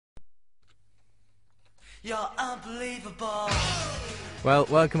You're unbelievable. Well,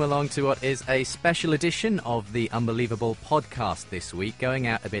 welcome along to what is a special edition of the Unbelievable podcast this week, going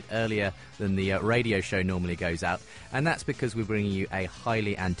out a bit earlier than the radio show normally goes out, and that's because we're bringing you a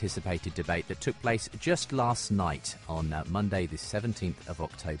highly anticipated debate that took place just last night on Monday the 17th of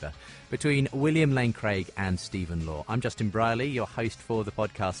October between William Lane Craig and Stephen Law. I'm Justin Brierley, your host for the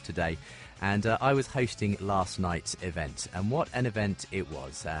podcast today, and I was hosting last night's event, and what an event it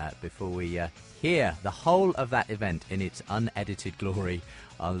was. Before we hear the whole of that event in its unedited glory,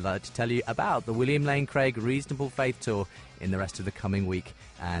 I'd like to tell you about the William Lane Craig Reasonable Faith Tour in the rest of the coming week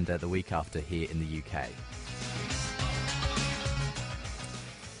and the week after here in the UK.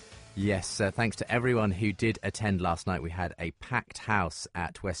 Yes, thanks to everyone who did attend last night. We had a packed house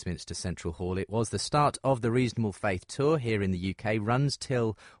at Westminster Central Hall. It was the start of the Reasonable Faith Tour here in the UK, runs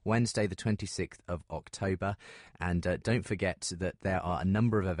till Wednesday the 26th of October. And don't forget that there are a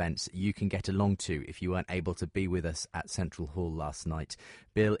number of events you can get along to if you weren't able to be with us at Central Hall last night.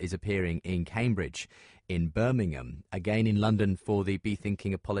 Bill is appearing in Cambridge, in Birmingham, again in London for the Be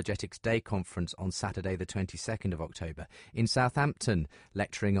Thinking Apologetics Day conference on Saturday the 22nd of October, in Southampton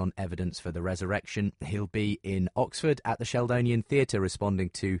lecturing on evidence for the resurrection. He'll be in Oxford at the Sheldonian Theatre responding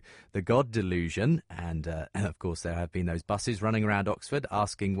to the God delusion, and of course there have been those buses running around Oxford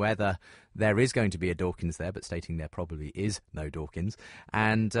asking whether there is going to be a Dawkins there, but stating there probably is no Dawkins.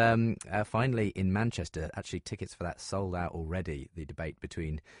 And finally in Manchester, actually tickets for that sold out already, the debate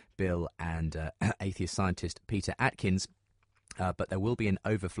between Bill and atheist scientist Peter Atkins. But there will be an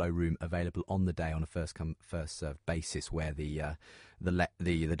overflow room available on the day on a first-come, first-served basis where the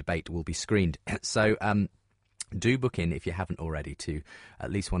debate will be screened. So do book in, if you haven't already, to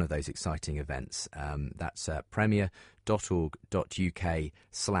at least one of those exciting events. That's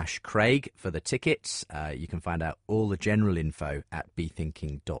premier.org.uk/Craig for the tickets. You can find out all the general info at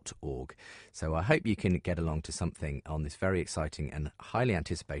bethinking.org. So I hope you can get along to something on this very exciting and highly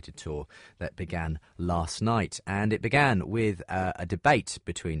anticipated tour that began last night. And it began with a debate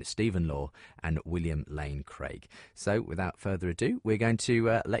between Stephen Law and William Lane Craig. So without further ado, we're going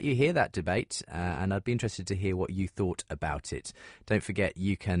to let you hear that debate, and I'd be interested to hear what you thought about it. Don't forget,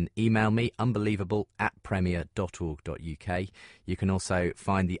 you can email me, unbelievable@premier.org.uk. You can also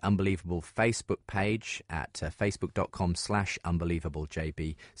find the Unbelievable Facebook page at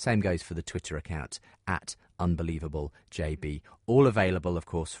facebook.com/unbelievablejb. Same goes for the Twitter account at unbelievablejb. All available, of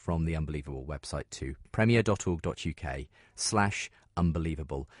course, from the Unbelievable website too,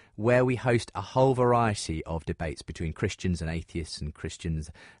 premier.org.uk/unbelievable, where we host a whole variety of debates between Christians and atheists and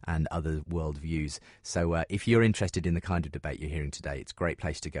Christians and other worldviews. So if you're interested in the kind of debate you're hearing today, it's a great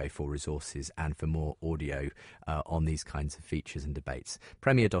place to go for resources and for more audio on these kinds of features and debates.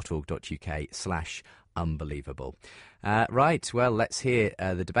 premier.org.uk/unbelievable. Right, well, let's hear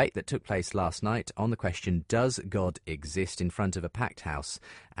the debate that took place last night on the question, does God exist, in front of a packed house?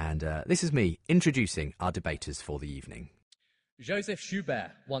 And this is me introducing our debaters for the evening. Joseph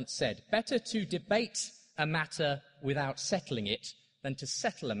Joubert once said, "Better to debate a matter without settling it than to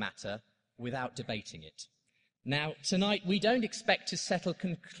settle a matter without debating it." Now, tonight we don't expect to settle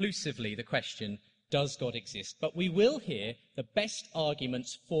conclusively the question, does God exist? But we will hear the best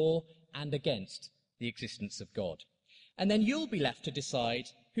arguments for and against the existence of God. And then you'll be left to decide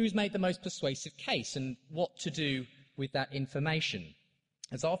who's made the most persuasive case and what to do with that information.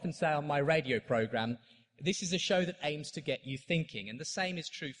 As I often say on my radio programme, this is a show that aims to get you thinking, and the same is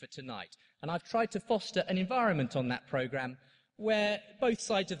true for tonight. And I've tried to foster an environment on that programme where both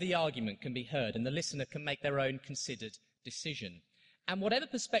sides of the argument can be heard and the listener can make their own considered decision. And whatever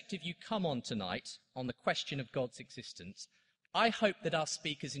perspective you come on tonight on the question of God's existence, I hope that our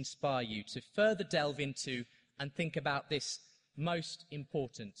speakers inspire you to further delve into and think about this most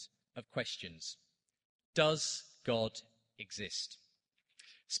important of questions. Does God exist?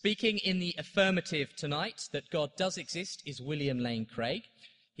 Speaking in the affirmative tonight that God does exist is William Lane Craig.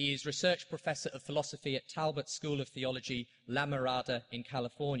 He is Research Professor of Philosophy at Talbot School of Theology, La Mirada in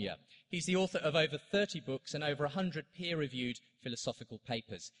California. He's the author of over 30 books and over 100 peer-reviewed philosophical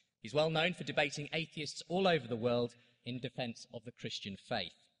papers. He's well known for debating atheists all over the world in defense of the Christian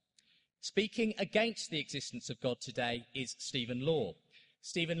faith. Speaking against the existence of God today is Stephen Law.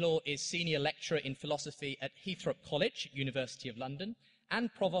 Stephen Law is Senior Lecturer in Philosophy at Heathrop College, University of London,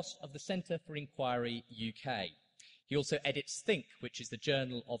 and Provost of the Centre for Inquiry UK. He also edits Think, which is the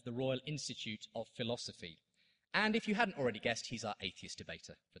journal of the Royal Institute of Philosophy. And if you hadn't already guessed, he's our atheist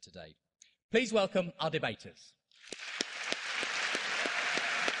debater for today. Please welcome our debaters.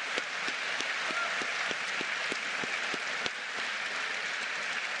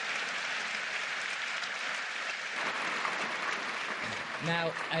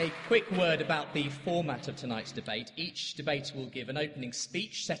 Now, a quick word about the format of tonight's debate. Each debater will give an opening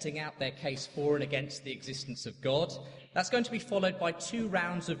speech setting out their case for and against the existence of God. That's going to be followed by 2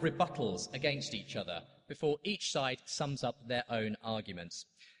 rounds of rebuttals against each other before each side sums up their own arguments.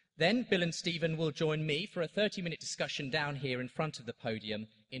 Then Bill and Stephen will join me for a 30-minute discussion down here in front of the podium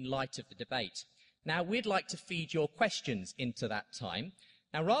in light of the debate. Now, we'd like to feed your questions into that time.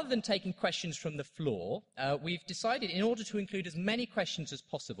 Now, rather than taking questions from the floor, we've decided, in order to include as many questions as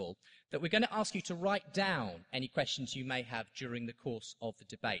possible, that we're going to ask you to write down any questions you may have during the course of the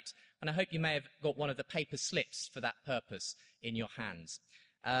debate. And I hope you may have got one of the paper slips for that purpose in your hands.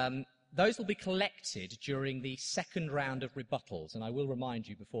 Those will be collected during the second round of rebuttals, and I will remind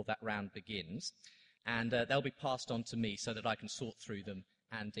you before that round begins. And they'll be passed on to me so that I can sort through them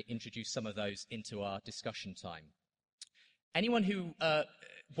and introduce some of those into our discussion time. Anyone who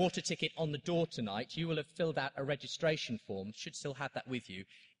bought a ticket on the door tonight, you will have filled out a registration form, should still have that with you.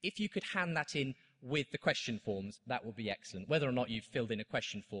 If you could hand that in with the question forms, that would be excellent. Whether or not you've filled in a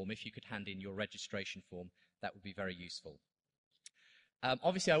question form, if you could hand in your registration form, that would be very useful.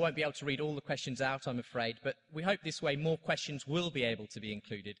 Obviously, I won't be able to read all the questions out, I'm afraid, but we hope this way more questions will be able to be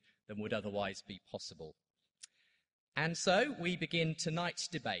included than would otherwise be possible. And so we begin tonight's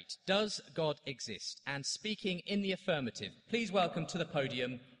debate. Does God exist? And speaking in the affirmative, please welcome to the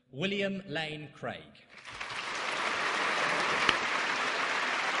podium William Lane Craig.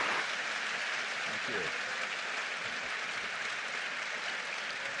 Thank you.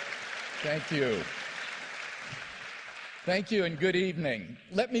 Thank you. Thank you and good evening.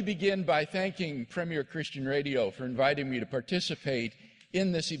 Let me begin by thanking Premier Christian Radio for inviting me to participate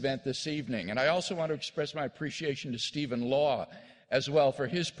in this event this evening. And I also want to express my appreciation to Stephen Law as well for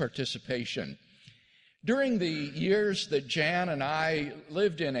his participation. During the years that Jan and I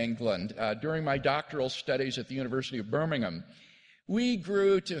lived in England, during my doctoral studies at the University of Birmingham, we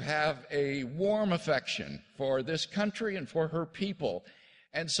grew to have a warm affection for this country and for her people.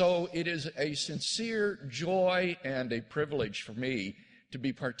 And so it is a sincere joy and a privilege for me to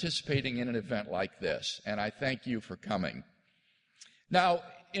be participating in an event like this. And I thank you for coming. Now,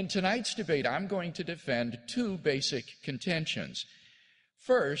 in tonight's debate, I'm going to defend 2 basic contentions.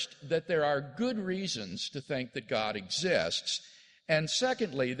 First, that there are good reasons to think that God exists. And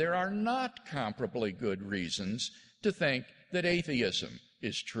secondly, there are not comparably good reasons to think that atheism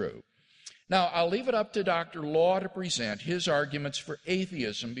is true. Now, I'll leave it up to Dr. Law to present his arguments for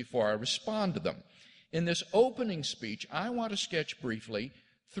atheism before I respond to them. In this opening speech, I want to sketch briefly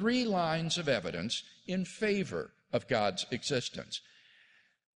 3 lines of evidence in favor of God's existence.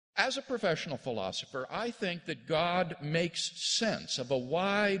 As a professional philosopher, I think that God makes sense of a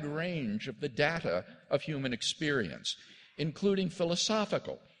wide range of the data of human experience, including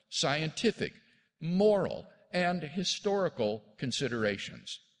philosophical, scientific, moral, and historical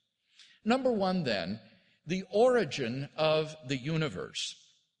considerations. Number 1, then, the origin of the universe.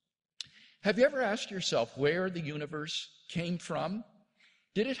 Have you ever asked yourself where the universe came from?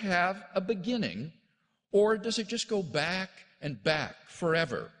 Did it have a beginning, or does it just go back and back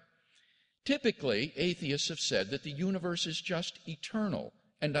forever? Typically, atheists have said that the universe is just eternal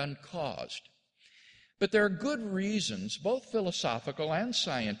and uncaused. But there are good reasons, both philosophical and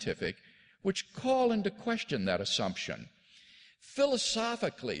scientific, which call into question that assumption.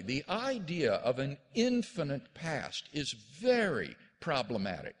 Philosophically, the idea of an infinite past is very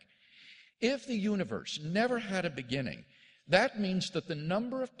problematic. If the universe never had a beginning, that means that the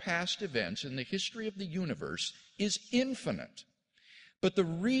number of past events in the history of the universe is infinite. But the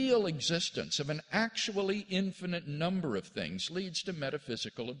real existence of an actually infinite number of things leads to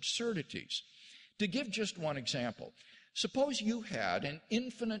metaphysical absurdities. To give just one example, suppose you had an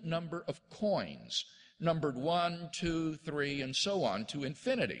infinite number of coins, numbered 1, 2, 3, and so on to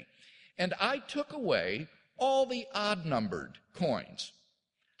infinity, and I took away all the odd-numbered coins.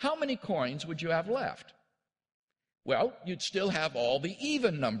 How many coins would you have left? Well, you'd still have all the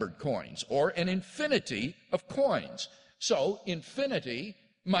even-numbered coins, or an infinity of coins. So infinity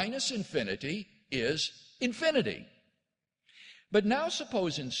minus infinity is infinity. But now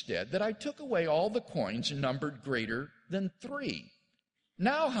suppose instead that I took away all the coins numbered greater than 3.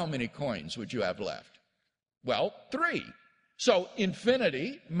 Now how many coins would you have left? Well, 3. So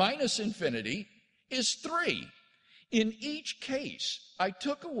infinity minus infinity is 3. In each case, I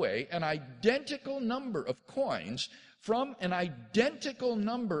took away an identical number of coins from an identical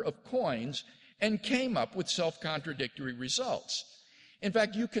number of coins and came up with self-contradictory results. In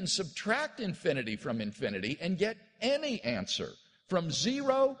fact, you can subtract infinity from infinity and get any answer from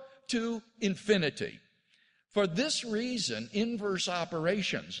 0 to infinity. For this reason, inverse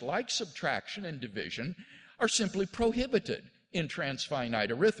operations like subtraction and division are simply prohibited in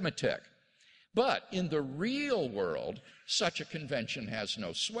transfinite arithmetic. But in the real world, such a convention has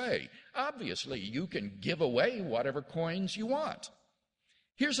no sway. Obviously, you can give away whatever coins you want.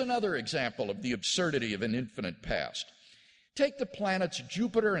 Here's another example of the absurdity of an infinite past. Take the planets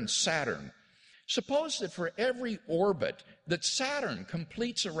Jupiter and Saturn. Suppose that for every orbit that Saturn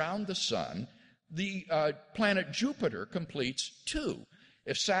completes around the sun, the planet Jupiter completes 2.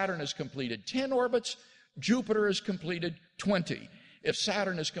 If Saturn has completed 10 orbits, Jupiter has completed 20. If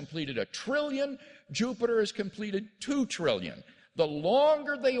Saturn has completed 1 trillion, Jupiter has completed 2 trillion. The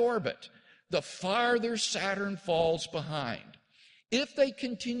longer they orbit, the farther Saturn falls behind. If they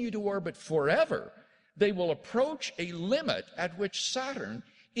continue to orbit forever, they will approach a limit at which Saturn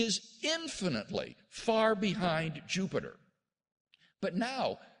is infinitely far behind Jupiter. But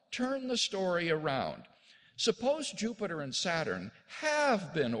now, turn the story around. Suppose Jupiter and Saturn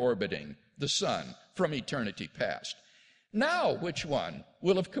have been orbiting the sun from eternity past. Now, which one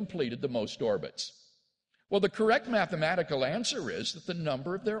will have completed the most orbits? Well, the correct mathematical answer is that the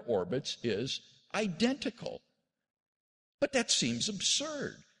number of their orbits is identical. But that seems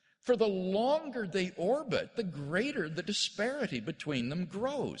absurd. For the longer they orbit, the greater the disparity between them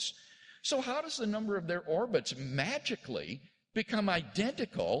grows. So how does the number of their orbits magically become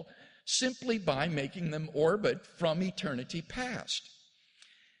identical simply by making them orbit from eternity past?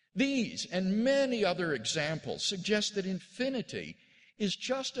 These and many other examples suggest that infinity is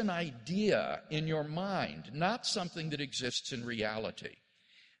just an idea in your mind, not something that exists in reality.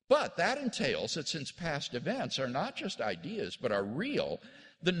 But that entails that since past events are not just ideas but are real,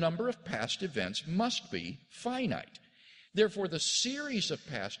 the number of past events must be finite. Therefore, the series of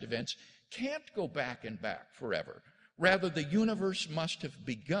past events can't go back and back forever. Rather, the universe must have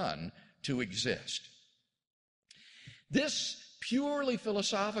begun to exist. This purely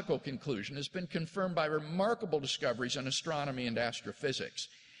philosophical conclusion has been confirmed by remarkable discoveries in astronomy and astrophysics.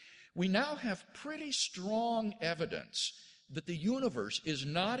 We now have pretty strong evidence that the universe is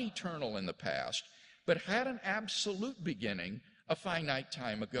not eternal in the past, but had an absolute beginning a finite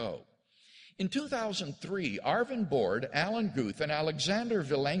time ago. In 2003, Arvind Borde, Alan Guth, and Alexander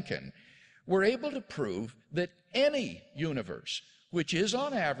Vilenkin were able to prove that any universe, which is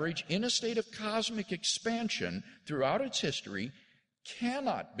on average in a state of cosmic expansion throughout its history,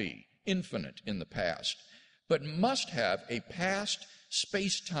 cannot be infinite in the past, but must have a past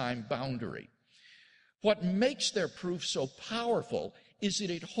space-time boundary. What makes their proof so powerful is that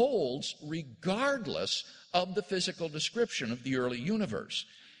it holds regardless of the physical description of the early universe.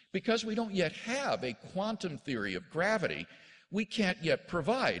 Because we don't yet have a quantum theory of gravity, we can't yet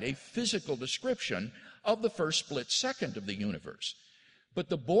provide a physical description of the first split second of the universe. But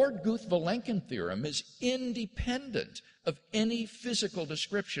the Borde-Guth-Vilenkin theorem is independent of any physical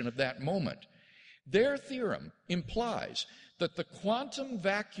description of that moment. Their theorem implies that the quantum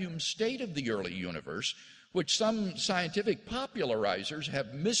vacuum state of the early universe, which some scientific popularizers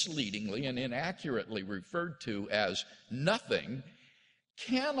have misleadingly and inaccurately referred to as nothing,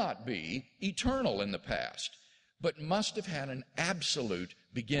 cannot be eternal in the past, but must have had an absolute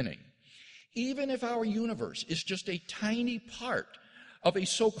beginning. Even if our universe is just a tiny part of a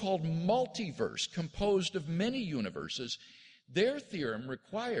so-called multiverse composed of many universes, their theorem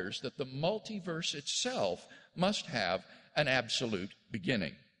requires that the multiverse itself must have an absolute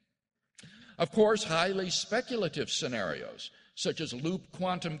beginning. Of course, highly speculative scenarios, such as loop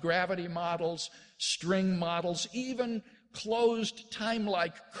quantum gravity models, string models, even closed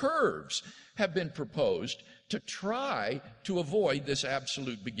time-like curves have been proposed to try to avoid this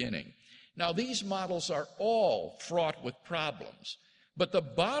absolute beginning. Now, these models are all fraught with problems, but the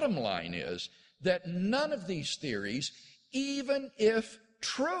bottom line is that none of these theories, even if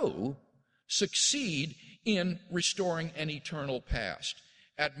true, succeed in restoring an eternal past.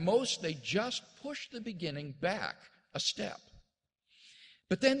 At most, they just push the beginning back a step.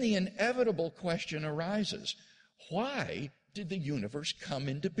 But then the inevitable question arises: why did the universe come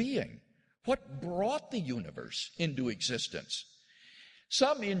into being? What brought the universe into existence?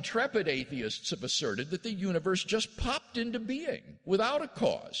 Some intrepid atheists have asserted that the universe just popped into being without a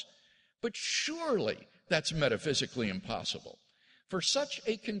cause. But surely that's metaphysically impossible. For such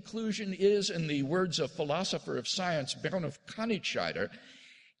a conclusion is, in the words of philosopher of science Bernhard Königscheider,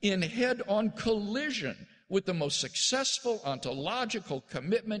 in head-on collision with the most successful ontological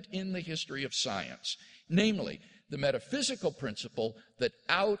commitment in the history of science, namely the metaphysical principle that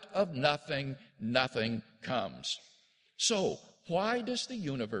out of nothing, nothing comes. So, why does the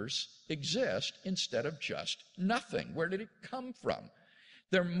universe exist instead of just nothing? Where did it come from?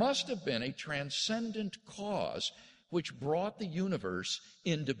 There must have been a transcendent cause which brought the universe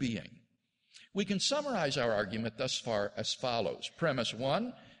into being. We can summarize our argument thus far as follows. Premise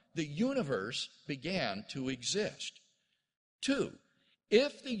 1, the universe began to exist. 2,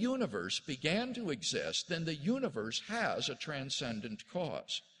 if the universe began to exist, then the universe has a transcendent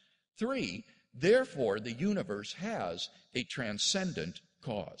cause. 3, therefore the universe has a transcendent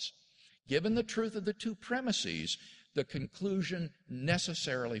cause. Given the truth of the two premises, the conclusion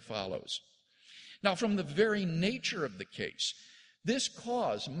necessarily follows. Now, from the very nature of the case, this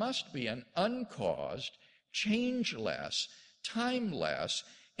cause must be an uncaused, changeless, timeless,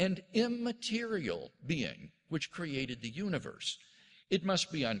 and immaterial being which created the universe. It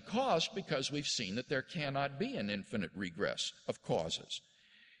must be uncaused because we've seen that there cannot be an infinite regress of causes.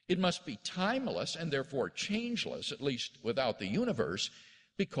 It must be timeless and therefore changeless, at least without the universe,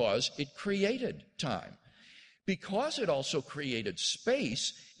 because it created time. Because it also created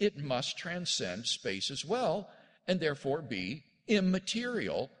space, it must transcend space as well, and therefore be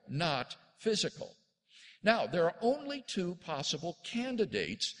immaterial, not physical. Now, there are only two possible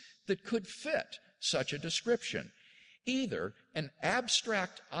candidates that could fit such a description. Either an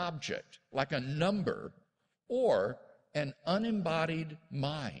abstract object, like a number, or an unembodied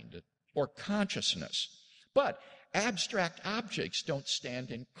mind or consciousness. But abstract objects don't stand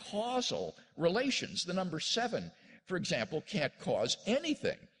in causal relations. The number 7, for example, can't cause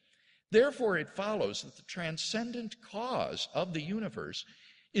anything. Therefore, it follows that the transcendent cause of the universe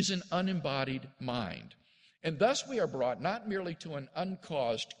is an unembodied mind. And thus we are brought not merely to an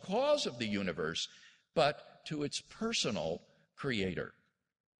uncaused cause of the universe, but to its personal creator.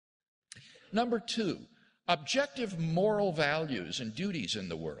 Number 2, objective moral values and duties in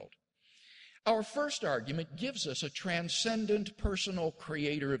the world. Our first argument gives us a transcendent personal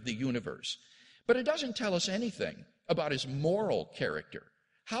creator of the universe, but it doesn't tell us anything about his moral character.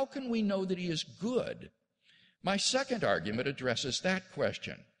 How can we know that he is good? My second argument addresses that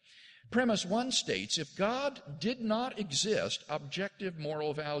question. Premise 1 states, if God did not exist, objective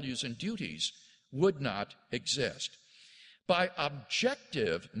moral values and duties would not exist. By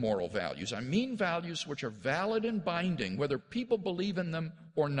objective moral values, I mean values which are valid and binding, whether people believe in them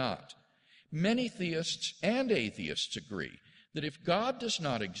or not. Many theists and atheists agree that if God does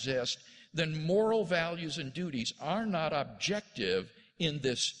not exist, then moral values and duties are not objective in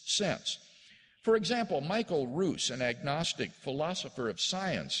this sense. For example, Michael Ruse, an agnostic philosopher of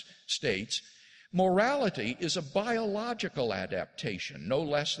science, states, morality is a biological adaptation, no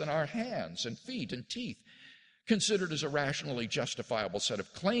less than our hands and feet and teeth. Considered as a rationally justifiable set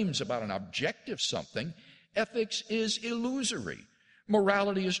of claims about an objective something, ethics is illusory.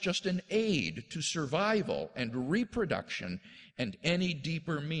 Morality is just an aid to survival and reproduction, and any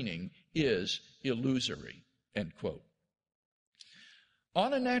deeper meaning is illusory, end quote.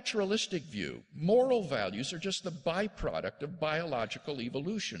 On a naturalistic view, moral values are just the byproduct of biological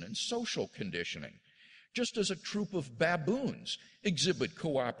evolution and social conditioning, just as a troop of baboons exhibit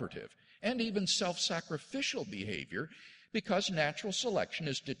cooperative and even self-sacrificial behavior because natural selection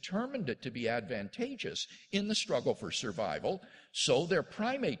has determined it to be advantageous in the struggle for survival, so their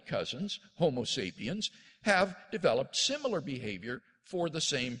primate cousins, Homo sapiens, have developed similar behavior for the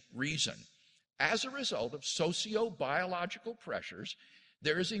same reason. As a result of socio-biological pressures,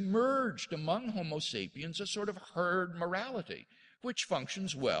 there has emerged among Homo sapiens a sort of herd morality, which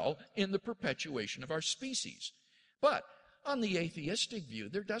functions well in the perpetuation of our species. But on the atheistic view,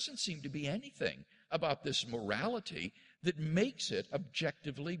 there doesn't seem to be anything about this morality that makes it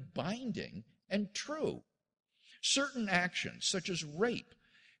objectively binding and true. Certain actions, such as rape,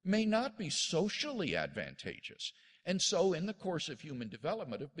 may not be socially advantageous, and so in the course of human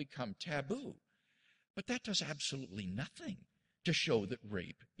development have become taboo. But that does absolutely nothing to show that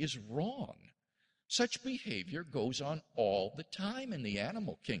rape is wrong. Such behavior goes on all the time in the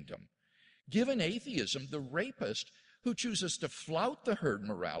animal kingdom. Given atheism, the rapist who chooses to flout the herd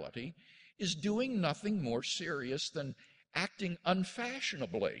morality is doing nothing more serious than acting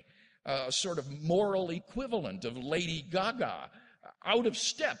unfashionably, a sort of moral equivalent of Lady Gaga, out of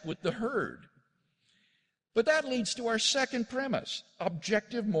step with the herd. But that leads to our second premise.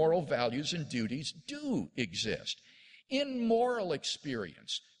 Objective moral values and duties do exist. In moral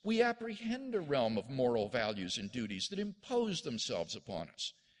experience, we apprehend a realm of moral values and duties that impose themselves upon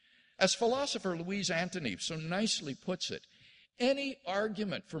us. As philosopher Louise Antony so nicely puts it, any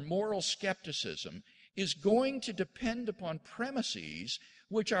argument for moral skepticism is going to depend upon premises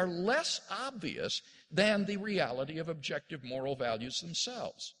which are less obvious than the reality of objective moral values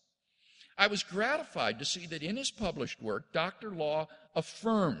themselves. I was gratified to see that in his published work, Dr. Law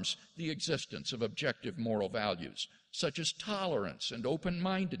affirms the existence of objective moral values, such as tolerance and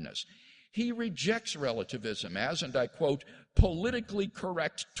open-mindedness. He rejects relativism as, and I quote, politically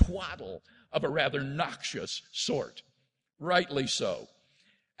correct twaddle of a rather noxious sort. Rightly so.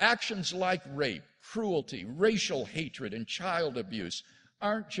 Actions like rape, cruelty, racial hatred, and child abuse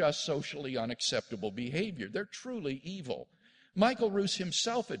aren't just socially unacceptable behavior. They're truly evil. Michael Roos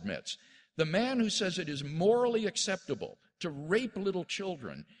himself admits the man who says it is morally acceptable to rape little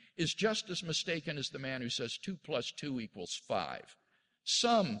children is just as mistaken as the man who says 2 + 2 = 5.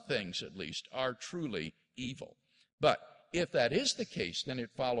 Some things, at least, are truly evil. But if that is the case, then it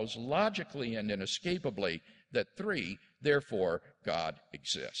follows logically and inescapably that 3, therefore, God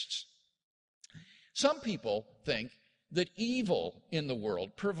exists. Some people think that evil in the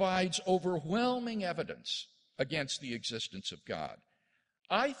world provides overwhelming evidence against the existence of God.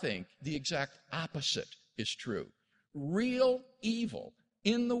 I think the exact opposite is true. Real evil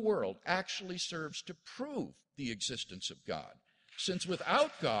in the world actually serves to prove the existence of God, since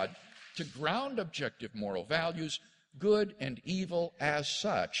without God to ground objective moral values, good and evil as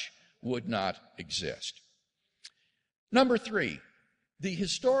such would not exist. Number 3, the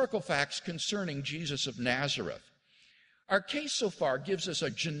historical facts concerning Jesus of Nazareth. Our case so far gives us a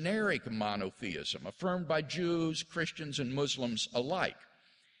generic monotheism affirmed by Jews, Christians, and Muslims alike.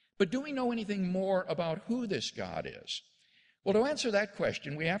 But do we know anything more about who this God is? Well, to answer that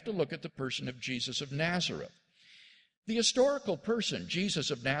question, we have to look at the person of Jesus of Nazareth. The historical person,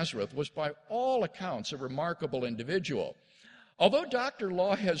 Jesus of Nazareth, was by all accounts a remarkable individual. Although Dr.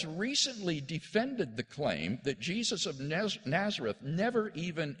 Law has recently defended the claim that Jesus of Nazareth never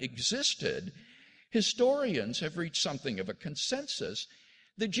even existed, historians have reached something of a consensus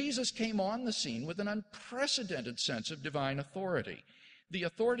that Jesus came on the scene with an unprecedented sense of divine authority, the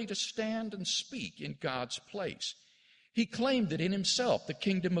authority to stand and speak in God's place. He claimed that in himself the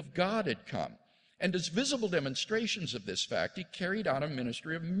kingdom of God had come, and as visible demonstrations of this fact, he carried out a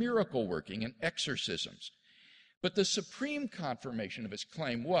ministry of miracle working and exorcisms. But the supreme confirmation of his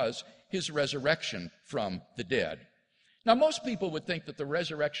claim was his resurrection from the dead. Now, most people would think that the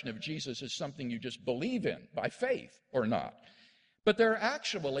resurrection of Jesus is something you just believe in by faith or not. But there are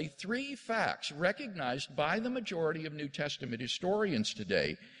actually 3 facts recognized by the majority of New Testament historians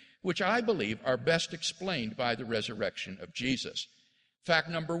today, which I believe are best explained by the resurrection of Jesus. Fact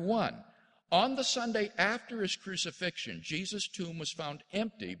number 1, on the Sunday after his crucifixion, Jesus' tomb was found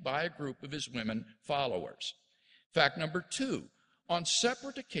empty by a group of his women followers. Fact number 2, on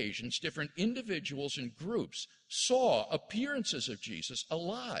separate occasions, different individuals and groups saw appearances of Jesus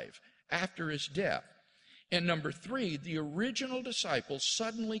alive after his death. And number 3, the original disciples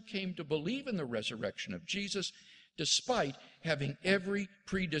suddenly came to believe in the resurrection of Jesus despite having every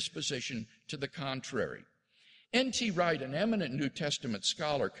predisposition to the contrary. N.T. Wright, an eminent New Testament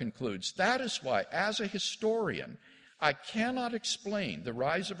scholar, concludes, that is why, as a historian, I cannot explain the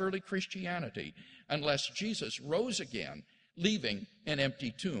rise of early Christianity unless Jesus rose again, leaving an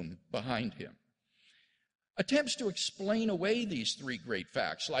empty tomb behind him. Attempts to explain away these 3 great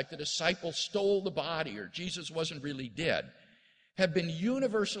facts, like the disciples stole the body or Jesus wasn't really dead, have been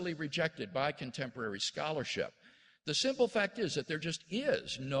universally rejected by contemporary scholarship. The simple fact is that there just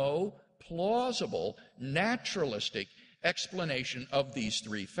is no plausible, naturalistic explanation of these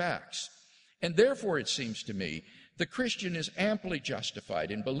 3 facts. And therefore, it seems to me, the Christian is amply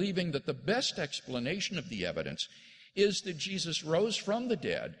justified in believing that the best explanation of the evidence is that Jesus rose from the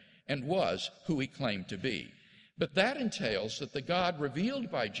dead and was who he claimed to be. But that entails that the God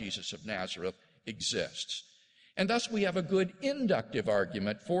revealed by Jesus of Nazareth exists. And thus we have a good inductive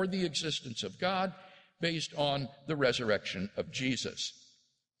argument for the existence of God based on the resurrection of Jesus.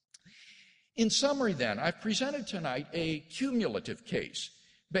 In summary, then, I've presented tonight a cumulative case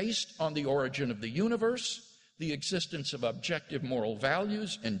based on the origin of the universe, the existence of objective moral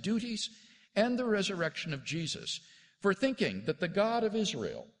values and duties, and the resurrection of Jesus, for thinking that the God of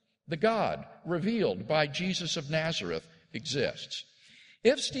Israel, the God revealed by Jesus of Nazareth, exists.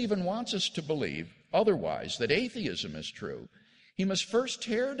 If Stephen wants us to believe otherwise, that atheism is true, he must first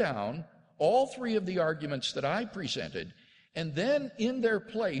tear down all 3 of the arguments that I presented, and then in their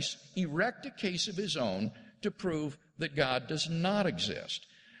place erect a case of his own to prove that God does not exist.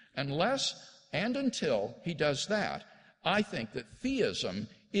 Unless and until he does that, I think that theism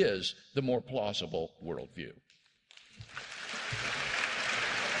is the more plausible worldview.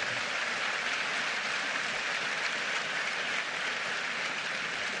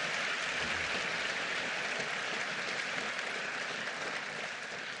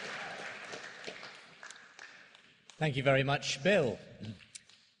 Thank you very much, Bill.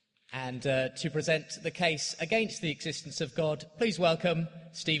 And to present the case against the existence of God, please welcome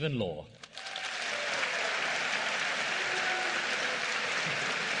Stephen Law.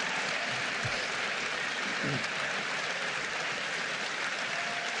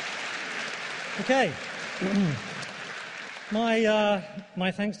 Okay.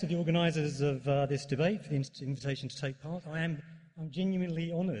 My thanks to the organisers of this debate for the invitation to take part. I'm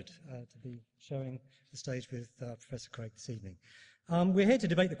genuinely honoured to be sharing the stage with Professor Craig this evening. We're here to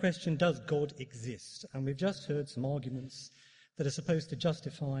debate the question, does God exist? And we've just heard some arguments that are supposed to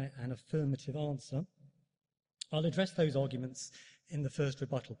justify an affirmative answer. I'll address those arguments in the first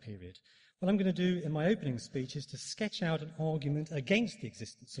rebuttal period. What I'm going to do in my opening speech is to sketch out an argument against the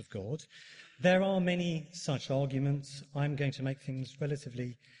existence of God. There are many such arguments. I'm going to make things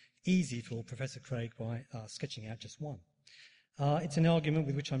relatively easy for Professor Craig by sketching out just one. It's an argument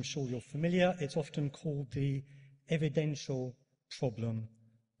with which I'm sure you're familiar. It's often called the evidential problem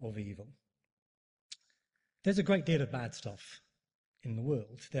of evil. There's a great deal of bad stuff in the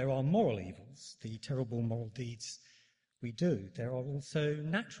world. There are moral evils, the terrible moral deeds we do. There are also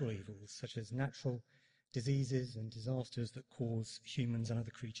natural evils, such as natural diseases and disasters that cause humans and other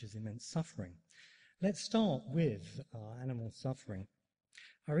creatures immense suffering. Let's start with animal suffering.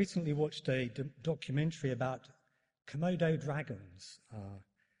 I recently watched a documentary about Komodo dragons.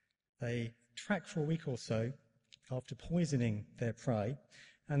 They track for a week or so after poisoning their prey,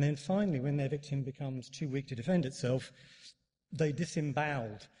 and then finally, when their victim becomes too weak to defend itself, they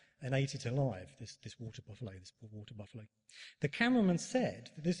disemboweled and ate it alive, this water buffalo, this poor water buffalo. The cameraman said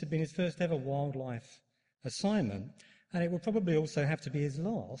that this had been his first ever wildlife assignment, and it would probably also have to be his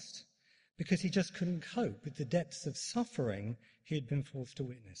last, because he just couldn't cope with the depths of suffering he had been forced to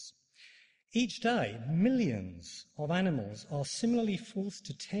witness. Each day, millions of animals are similarly forced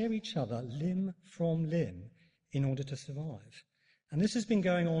to tear each other limb from limb in order to survive. And this has been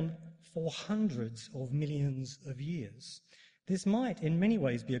going on for hundreds of millions of years. This might, in many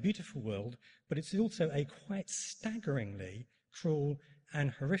ways, be a beautiful world, but it's also a quite staggeringly cruel and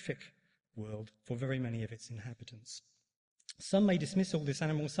horrific world for very many of its inhabitants. Some may dismiss all this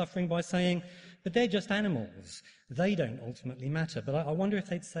animal suffering by saying, but they're just animals. They don't ultimately matter. But I wonder if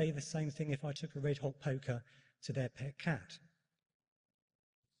they'd say the same thing if I took a red-hot poker to their pet cat.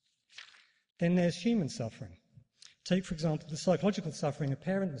 Then there's human suffering. Take, for example, the psychological suffering a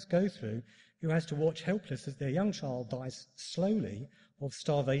parent must go through who has to watch helpless as their young child dies slowly of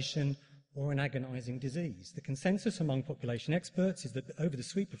starvation or an agonizing disease. The consensus among population experts is that over the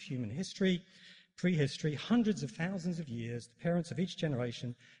sweep of human history, prehistory, hundreds of thousands of years, the parents of each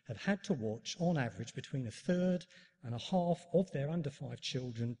generation have had to watch, on average, between a third and a half of their under 5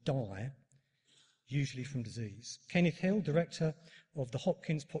 children die, usually from disease. Kenneth Hill, director of the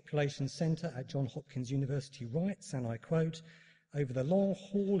Hopkins Population Centre at Johns Hopkins University, writes, and I quote, "Over the long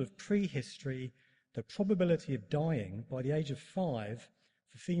haul of prehistory, the probability of dying by the age of 5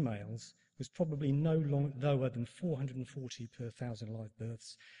 for females was probably no lower than 440 per 1,000 live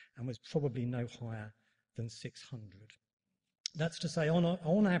births and was probably no higher than 600. That's to say,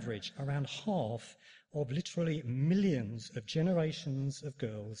 on average, around half of literally millions of generations of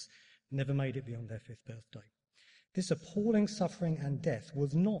girls never made it beyond their 5th birthday. This appalling suffering and death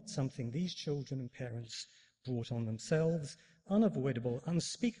was not something these children and parents brought on themselves. Unavoidable,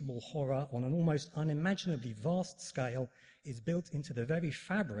 unspeakable horror on an almost unimaginably vast scale is built into the very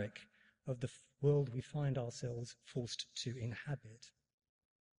fabric of the world we find ourselves forced to inhabit."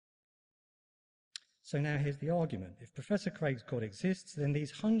 So now here's the argument. If Professor Craig's God exists, then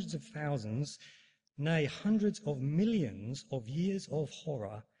these hundreds of thousands, nay, hundreds of millions of years of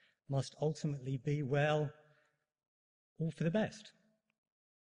horror must ultimately be, well, all for the best.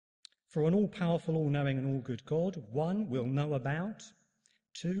 For an all-powerful, all-knowing and all-good God, 1, will know about,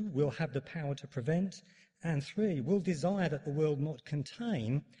 2, will have the power to prevent, and 3, will desire that the world not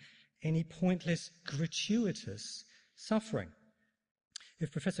contain any pointless, gratuitous suffering.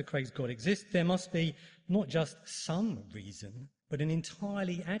 If Professor Craig's God exists, there must be not just some reason, but an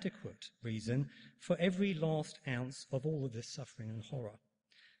entirely adequate reason for every last ounce of all of this suffering and horror.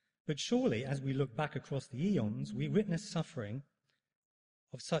 But surely, as we look back across the eons, we witness suffering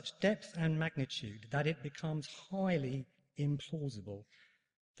of such depth and magnitude that it becomes highly implausible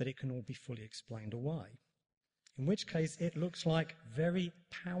that it can all be fully explained away. In which case it looks like very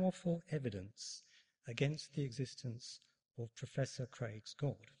powerful evidence against the existence of Professor Craig's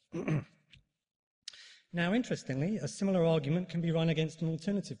God. Now, interestingly, a similar argument can be run against an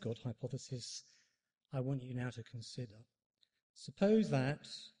alternative God hypothesis I want you now to consider. Suppose that,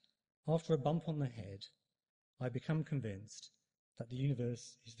 after a bump on the head, I become convinced that the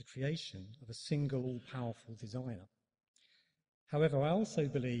universe is the creation of a single all-powerful designer. However, I also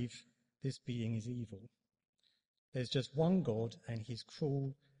believe this being is evil. There's just one God, and he's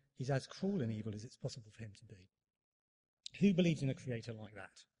as cruel and evil as it's possible for him to be. Who believes in a creator like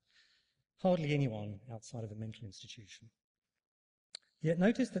that? Hardly anyone outside of a mental institution. Yet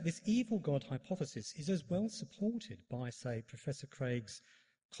notice that this evil God hypothesis is as well supported by, say, Professor Craig's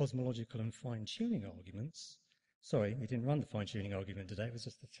cosmological and fine-tuning arguments. Sorry, he didn't run the fine-tuning argument today, it was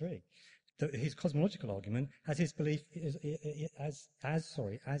just the three. His cosmological argument as his belief is,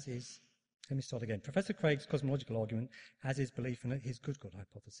 let me start again. Professor Craig's cosmological argument as his belief in his good God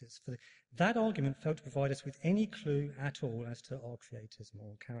hypothesis. That argument failed to provide us with any clue at all as to our Creator's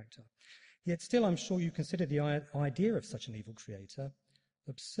moral character. Yet still, I'm sure you consider the idea of such an evil Creator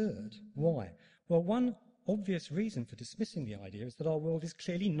absurd. Why? Well, one obvious reason for dismissing the idea is that our world is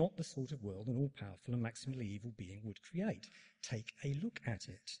clearly not the sort of world an all-powerful and maximally evil being would create. Take a look at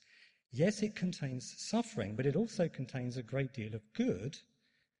it. Yes, it contains suffering, but it also contains a great deal of good,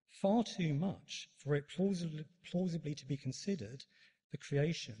 far too much for it plausibly to be considered the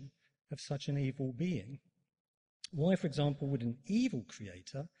creation of such an evil being. Why, for example, would an evil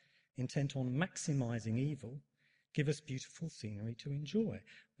Creator, intent on maximizing evil, give us beautiful scenery to enjoy?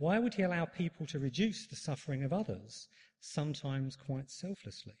 Why would he allow people to reduce the suffering of others, sometimes quite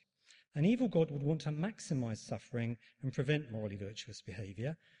selflessly? An evil God would want to maximize suffering and prevent morally virtuous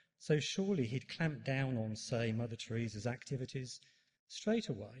behavior, so surely he'd clamp down on, say, Mother Teresa's activities straight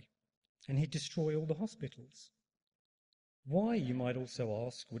away, and he'd destroy all the hospitals. Why, you might also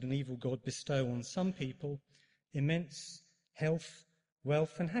ask, would an evil God bestow on some people immense health,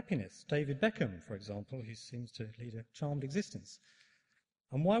 wealth and happiness? David Beckham, for example, who seems to lead a charmed existence.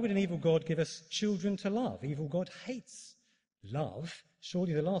 And why would an evil God give us children to love? Evil God hates love.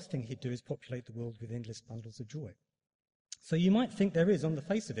 Surely the last thing he'd do is populate the world with endless bundles of joy. So you might think there is, on the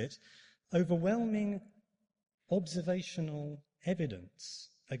face of it, overwhelming observational evidence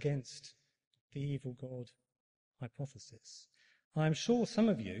against the evil God hypothesis. I'm sure some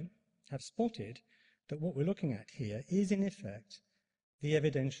of you have spotted that what we're looking at here is, in effect, the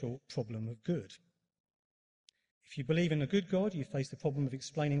evidential problem of good. If you believe in a good God, you face the problem of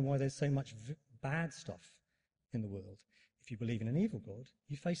explaining why there's so much bad stuff in the world. If you believe in an evil God,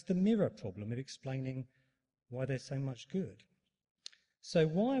 you face the mirror problem of explaining why there's so much good. So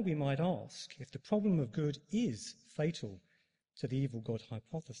why, we might ask, if the problem of good is fatal to the evil God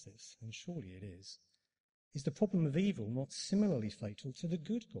hypothesis, and surely it is the problem of evil not similarly fatal to the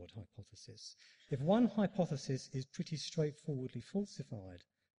good God hypothesis? If one hypothesis is pretty straightforwardly falsified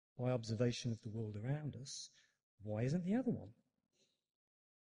by observation of the world around us, why isn't the other one?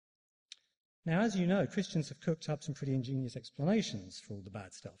 Now, as you know, Christians have cooked up some pretty ingenious explanations for all the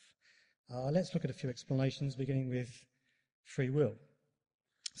bad stuff. Let's look at a few explanations, beginning with free will.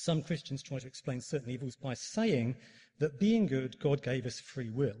 Some Christians try to explain certain evils by saying that being good, God gave us free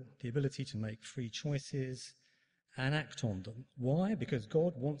will, the ability to make free choices and act on them. Why? Because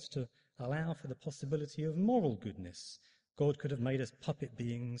God wants to allow for the possibility of moral goodness. God could have made us puppet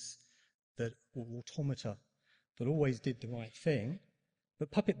beings or automata that always did the right thing,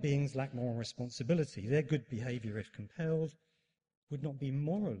 but puppet beings lack moral responsibility. Their good behaviour, if compelled, would not be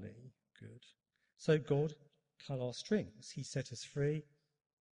morally good. So God cut our strings. He set us free.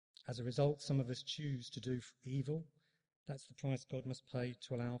 As a result, some of us choose to do evil. That's the price God must pay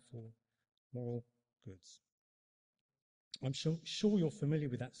to allow for moral goods. I'm sure you're familiar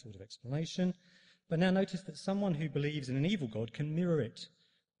with that sort of explanation, but now notice that someone who believes in an evil God can mirror it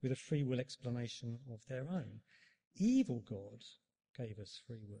with a free will explanation of their own. Evil God gave us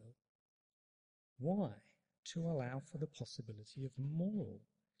free will. Why? To allow for the possibility of moral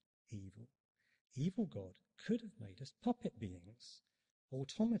evil. Evil God could have made us puppet beings,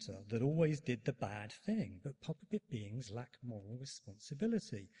 automata that always did the bad thing, but puppet beings lack moral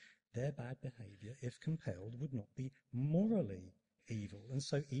responsibility. Their bad behaviour, if compelled, would not be morally evil, and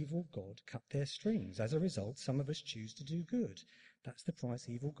so evil God cut their strings. As a result, some of us choose to do good. That's the price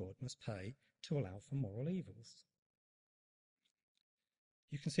evil God must pay to allow for moral evils.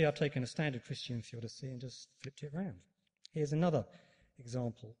 You can see I've taken a standard Christian theodicy and just flipped it around. Here's another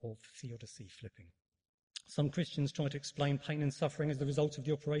example of theodicy flipping. Some Christians try to explain pain and suffering as the result of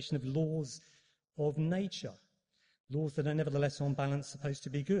the operation of laws of nature, laws that are nevertheless on balance supposed to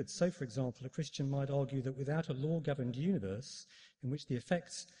be good. So, for example, a Christian might argue that without a law-governed universe in which the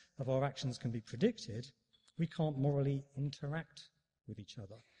effects of our actions can be predicted, we can't morally interact with each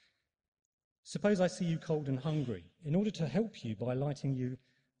other. Suppose I see you cold and hungry. In order to help you by lighting you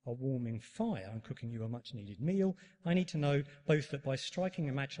a warming fire and cooking you a much-needed meal, I need to know both that by striking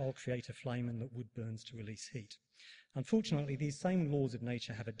a match I'll create a flame and that wood burns to release heat. Unfortunately, these same laws of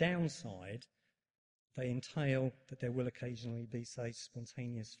nature have a downside. They entail that there will occasionally be, say,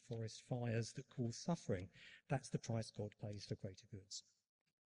 spontaneous forest fires that cause suffering. That's the price God pays for greater goods.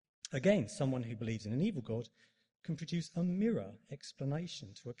 Again, someone who believes in an evil God can produce a mirror explanation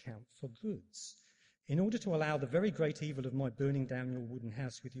to account for goods. In order to allow the very great evil of my burning down your wooden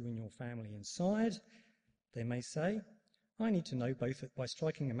house with you and your family inside, they may say, I need to know both that by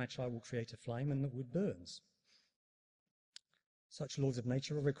striking a match I will create a flame and that wood burns. Such laws of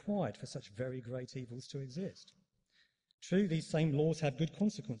nature are required for such very great evils to exist. True, these same laws have good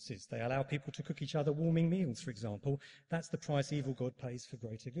consequences. They allow people to cook each other warming meals, for example. That's the price evil God pays for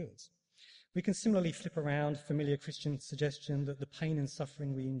greater goods. We can similarly flip around familiar Christian suggestion that the pain and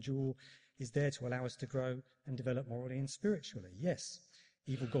suffering we endure is there to allow us to grow and develop morally and spiritually. Yes,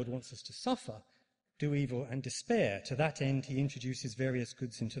 evil God wants us to suffer, do evil and despair. To that end, he introduces various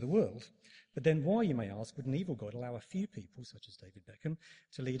goods into the world. But then why, you may ask, would an evil God allow a few people, such as David Beckham,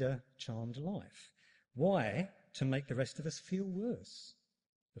 to lead a charmed life? Why? To make the rest of us feel worse,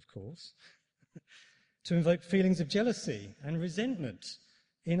 of course. To invoke feelings of jealousy and resentment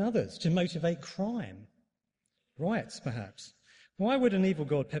in others, to motivate crime, riots perhaps. Why would an evil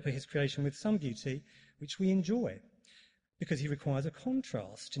God pepper his creation with some beauty which we enjoy? Because he requires a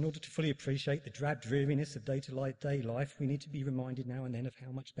contrast. In order to fully appreciate the drab dreariness of day-to-day life, we need to be reminded now and then of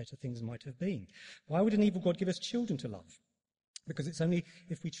how much better things might have been. Why would an evil God give us children to love? Because it's only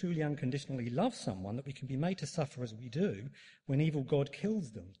if we truly unconditionally love someone that we can be made to suffer as we do when evil God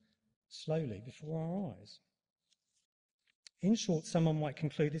kills them slowly before our eyes. In short, someone might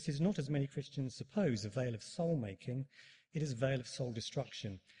conclude this is not, as many Christians suppose, a veil of soul-making. It is a veil of soul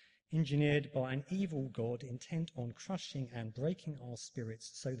destruction, engineered by an evil God intent on crushing and breaking our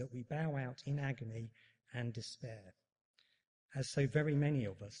spirits so that we bow out in agony and despair, as so very many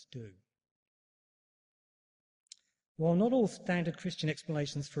of us do. While not all standard Christian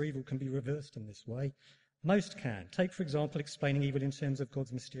explanations for evil can be reversed in this way, most can. Take, for example, explaining evil in terms of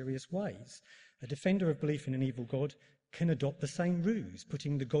God's mysterious ways. A defender of belief in an evil God can adopt the same ruse,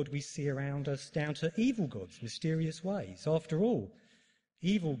 putting the God we see around us down to evil God's mysterious ways. After all,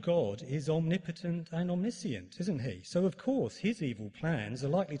 evil God is omnipotent and omniscient, isn't he? So, of course, his evil plans are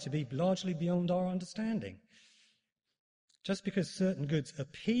likely to be largely beyond our understanding. Just because certain goods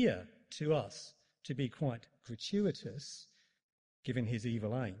appear to us to be quite gratuitous, given his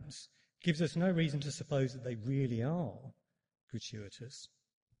evil aims, gives us no reason to suppose that they really are gratuitous.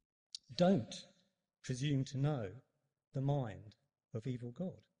 Don't presume to know the mind of evil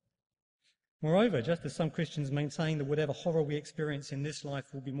God. Moreover, just as some Christians maintain that whatever horror we experience in this life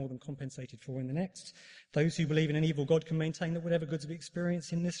will be more than compensated for in the next, those who believe in an evil God can maintain that whatever goods we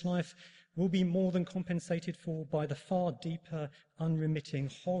experience in this life will be more than compensated for by the far deeper, unremitting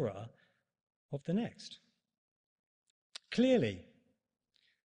horror of the next. Clearly,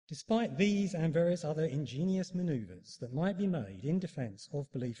 despite these and various other ingenious manoeuvres that might be made in defence of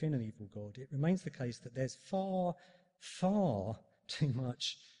belief in an evil God, it remains the case that there's far, far too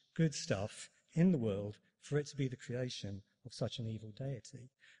much good stuff in the world for it to be the creation of such an evil deity.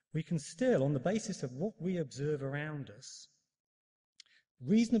 We can still, on the basis of what we observe around us,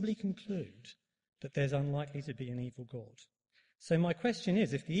 reasonably conclude that there's unlikely to be an evil God. So my question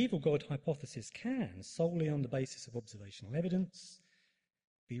is, if the evil God hypothesis can, solely on the basis of observational evidence,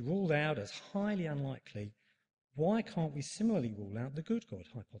 be ruled out as highly unlikely, why can't we similarly rule out the good God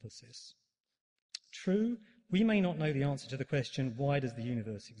hypothesis? True, we may not know the answer to the question, why does the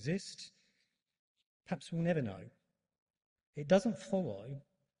universe exist? Perhaps we'll never know. It doesn't follow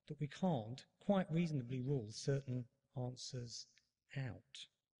that we can't quite reasonably rule certain answers out.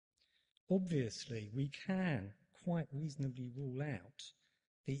 Obviously, we can quite reasonably rule out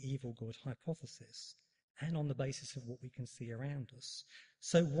the evil God hypothesis, and on the basis of what we can see around us.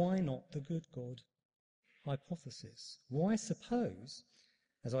 So why not the good God hypothesis? Why suppose,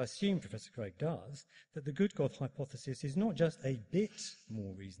 as I assume Professor Craig does, that the good God hypothesis is not just a bit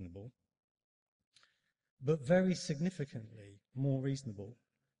more reasonable, but very significantly more reasonable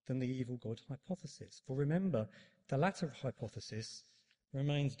than the evil God hypothesis? For remember, the latter hypothesis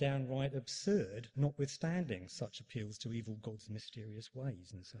remains downright absurd, notwithstanding such appeals to evil God's mysterious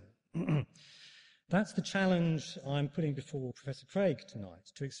ways and so on. That's the challenge I'm putting before Professor Craig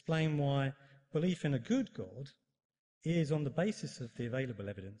tonight, to explain why belief in a good God is, on the basis of the available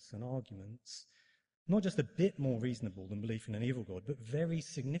evidence and arguments, not just a bit more reasonable than belief in an evil God, but very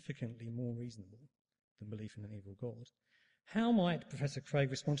significantly more reasonable than belief in an evil God. How might Professor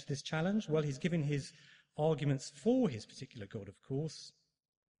Craig respond to this challenge? Well, he's given his arguments for his particular God, of course.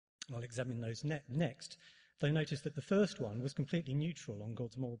 I'll examine those next, though notice that the first one was completely neutral on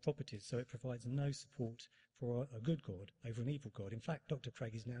God's moral properties, so it provides no support for a good God over an evil God. In fact, Dr.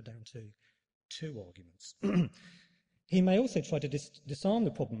 Craig is now down to two arguments. He may also try to disarm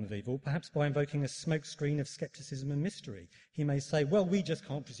the problem of evil, perhaps by invoking a smokescreen of scepticism and mystery. He may say, well, we just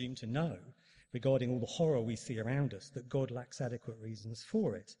can't presume to know, regarding all the horror we see around us, that God lacks adequate reasons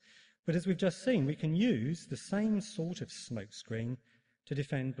for it. But as we've just seen, we can use the same sort of smokescreen to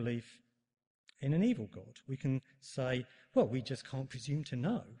defend belief in an evil God. We can say, well, we just can't presume to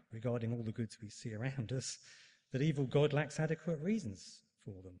know, regarding all the goods we see around us, that evil God lacks adequate reasons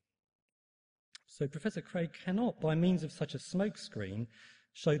for them. So Professor Craig cannot, by means of such a smokescreen,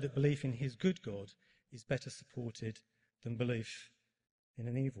 show that belief in his good God is better supported than belief in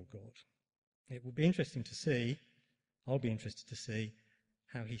an evil God. It will be interesting to see, I'll be interested to see,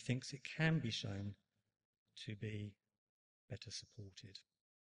 how he thinks it can be shown to be better supported.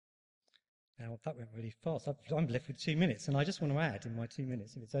 Now, that went really fast. I'm left with 2 minutes, and I just want to add in my 2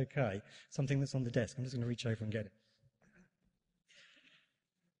 minutes, if it's okay, something that's on the desk. I'm just going to reach over and get it.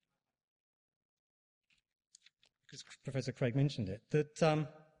 Because Professor Craig mentioned it, that,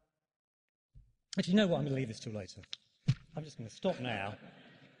 actually, you know what, I'm going to leave this till later. I'm just going to stop now,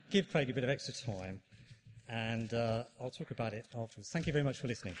 give Craig a bit of extra time, and I'll talk about it afterwards. Thank you very much for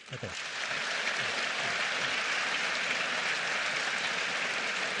listening. Okay.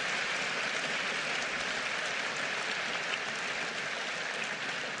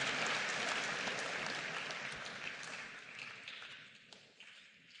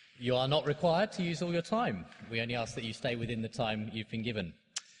 You are not required to use all your time. We only ask that you stay within the time you've been given.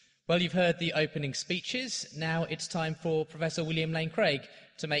 Well, you've heard the opening speeches. Now it's time for Professor William Lane Craig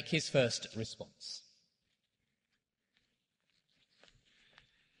to make his first response.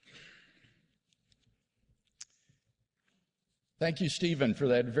 Thank you, Stephen, for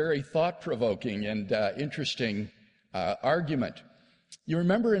that very thought-provoking and interesting argument. You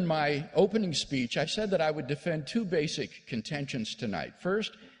remember in my opening speech, I said that I would defend two basic contentions tonight.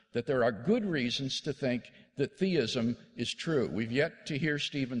 First, that there are good reasons to think that theism is true. We've yet to hear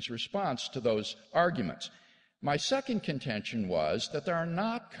Stephen's response to those arguments. My second contention was that there are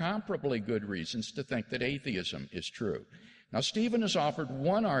not comparably good reasons to think that atheism is true. Now, Stephen has offered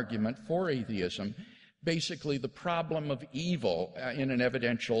one argument for atheism, basically the problem of evil in an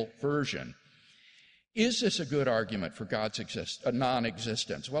evidential version. Is this a good argument for God's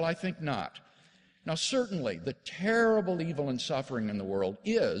non-existence? Well, I think not. Now, certainly, the terrible evil and suffering in the world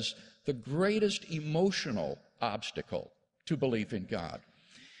is the greatest emotional obstacle to belief in God.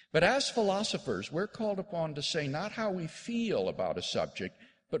 But as philosophers, we're called upon to say not how we feel about a subject,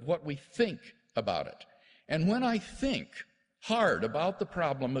 but what we think about it. And when I think hard about the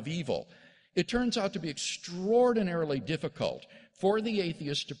problem of evil, it turns out to be extraordinarily difficult for the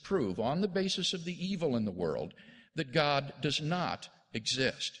atheist to prove, on the basis of the evil in the world, that God does not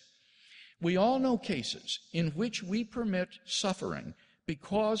exist. We all know cases in which we permit suffering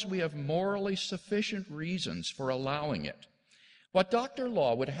because we have morally sufficient reasons for allowing it. What Dr.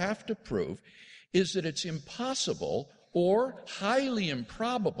 Law would have to prove is that it's impossible or highly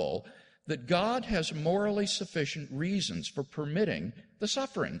improbable that God has morally sufficient reasons for permitting the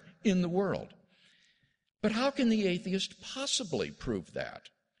suffering in the world. But how can the atheist possibly prove that?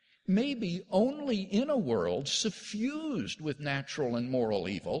 Maybe only in a world suffused with natural and moral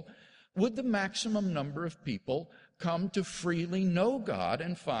evil would the maximum number of people come to freely know God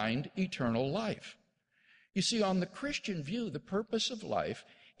and find eternal life. You see, on the Christian view, the purpose of life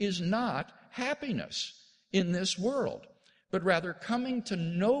is not happiness in this world, but rather coming to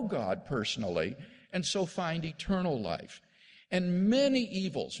know God personally and so find eternal life. And many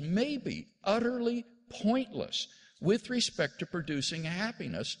evils may be utterly pointless with respect to producing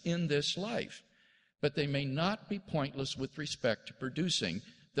happiness in this life, but they may not be pointless with respect to producing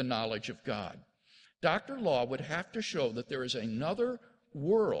the knowledge of God. Dr. Law would have to show that there is another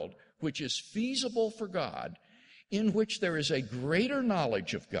world which is feasible for God, in which there is a greater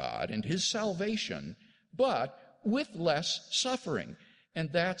knowledge of God and his salvation, but with less suffering.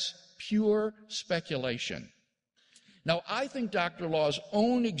 And that's pure speculation. Now, I think Dr. Law's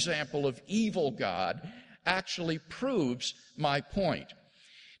own example of evil God actually proves my point.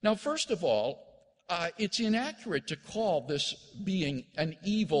 Now, first of all, it's inaccurate to call this being an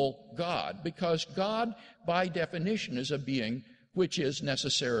evil God, because God, by definition, is a being which is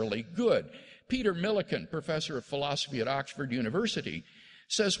necessarily good. Peter Millikan, professor of philosophy at Oxford University,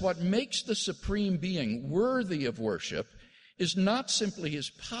 says what makes the supreme being worthy of worship is not simply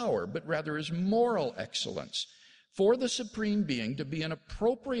his power, but rather his moral excellence. For the supreme being to be an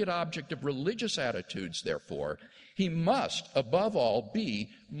appropriate object of religious attitudes, therefore, he must, above all, be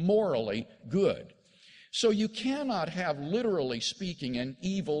morally good. So you cannot have, literally speaking, an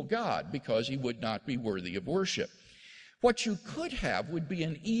evil God, because he would not be worthy of worship. What you could have would be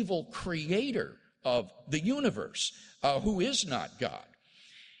an evil creator of the universe, who is not God.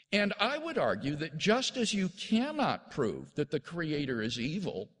 And I would argue that just as you cannot prove that the creator is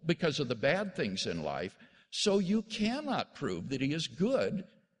evil because of the bad things in life, so you cannot prove that he is good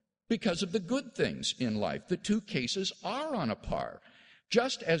because of the good things in life. The two cases are on a par.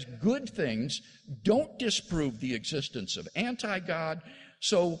 Just as good things don't disprove the existence of anti-God,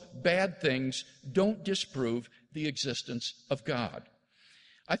 so bad things don't disprove the existence of God.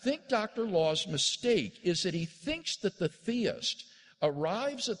 I think Dr. Law's mistake is that he thinks that the theist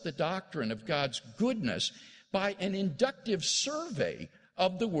arrives at the doctrine of God's goodness by an inductive survey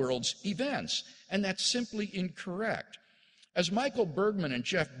of the world's events, and that's simply incorrect. As Michael Bergman and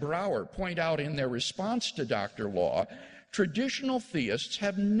Jeff Brower point out in their response to Dr. Law, traditional theists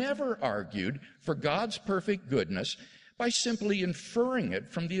have never argued for God's perfect goodness by simply inferring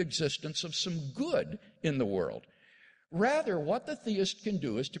it from the existence of some good in the world. Rather, what the theist can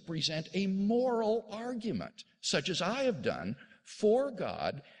do is to present a moral argument, such as I have done, for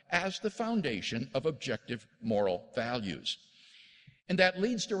God as the foundation of objective moral values. And that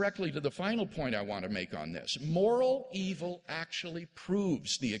leads directly to the final point I want to make on this. Moral evil actually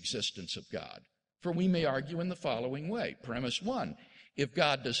proves the existence of God. For we may argue in the following way. Premise 1, if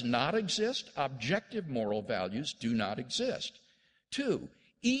God does not exist, objective moral values do not exist. 2,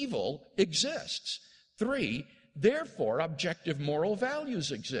 evil exists. 3, therefore objective moral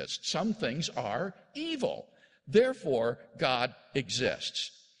values exist. Some things are evil. Therefore, God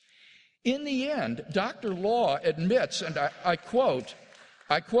exists. In the end, Dr. Law admits, and I quote,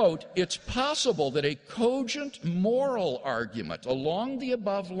 it's possible that a cogent moral argument along the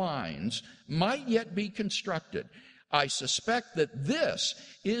above lines might yet be constructed. I suspect that this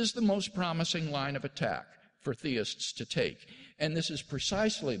is the most promising line of attack for theists to take. And this is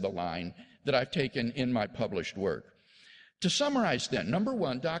precisely the line that I've taken in my published work. To summarize then, number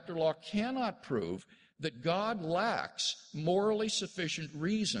 1, Dr. Law cannot prove that God lacks morally sufficient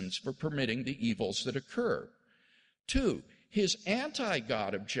reasons for permitting the evils that occur. 2, his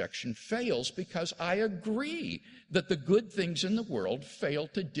anti-God objection fails because I agree that the good things in the world fail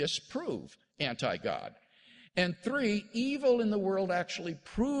to disprove anti-God. And 3, evil in the world actually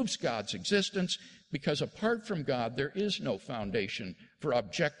proves God's existence because apart from God, there is no foundation for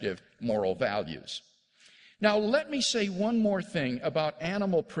objective moral values. Now, let me say one more thing about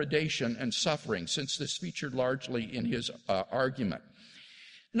animal predation and suffering, since this featured largely in his argument.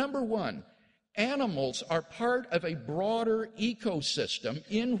 Number 1, animals are part of a broader ecosystem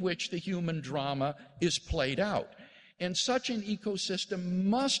in which the human drama is played out. And such an ecosystem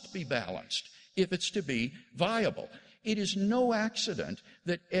must be balanced if it's to be viable. It is no accident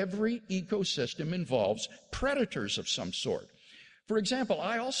that every ecosystem involves predators of some sort. For example,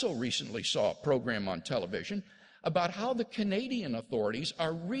 I also recently saw a program on television about how the Canadian authorities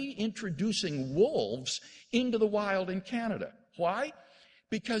are reintroducing wolves into the wild in Canada. Why?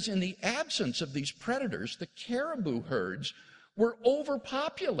 Because in the absence of these predators, the caribou herds were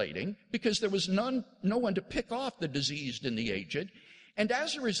overpopulating because there was no one to pick off the diseased and the aged, and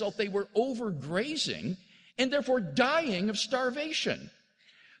as a result, they were overgrazing and therefore dying of starvation.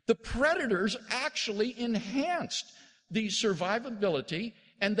 The predators actually enhanced the survivability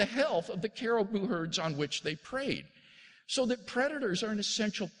and the health of the caribou herds on which they preyed. So that predators are an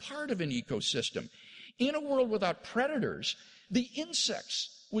essential part of an ecosystem. In a world without predators, the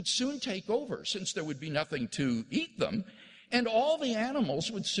insects would soon take over, since there would be nothing to eat them, and all the animals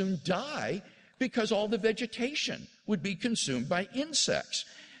would soon die because all the vegetation would be consumed by insects.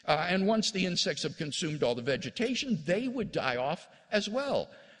 And once the insects have consumed all the vegetation, they would die off as well.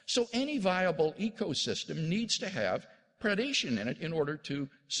 So any viable ecosystem needs to have predation in it in order to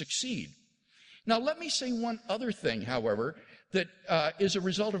succeed. Now, let me say one other thing, however, that is a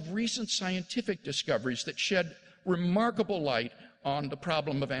result of recent scientific discoveries that shed remarkable light on the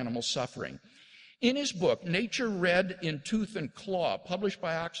problem of animal suffering. In his book, Nature Read in Tooth and Claw, published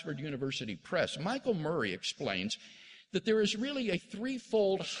by Oxford University Press, Michael Murray explains that there is really a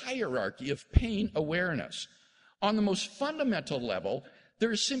threefold hierarchy of pain awareness. On the most fundamental level,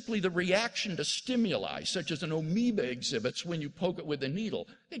 there is simply the reaction to stimuli, such as an amoeba exhibits when you poke it with a needle.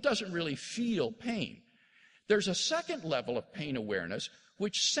 It doesn't really feel pain. There's a second level of pain awareness,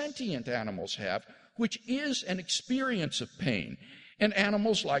 which sentient animals have, which is an experience of pain. And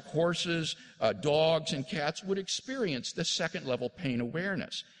animals like horses, dogs, and cats would experience this second level pain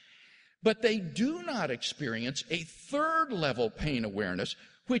awareness. But they do not experience a third level pain awareness,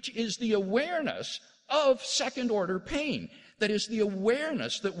 which is the awareness of second order pain. That is, the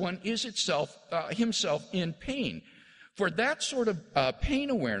awareness that one is himself in pain. For that sort of pain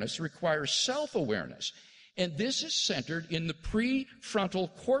awareness requires self-awareness. And this is centered in the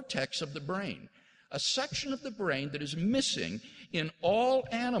prefrontal cortex of the brain, a section of the brain that is missing in all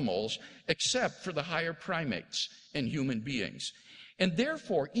animals except for the higher primates and human beings. And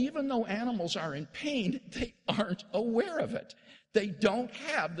therefore, even though animals are in pain, they aren't aware of it. They don't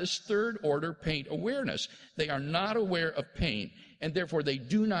have this third order pain awareness. They are not aware of pain, and therefore they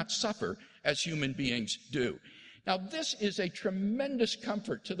do not suffer as human beings do. Now, this is a tremendous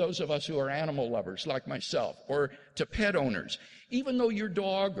comfort to those of us who are animal lovers like myself, or to pet owners. Even though your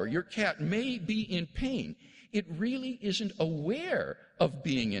dog or your cat may be in pain, it really isn't aware of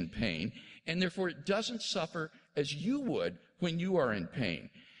being in pain, and therefore it doesn't suffer as you would when you are in pain.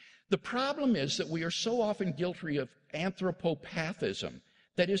 The problem is that we are so often guilty of anthropopathism.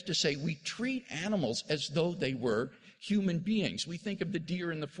 That is to say, we treat animals as though they were human beings. We think of the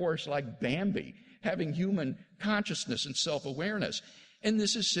deer in the forest like Bambi, having human consciousness and self-awareness. And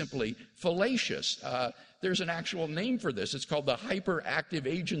this is simply fallacious. There's an actual name for this. It's called the hyperactive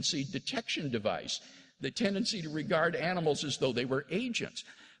agency detection device, the tendency to regard animals as though they were agents.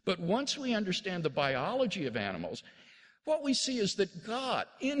 But once we understand the biology of animals, what we see is that God,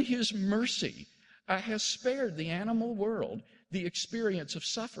 in his mercy, has spared the animal world the experience of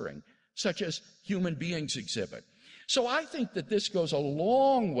suffering, such as human beings exhibit. So I think that this goes a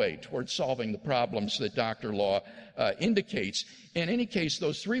long way towards solving the problems that Dr. Law indicates. In any case,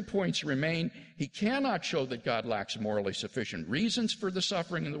 those 3 points remain. He cannot show that God lacks morally sufficient reasons for the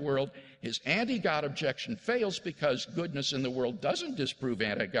suffering in the world. His anti-God objection fails because goodness in the world doesn't disprove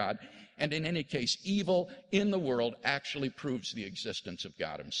anti-God. And in any case, evil in the world actually proves the existence of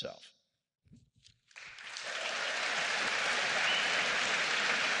God himself.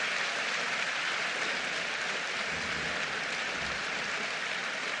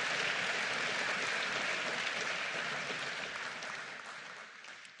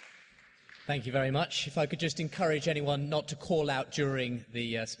 Thank you very much. If I could just encourage anyone not to call out during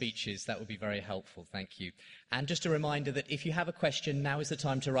the speeches, that would be very helpful. Thank you. And just a reminder that if you have a question, now is the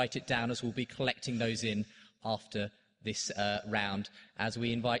time to write it down, as we'll be collecting those in after this round, as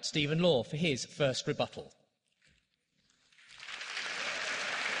we invite Stephen Law for his first rebuttal.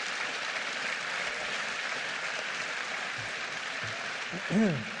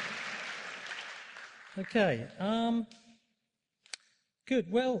 Okay.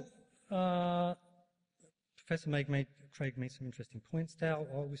 Good. Well, Professor Craig made some interesting points there.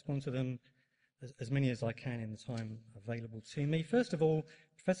 I'll respond to them as many as I can in the time available to me. First of all,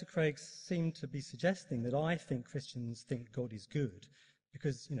 Professor Craig seemed to be suggesting that I think Christians think God is good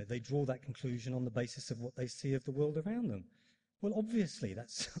because, they draw that conclusion on the basis of what they see of the world around them. Well, obviously,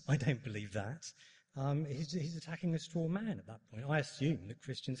 I don't believe that. He's attacking a straw man at that point. I assume that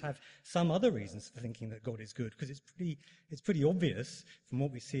Christians have some other reasons for thinking that God is good, because it's pretty obvious from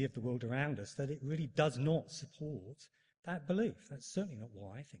what we see of the world around us that it really does not support that belief. That's certainly not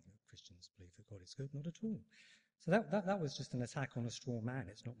why I think that Christians believe that God is good, not at all. So that was just an attack on a straw man.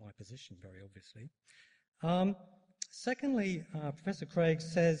 It's not my position, very obviously. Secondly, Professor Craig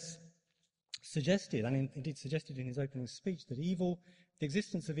suggested, and indeed suggested in his opening speech, that the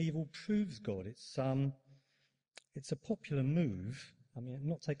existence of evil proves God. It's a popular move.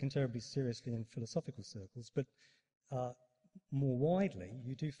 Not taken terribly seriously in philosophical circles, but more widely,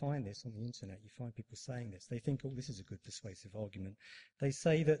 you do find this on the internet. You find people saying this. They think, this is a good persuasive argument. They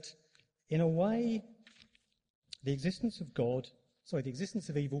say that, in a way, the existence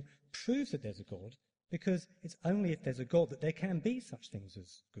of evil proves that there's a God, because it's only if there's a God that there can be such things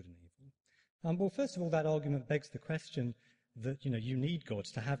as good and evil. Well, first of all, that argument begs the question that, you need God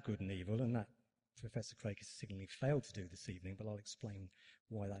to have good and evil, and that Professor Craig has signally failed to do this evening, but I'll explain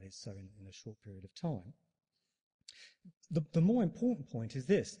why that is so in a short period of time. The more important point is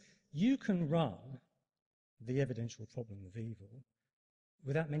this: you can run the evidential problem of evil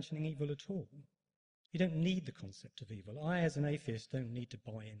without mentioning evil at all. You don't need the concept of evil. I, as an atheist, don't need to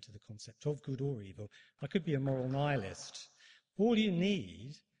buy into the concept of good or evil. I could be a moral nihilist. All you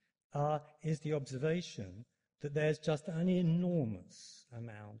need is the observation that there's just an enormous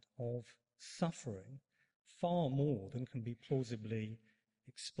amount of suffering, far more than can be plausibly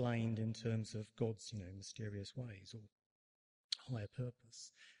explained in terms of God's, mysterious ways or higher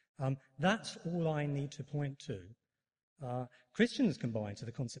purpose. That's all I need to point to. Christians can buy into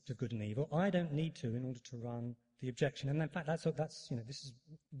the concept of good and evil. I don't need to in order to run the objection. And in fact, that's this is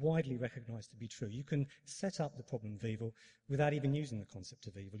widely recognized to be true. You can set up the problem of evil without even using the concept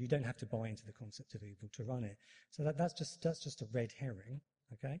of evil. You don't have to buy into the concept of evil to run it. So that's just a red herring.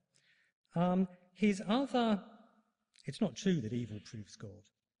 Okay. It's not true that evil proves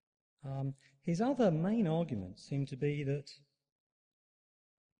God. His other main arguments seem to be that,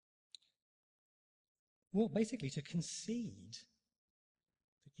 basically to concede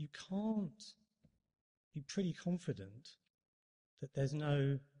that you can't be pretty confident that there's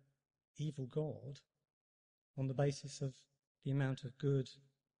no evil God on the basis of the amount of good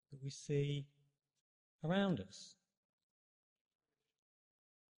that we see around us.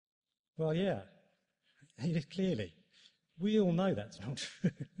 Well, yeah, clearly. We all know that's not true.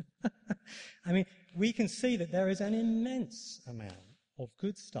 I mean, we can see that there is an immense amount of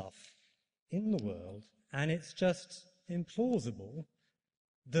good stuff in the world, and it's just implausible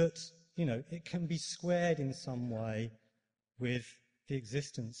that, it can be squared in some way with the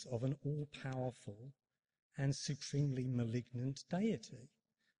existence of an all-powerful and supremely malignant deity.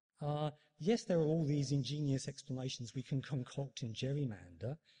 Yes, there are all these ingenious explanations we can concoct and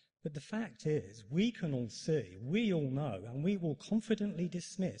gerrymander, but the fact is, we can all see, we all know, and we will confidently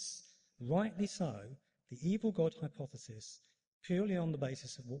dismiss, rightly so, the evil God hypothesis purely on the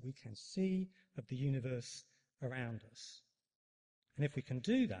basis of what we can see of the universe around us. And if we can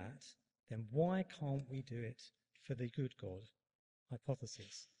do that, then why can't we do it for the good God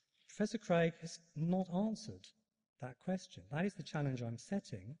hypothesis? Professor Craig has not answered that question. That is the challenge I'm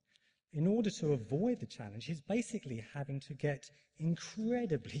setting. In order to avoid the challenge, he's basically having to get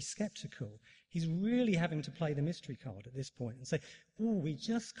incredibly skeptical. He's really having to play the mystery card at this point and say, we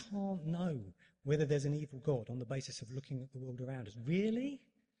just can't know whether there's an evil God on the basis of looking at the world around us. Really?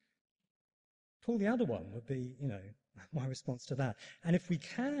 Paul, the other one would be, my response to that. And if we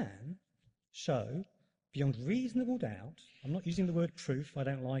can show beyond reasonable doubt, I'm not using the word proof, I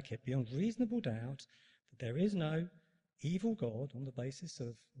don't like it, beyond reasonable doubt that there is no evil God on the basis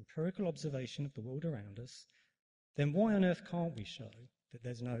of empirical observation of the world around us, then why on earth can't we show that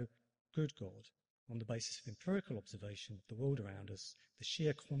there's no good God on the basis of empirical observation of the world around us, the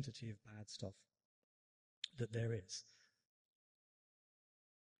sheer quantity of bad stuff that there is?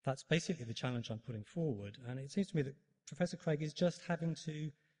 That's basically the challenge I'm putting forward, and it seems to me that Professor Craig is just having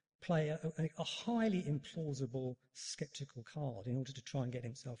to play a highly implausible, sceptical card in order to try and get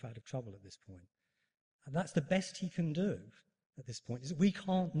himself out of trouble at this point. And that's the best he can do at this point, is that we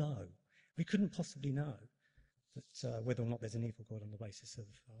can't know. We couldn't possibly know that whether or not there's an evil God on the basis of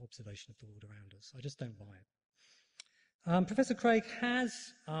observation of the world around us. I just don't buy it. Professor Craig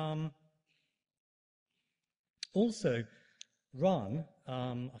has also run,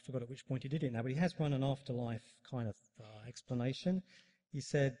 I forgot at which point he did it now, but he has run an afterlife kind of explanation. He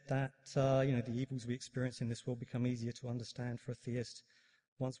said that, the evils we experience in this world become easier to understand for a theist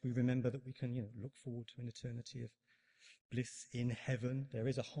once we remember that we can, look forward to an eternity of bliss in heaven. There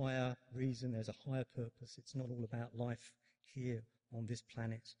is a higher reason, there's a higher purpose. It's not all about life here on this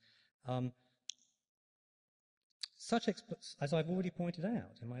planet. As I've already pointed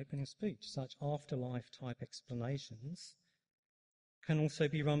out in my opening speech, such afterlife type explanations can also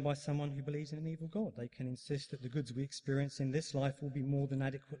be run by someone who believes in an evil God. They can insist that the goods we experience in this life will be more than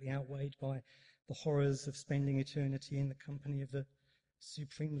adequately outweighed by the horrors of spending eternity in the company of the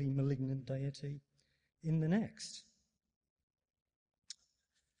supremely malignant deity in the next.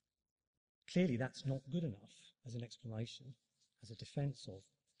 Clearly, that's not good enough as an explanation, as a defense of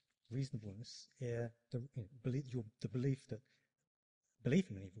reasonableness. The belief in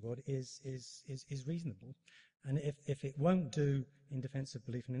an evil God is reasonable. And if it won't do in defense of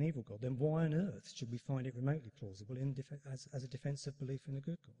belief in an evil God, then why on earth should we find it remotely plausible as a defense of belief in a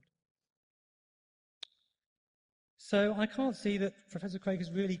good God? So I can't see that Professor Craig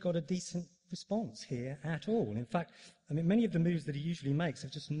has really got a decent response here at all. In fact, many of the moves that he usually makes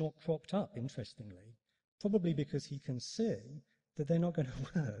have just not cropped up, interestingly, probably because he can see that they're not going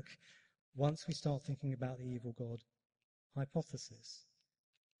to work once we start thinking about the evil God hypothesis.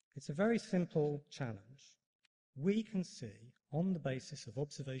 It's a very simple challenge. We can see, on the basis of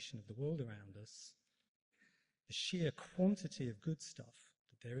observation of the world around us, the sheer quantity of good stuff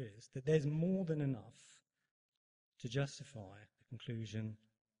that there is, that there's more than enough to justify the conclusion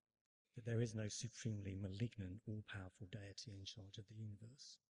that there is no supremely malignant, all-powerful deity in charge of the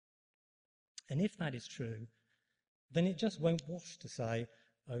universe. And if that is true, then it just won't wash to say,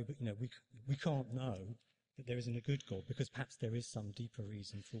 but we can't know that there isn't a good God, because perhaps there is some deeper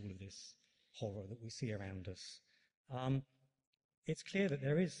reason for all of this horror that we see around us. It's clear that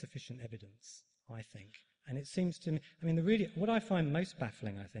there is sufficient evidence, I think. And it seems to me, what I find most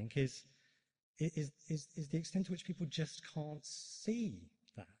baffling, I think, is the extent to which people just can't see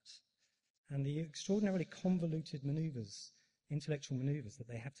that, and the extraordinarily convoluted intellectual maneuvers that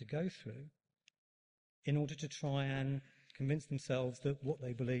they have to go through in order to try and convince themselves that what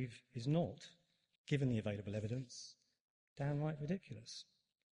they believe is not, given the available evidence, downright ridiculous.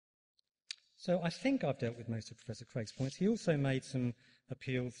 So I think I've dealt with most of Professor Craig's points. He also made some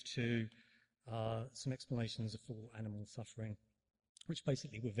appeals to some explanations for animal suffering, which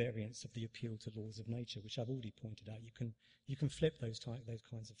basically were variants of the appeal to laws of nature, which I've already pointed out. You can flip those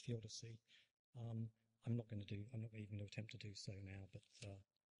kinds of theodicy. I'm not even going to attempt to do so now, but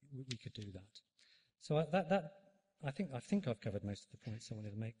we could do that. So I think I've covered most of the points I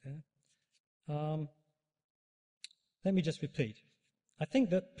wanted to make there. Let me just repeat. I think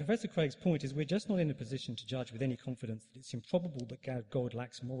that Professor Craig's point is we're just not in a position to judge with any confidence that it's improbable that God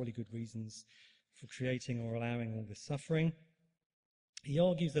lacks morally good reasons for creating or allowing all this suffering. He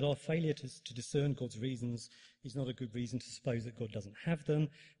argues that our failure to discern God's reasons is not a good reason to suppose that God doesn't have them.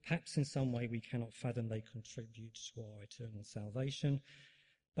 Perhaps in some way we cannot fathom they contribute to our eternal salvation.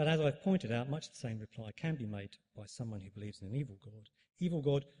 But as I've pointed out, much the same reply can be made by someone who believes in an evil God. Evil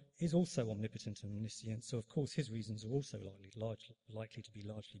God is also omnipotent and omniscient, so of course his reasons are also likely to be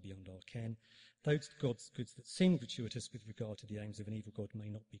largely beyond our ken. Those God's goods that seem gratuitous with regard to the aims of an evil God may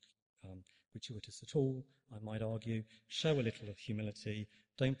not be gratuitous at all, I might argue. Show a little of humility.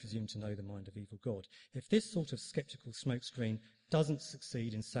 Don't presume to know the mind of evil God. If this sort of sceptical smokescreen doesn't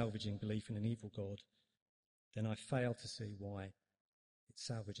succeed in salvaging belief in an evil God, then I fail to see why it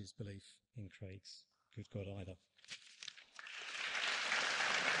salvages belief in Craig's good God either.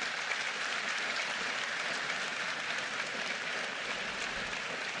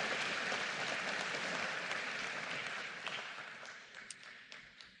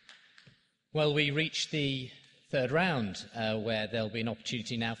 Well, we reach the third round, where there'll be an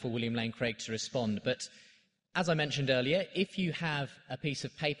opportunity now for William Lane Craig to respond. But as I mentioned earlier, if you have a piece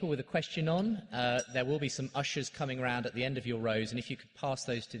of paper with a question on, there will be some ushers coming around at the end of your rows, and if you could pass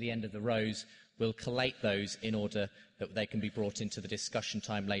those to the end of the rows, we'll collate those in order that they can be brought into the discussion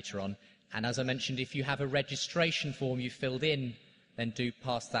time later on. And as I mentioned, if you have a registration form you filled in, then do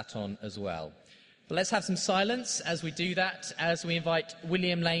pass that on as well. But let's have some silence as we do that, as we invite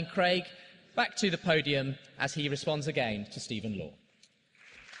William Lane Craig back to the podium as he responds again to Stephen Law.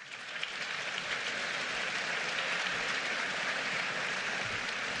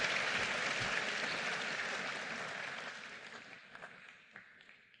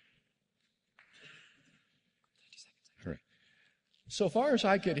 So far as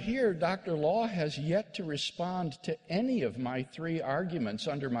I could hear, Dr. Law has yet to respond to any of my three arguments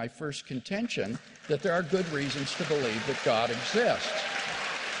under my first contention that there are good reasons to believe that God exists.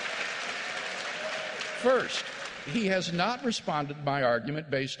 First, he has not responded to my argument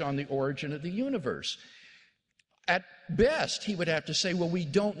based on the origin of the universe. At best, he would have to say, well, we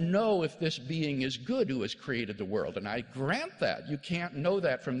don't know if this being is good who has created the world. And I grant that. You can't know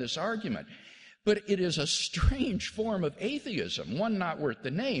that from this argument. But it is a strange form of atheism, one not worth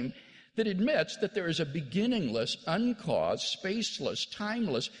the name, that admits that there is a beginningless, uncaused, spaceless,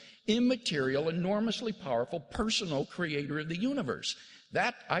 timeless, immaterial, enormously powerful, personal creator of the universe.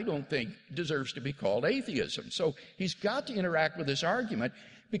 That, I don't think, deserves to be called atheism. So he's got to interact with this argument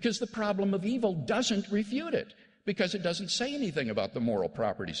because the problem of evil doesn't refute it, because it doesn't say anything about the moral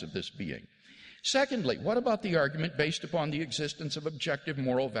properties of this being. Secondly, what about the argument based upon the existence of objective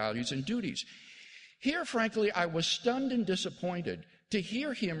moral values and duties? Here, frankly, I was stunned and disappointed to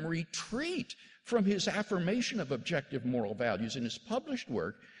hear him retreat from his affirmation of objective moral values in his published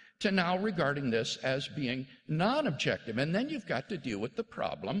work to now regarding this as being non-objective. And then you've got to deal with the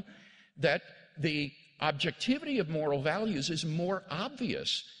problem that the objectivity of moral values is more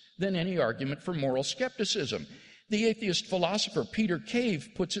obvious than any argument for moral skepticism. The atheist philosopher Peter Cave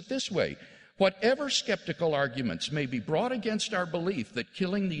puts it this way: whatever skeptical arguments may be brought against our belief that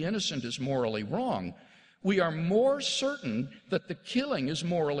killing the innocent is morally wrong, we are more certain that the killing is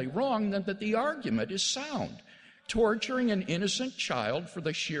morally wrong than that the argument is sound. Torturing an innocent child for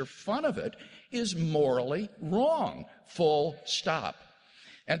the sheer fun of it is morally wrong, full stop.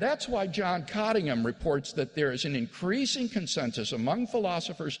 And that's why John Cottingham reports that there is an increasing consensus among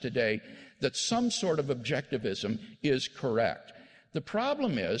philosophers today that some sort of objectivism is correct. The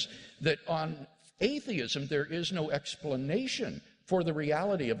problem is that on atheism, there is no explanation for the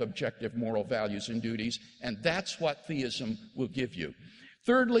reality of objective moral values and duties, and that's what theism will give you.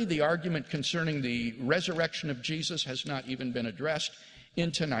 Thirdly, the argument concerning the resurrection of Jesus has not even been addressed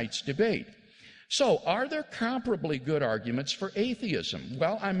in tonight's debate. So, are there comparably good arguments for atheism?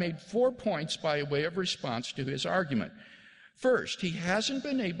 Well, I made 4 points by way of response to his argument. First, he hasn't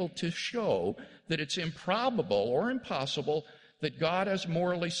been able to show that it's improbable or impossible that God has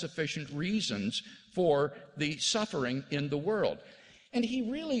morally sufficient reasons for the suffering in the world. And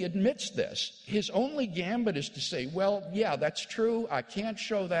he really admits this. His only gambit is to say, well, yeah, that's true, I can't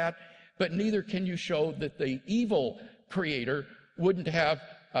show that, but neither can you show that the evil creator wouldn't have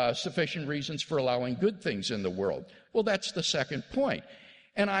sufficient reasons for allowing good things in the world. Well, that's the second point.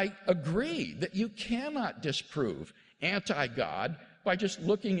 And I agree that you cannot disprove anti-God by just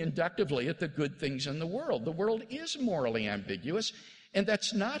looking inductively at the good things in the world. The world is morally ambiguous, and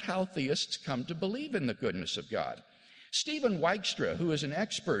that's not how theists come to believe in the goodness of God. Stephen Wykestra, who is an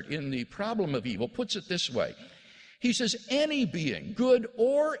expert in the problem of evil, puts it this way. He says any being, good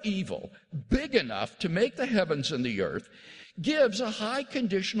or evil, big enough to make the heavens and the earth, gives a high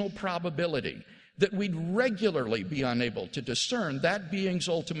conditional probability that we'd regularly be unable to discern that being's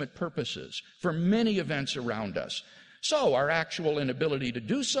ultimate purposes for many events around us. So our actual inability to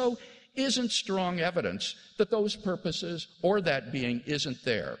do so isn't strong evidence that those purposes or that being isn't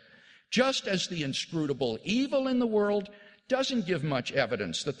there. Just as the inscrutable evil in the world doesn't give much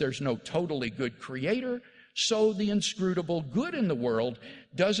evidence that there's no totally good creator, so the inscrutable good in the world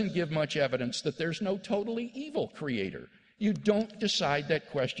doesn't give much evidence that there's no totally evil creator. You don't decide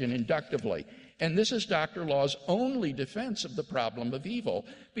that question inductively. And this is Dr. Law's only defense of the problem of evil,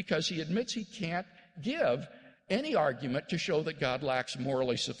 because he admits he can't give any argument to show that God lacks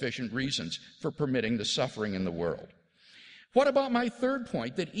morally sufficient reasons for permitting the suffering in the world. What about my third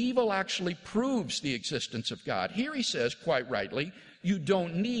point, that evil actually proves the existence of God? Here he says, quite rightly, you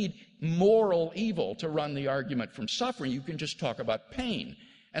don't need moral evil to run the argument from suffering. You can just talk about pain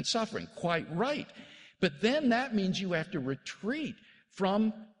and suffering. Quite right. But then that means you have to retreat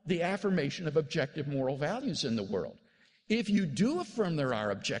from the affirmation of objective moral values in the world. If you do affirm there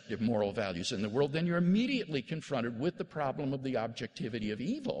are objective moral values in the world, then you're immediately confronted with the problem of the objectivity of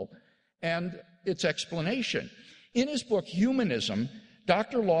evil and its explanation. In his book, Humanism,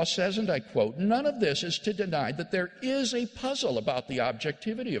 Dr. Law says, and I quote, "None of this is to deny that there is a puzzle about the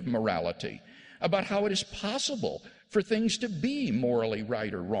objectivity of morality, about how it is possible for things to be morally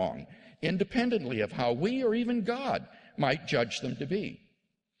right or wrong, independently of how we or even God might judge them to be."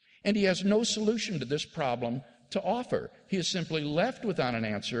 And he has no solution to this problem to offer. He is simply left without an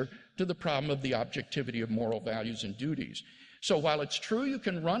answer to the problem of the objectivity of moral values and duties. So while it's true you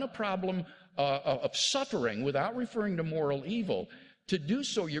can run a problem of suffering without referring to moral evil, to do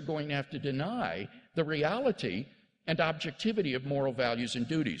so you're going to have to deny the reality and objectivity of moral values and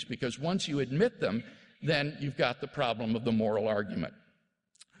duties, because once you admit them, then you've got the problem of the moral argument.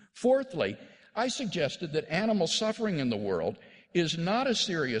 Fourthly, I suggested that animal suffering in the world is not as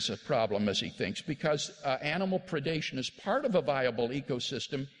serious a problem as he thinks, because animal predation is part of a viable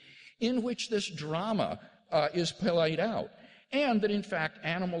ecosystem in which this drama is played out, and that in fact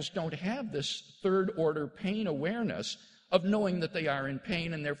animals don't have this third-order pain awareness of knowing that they are in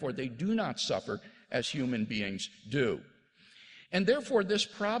pain, and therefore they do not suffer as human beings do. And therefore this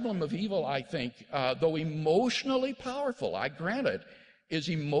problem of evil, I think, though emotionally powerful, I grant it, is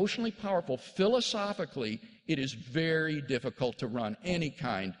emotionally powerful. Philosophically, it is very difficult to run any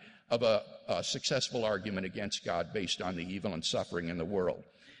kind of a successful argument against God based on the evil and suffering in the world.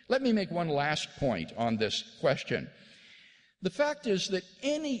 Let me make one last point on this question. The fact is that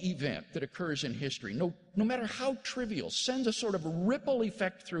any event that occurs in history, no matter how trivial, sends a sort of ripple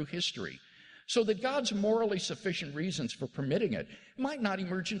effect through history, so that God's morally sufficient reasons for permitting it might not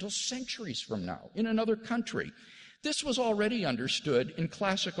emerge until centuries from now in another country. This was already understood in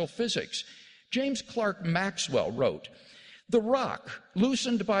classical physics. James Clerk Maxwell wrote, "The rock,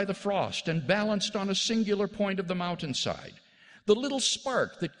 loosened by the frost and balanced on a singular point of the mountainside, the little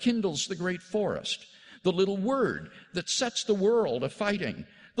spark that kindles the great forest, the little word that sets the world a-fighting,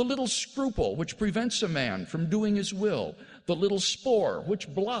 the little scruple which prevents a man from doing his will, the little spore which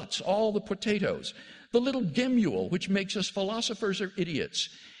blots all the potatoes, the little gimule which makes us philosophers or idiots.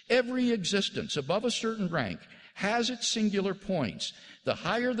 Every existence above a certain rank has its singular points. The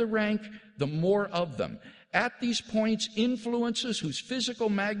higher the rank, the more of them. At these points, influences whose physical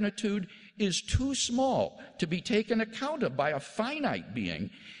magnitude is too small to be taken account of by a finite being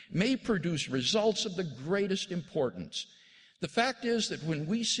may produce results of the greatest importance." The fact is that when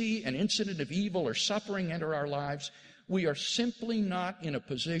we see an incident of evil or suffering enter our lives, we are simply not in a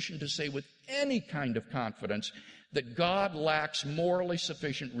position to say with any kind of confidence that God lacks morally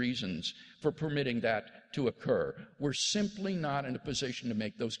sufficient reasons for permitting that to occur. We're simply not in a position to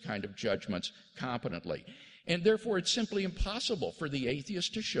make those kind of judgments competently. And therefore, it's simply impossible for the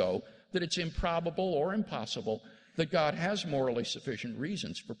atheist to show that it's improbable or impossible that God has morally sufficient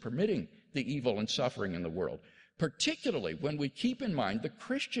reasons for permitting the evil and suffering in the world, particularly when we keep in mind the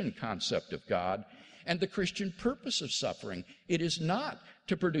Christian concept of God and the Christian purpose of suffering. It is not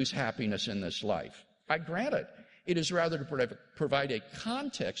to produce happiness in this life. I grant it. It is rather to provide a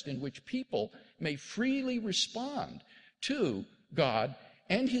context in which people may freely respond to God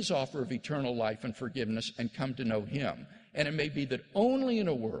and his offer of eternal life and forgiveness and come to know him. And it may be that only in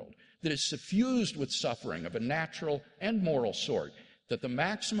a world that is suffused with suffering of a natural and moral sort, that the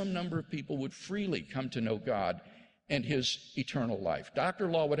maximum number of people would freely come to know God and his eternal life. Dr.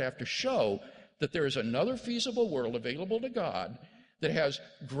 Law would have to show that there is another feasible world available to God that has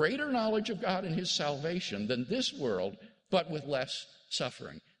greater knowledge of God and his salvation than this world, but with less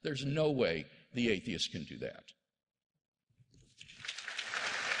suffering. There's no way the atheist can do that.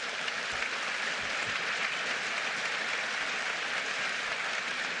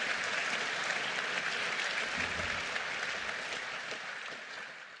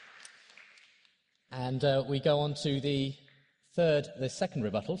 And we go on to the second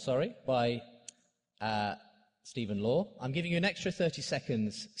rebuttal, by Stephen Law. I'm giving you an extra 30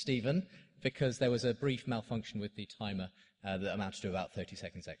 seconds, Stephen, because there was a brief malfunction with the timer that amounted to about 30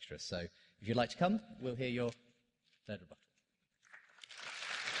 seconds extra. So if you'd like to come, we'll hear your third rebuttal.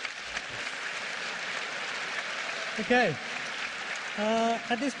 Okay.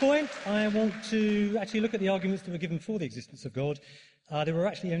 At this point, I want to actually look at the arguments that were given for the existence of God. There were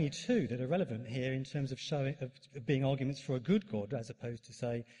actually only two that are relevant here in terms of being arguments for a good God, as opposed to,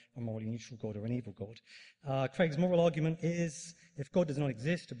 say, a morally neutral God or an evil God. Craig's moral argument is, if God does not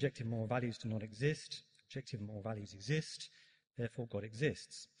exist, objective moral values do not exist. Objective moral values exist, therefore God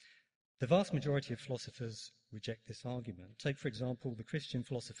exists. The vast majority of philosophers reject this argument. Take, for example, the Christian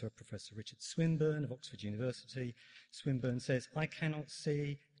philosopher Professor Richard Swinburne of Oxford University. Swinburne says, "I cannot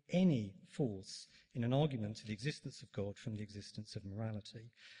see any force in an argument to the existence of God from the existence of morality."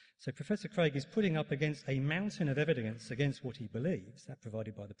 So Professor Craig is putting up against a mountain of evidence against what he believes, that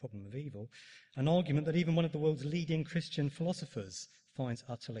provided by the problem of evil, an argument that even one of the world's leading Christian philosophers finds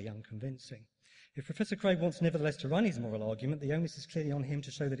utterly unconvincing. If Professor Craig wants nevertheless to run his moral argument, the onus is clearly on him to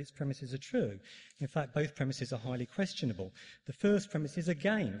show that its premises are true. In fact, both premises are highly questionable. The first premise is,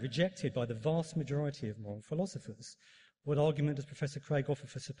 again, rejected by the vast majority of moral philosophers. What argument does Professor Craig offer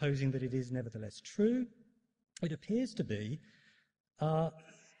for supposing that it is nevertheless true? It appears to be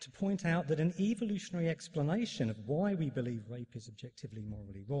to point out that an evolutionary explanation of why we believe rape is objectively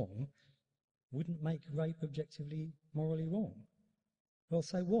morally wrong wouldn't make rape objectively morally wrong. Well,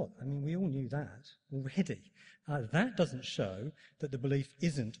 so what? I mean, we all knew that already. That doesn't show that the belief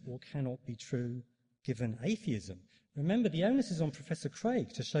isn't or cannot be true given atheism. Remember, the onus is on Professor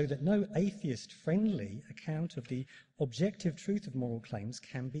Craig to show that no atheist-friendly account of the objective truth of moral claims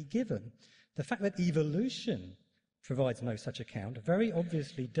can be given. The fact that evolution provides no such account very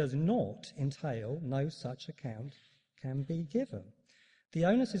obviously does not entail no such account can be given. The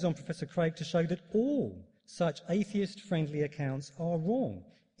onus is on Professor Craig to show that all such atheist-friendly accounts are wrong,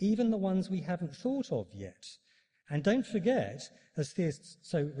 even the ones we haven't thought of yet. And don't forget, as theists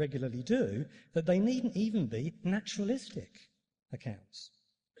so regularly do, that they needn't even be naturalistic accounts.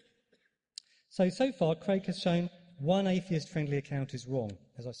 So far, Craig has shown one atheist-friendly account is wrong.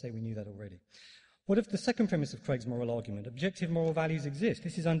 As I say, we knew that already. What of the second premise of Craig's moral argument? Objective moral values exist.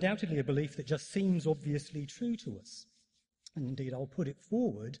 This is undoubtedly a belief that just seems obviously true to us. And indeed, I'll put it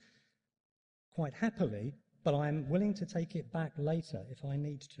forward quite happily, but I'm willing to take it back later if I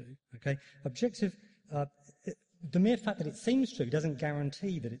need to. Okay? The mere fact that it seems true doesn't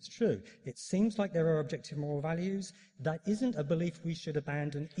guarantee that it's true. It seems like there are objective moral values. That isn't a belief we should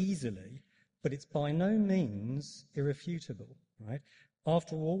abandon easily, but it's by no means irrefutable, right?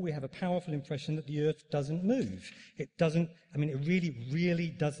 After all, we have a powerful impression that the earth doesn't move. It really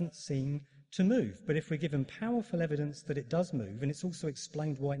doesn't seem to move. But if we're given powerful evidence that it does move, and it's also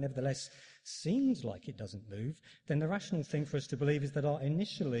explained why it nevertheless seems like it doesn't move, then the rational thing for us to believe is that our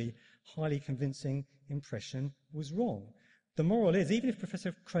initially highly convincing impression was wrong. The moral is, even if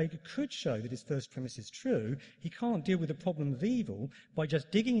Professor Craig could show that his first premise is true, he can't deal with the problem of evil by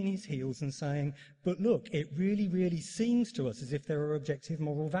just digging in his heels and saying, but look, it really seems to us as if there are objective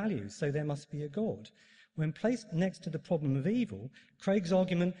moral values, so there must be a God. When placed next to the problem of evil, Craig's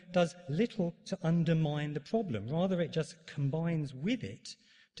argument does little to undermine the problem. Rather, it just combines with it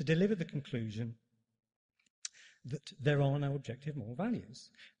to deliver the conclusion that there are no objective moral values.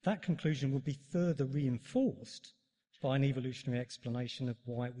 That conclusion would be further reinforced by an evolutionary explanation of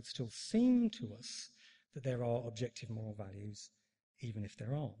why it would still seem to us that there are objective moral values, even if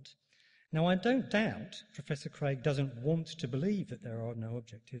there aren't. Now, I don't doubt Professor Craig doesn't want to believe that there are no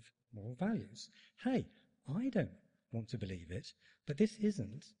objective moral values. Hey, I don't want to believe it, but this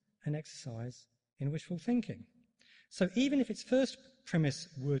isn't an exercise in wishful thinking. So even if its first premise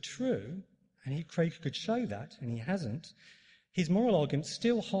were true, and Craig could show that, and he hasn't, his moral argument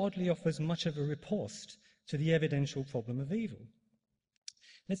still hardly offers much of a riposte to the evidential problem of evil.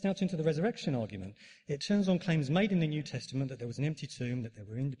 Let's now turn to the resurrection argument. It turns on claims made in the New Testament that there was an empty tomb, that there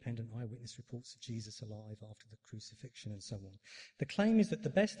were independent eyewitness reports of Jesus alive after the crucifixion, and so on. The claim is that the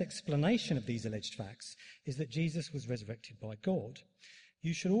best explanation of these alleged facts is that Jesus was resurrected by God.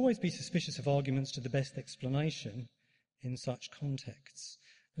 You should always be suspicious of arguments to the best explanation in such contexts.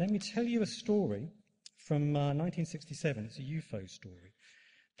 Let me tell you a story from 1967. It's a UFO story.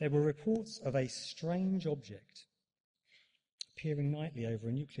 There were reports of a strange object appearing nightly over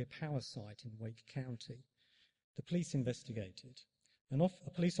a nuclear power site in Wake County. The police investigated.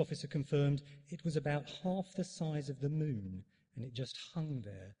 A police officer confirmed it was about half the size of the moon, and it just hung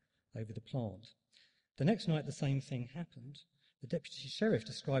there over the plant. The next night, the same thing happened. The deputy sheriff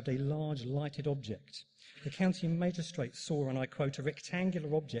described a large lighted object. The county magistrate saw, and I quote, a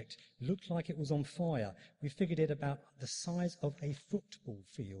rectangular object, looked like it was on fire. We figured it about the size of a football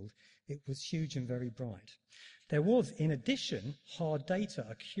field. It was huge and very bright. There was, in addition, hard data,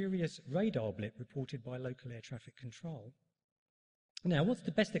 a curious radar blip reported by local air traffic control. Now, what's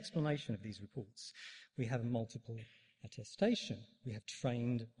the best explanation of these reports? We have multiple attestation. We have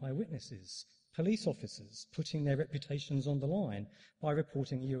trained eyewitnesses, police officers putting their reputations on the line by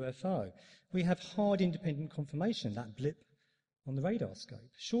reporting a UFO. We have hard independent confirmation, that blip on the radar scope.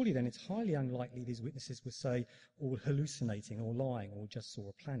 Surely then it's highly unlikely these witnesses would say all hallucinating or lying or just saw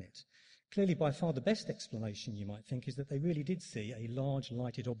a planet. Clearly, by far the best explanation, you might think, is that they really did see a large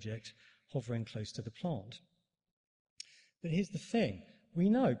lighted object hovering close to the plant. But here's the thing. We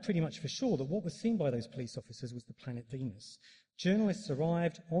know pretty much for sure that what was seen by those police officers was the planet Venus. Journalists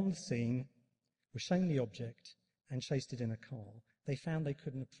arrived on the scene, were shown the object, and chased it in a car. They found they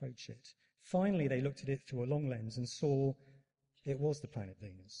couldn't approach it. Finally, they looked at it through a long lens and saw it was the planet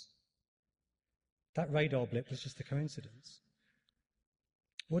Venus. That radar blip was just a coincidence.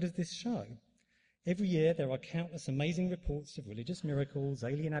 What does this show? Every year there are countless amazing reports of religious miracles,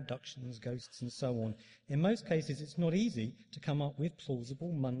 alien abductions, ghosts, and so on. In most cases, it's not easy to come up with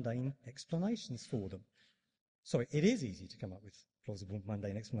plausible, mundane explanations for them. Sorry, it is easy to come up with plausible,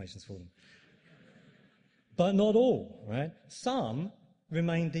 mundane explanations for them. But not all, right? Some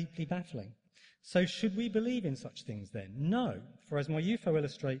remain deeply baffling. So should we believe in such things then? No, for as my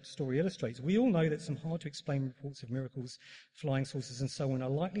UFO story illustrates, we all know that some hard-to-explain reports of miracles, flying saucers and so on are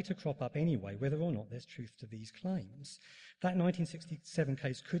likely to crop up anyway, whether or not there's truth to these claims. That 1967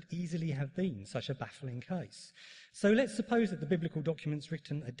 case could easily have been such a baffling case. So let's suppose that the biblical documents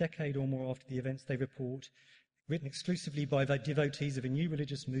written a decade or more after the events they report, written exclusively by the devotees of a new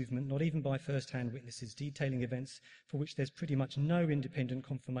religious movement, not even by first-hand witnesses, detailing events for which there's pretty much no independent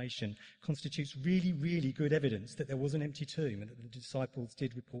confirmation, constitutes really, really good evidence that there was an empty tomb and that the disciples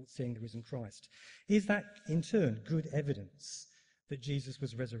did report seeing the risen Christ. Is that, in turn, good evidence that Jesus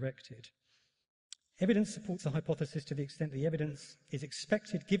was resurrected? Evidence supports the hypothesis to the extent the evidence is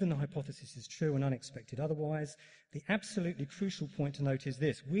expected, given the hypothesis is true and unexpected otherwise. The absolutely crucial point to note is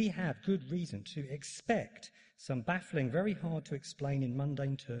this: we have good reason to expect some baffling, very hard to explain in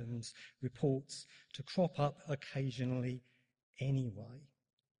mundane terms, reports to crop up occasionally anyway,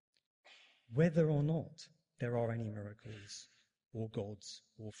 whether or not there are any miracles or gods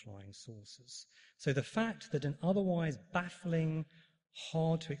or flying saucers. So the fact that an otherwise baffling,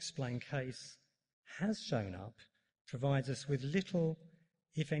 hard to explain case has shown up provides us with little,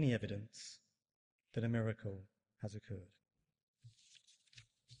 if any, evidence that a miracle has occurred.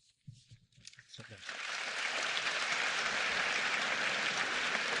 Stop there.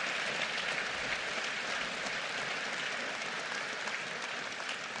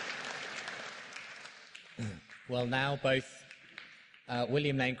 Well, now both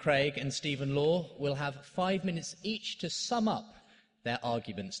William Lane Craig and Stephen Law will have 5 minutes each to sum up their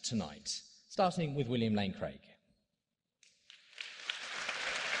arguments tonight, starting with William Lane Craig.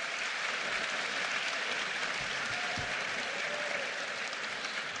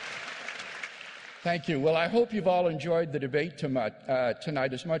 Thank you. Well, I hope you've all enjoyed the debate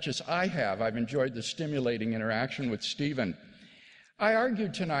tonight as much as I have. I've enjoyed the stimulating interaction with Stephen. I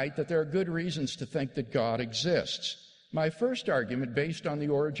argued tonight that there are good reasons to think that God exists. My first argument, based on the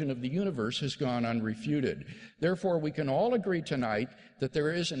origin of the universe, has gone unrefuted. Therefore, we can all agree tonight that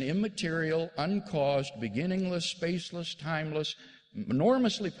there is an immaterial, uncaused, beginningless, spaceless, timeless,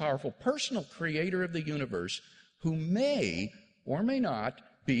 enormously powerful, personal creator of the universe who may or may not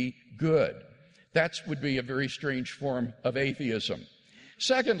be good. That would be a very strange form of atheism.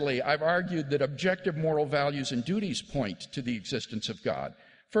 Secondly, I've argued that objective moral values and duties point to the existence of God.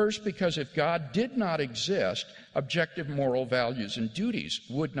 First, because if God did not exist, objective moral values and duties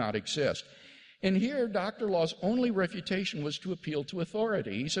would not exist. And here, Dr. Law's only refutation was to appeal to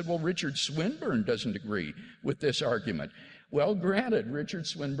authority. He said, well, Richard Swinburne doesn't agree with this argument. Well, granted, Richard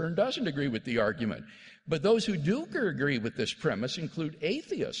Swinburne doesn't agree with the argument. But those who do agree with this premise include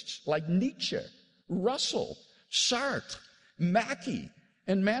atheists like Nietzsche, Russell, Sartre, Mackey,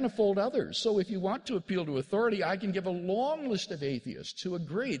 and manifold others. So if you want to appeal to authority, I can give a long list of atheists who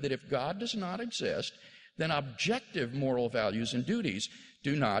agree that if God does not exist, then objective moral values and duties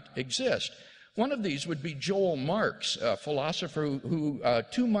do not exist. One of these would be Joel Marx, a philosopher who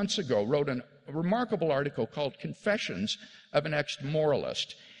 2 months ago wrote a remarkable article called Confessions of an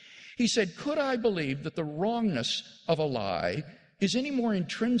Ex-Moralist. He said, could I believe that the wrongness of a lie is any more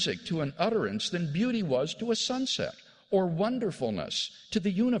intrinsic to an utterance than beauty was to a sunset, or wonderfulness to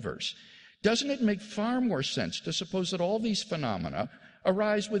the universe? Doesn't it make far more sense to suppose that all these phenomena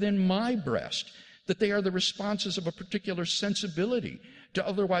arise within my breast, that they are the responses of a particular sensibility to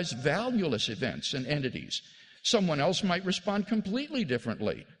otherwise valueless events and entities? Someone else might respond completely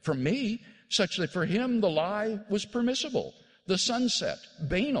differently from me, such that for him the lie was permissible, the sunset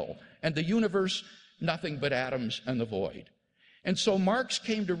banal, and the universe nothing but atoms and the void. And so Marx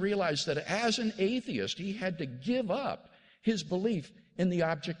came to realize that as an atheist, he had to give up his belief in the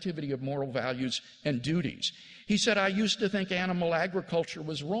objectivity of moral values and duties. He said, I used to think animal agriculture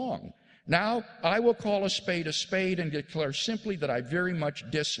was wrong. Now I will call a spade and declare simply that I very much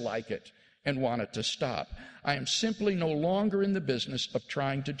dislike it and want it to stop. I am simply no longer in the business of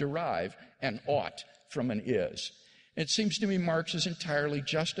trying to derive an ought from an is. It seems to me Marx is entirely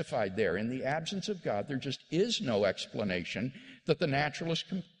justified there. In the absence of God, there just is no explanation that the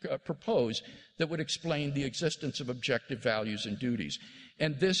naturalists propose that would explain the existence of objective values and duties.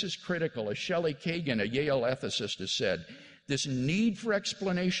 And this is critical. As Shelley Kagan, a Yale ethicist, has said, this need for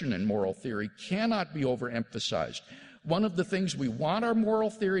explanation in moral theory cannot be overemphasized. One of the things we want our moral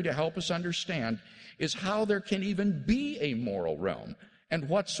theory to help us understand is how there can even be a moral realm and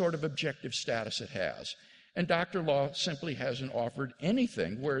what sort of objective status it has. And Dr. Law simply hasn't offered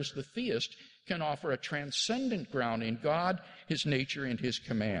anything, whereas the theist can offer a transcendent ground in God, his nature, and his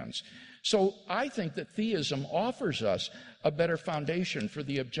commands. So I think that theism offers us a better foundation for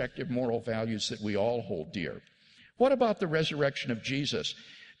the objective moral values that we all hold dear. What about the resurrection of Jesus?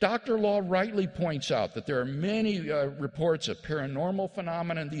 Dr. Law rightly points out that there are many reports of paranormal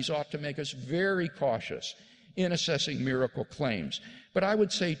phenomena, and these ought to make us very cautious in assessing miracle claims. But I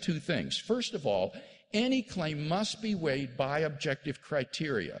would say two things. First of all, any claim must be weighed by objective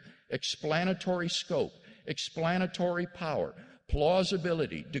criteria: explanatory scope, explanatory power,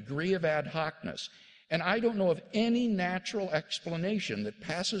 plausibility, degree of ad hocness. And I don't know of any natural explanation that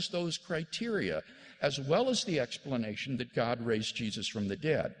passes those criteria, as well as the explanation that God raised Jesus from the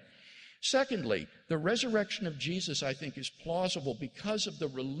dead. Secondly, the resurrection of Jesus, I think, is plausible because of the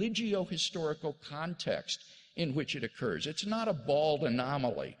religio-historical context in which it occurs. It's not a bald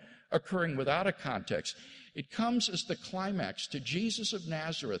anomaly occurring without a context. It comes as the climax to Jesus of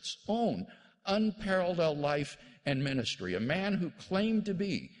Nazareth's own unparalleled life and ministry, a man who claimed to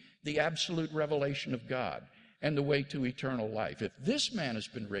be the absolute revelation of God and the way to eternal life. If this man has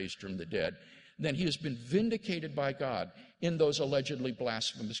been raised from the dead, then he has been vindicated by God in those allegedly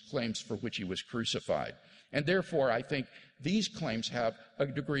blasphemous claims for which he was crucified. And therefore, I think these claims have a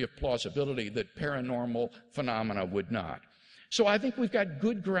degree of plausibility that paranormal phenomena would not. So I think we've got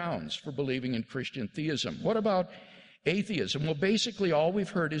good grounds for believing in Christian theism. What about atheism? Well, basically all we've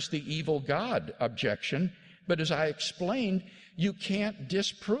heard is the evil God objection. But as I explained, you can't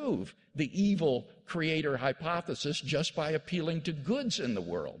disprove the evil creator hypothesis just by appealing to goods in the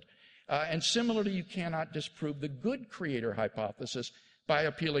world. And similarly, you cannot disprove the good creator hypothesis by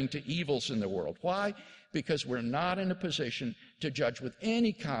appealing to evils in the world. Why? Because we're not in a position to judge with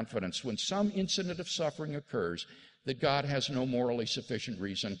any confidence when some incident of suffering occurs that God has no morally sufficient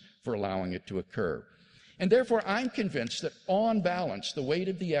reason for allowing it to occur. And therefore, I'm convinced that on balance, the weight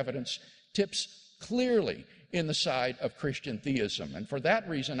of the evidence tips clearly in the side of Christian theism. And for that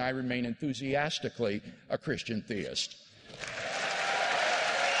reason, I remain enthusiastically a Christian theist.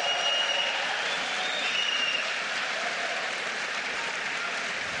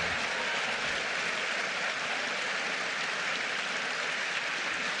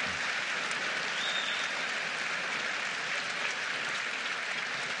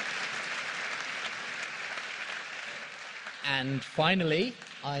 And finally,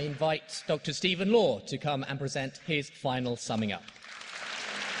 I invite Dr. Stephen Law to come and present his final summing up.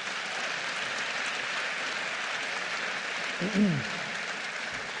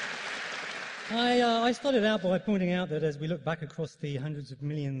 I started out by pointing out that as we look back across the hundreds of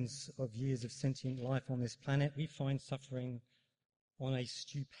millions of years of sentient life on this planet, we find suffering on a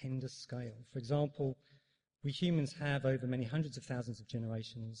stupendous scale. For example, we humans have, over many hundreds of thousands of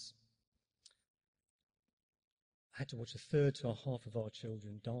generations, had to watch a third to a half of our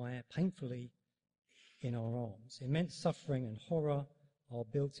children die painfully in our arms. Immense suffering and horror are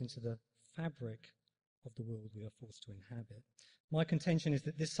built into the fabric of the world we are forced to inhabit. My contention is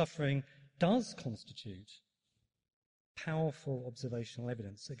that this suffering does constitute powerful observational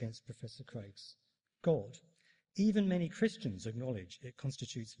evidence against Professor Craig's God. Even many Christians acknowledge it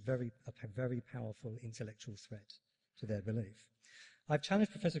constitutes a very powerful intellectual threat to their belief. I've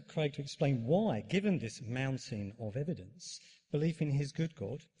challenged Professor Craig to explain why, given this mountain of evidence, belief in his good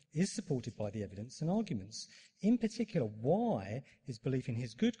God is supported by the evidence and arguments. In particular, why is belief in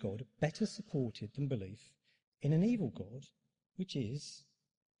his good God better supported than belief in an evil God, which is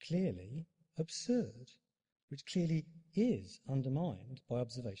clearly absurd, which clearly is undermined by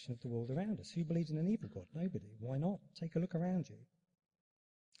observation of the world around us. Who believes in an evil God? Nobody. Why not? Take a look around you.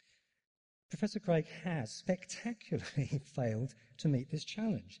 Professor Craig has spectacularly failed to meet this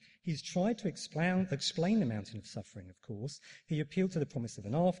challenge. He's tried to explain the mountain of suffering, of course. He appealed to the promise of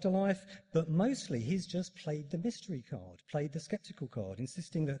an afterlife, but mostly he's just played the mystery card, played the skeptical card,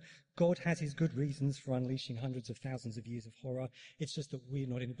 insisting that God has his good reasons for unleashing hundreds of thousands of years of horror. It's just that we're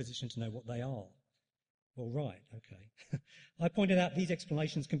not in a position to know what they are. Well, right, okay. I pointed out these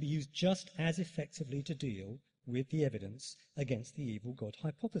explanations can be used just as effectively to deal with the evidence against the evil God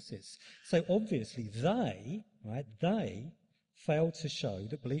hypothesis. So obviously they failed to show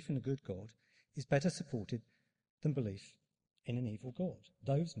that belief in a good God is better supported than belief in an evil God.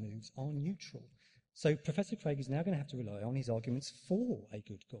 Those moves are neutral. So Professor Craig is now going to have to rely on his arguments for a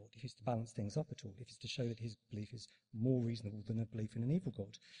good God if he's to balance things up at all, if he's to show that his belief is more reasonable than a belief in an evil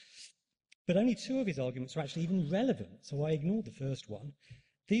God. But only two of his arguments are actually even relevant, so I ignored the first one.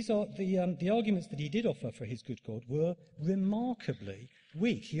 These are the arguments that he did offer for his good God were remarkably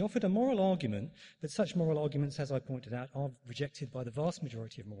weak. He offered a moral argument, but such moral arguments, as I pointed out, are rejected by the vast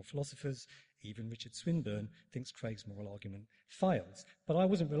majority of moral philosophers. Even Richard Swinburne thinks Craig's moral argument fails. But I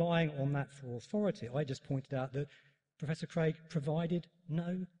wasn't relying on that for authority. I just pointed out that Professor Craig provided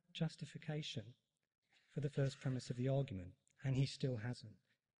no justification for the first premise of the argument, and he still hasn't.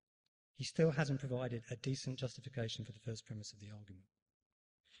 He still hasn't provided a decent justification for the first premise of the argument.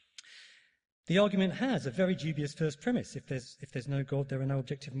 The argument has a very dubious first premise. If there's no God, there are no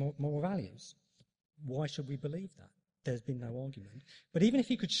objective moral values. Why should we believe that? There's been no argument. But even if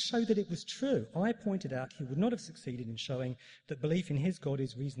he could show that it was true, I pointed out he would not have succeeded in showing that belief in his God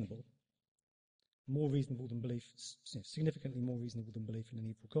is reasonable. More reasonable than belief, significantly more reasonable than belief in an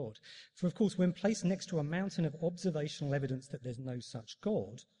evil God. For of course, when placed next to a mountain of observational evidence that there's no such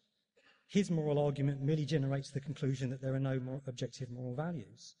God, his moral argument merely generates the conclusion that there are no more objective moral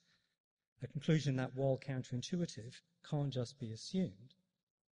values. A conclusion that, while counterintuitive, can't just be assumed.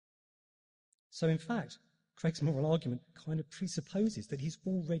 So in fact, Craig's moral argument kind of presupposes that he's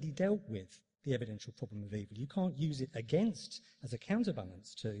already dealt with the evidential problem of evil. You can't use it against, as a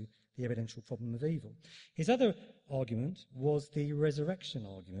counterbalance to, the evidential problem of evil. His other argument was the resurrection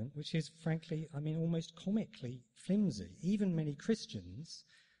argument, which is, frankly, almost comically flimsy. Even many Christians,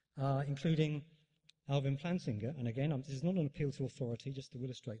 including Alvin Plantinga, and again, this is not an appeal to authority, just to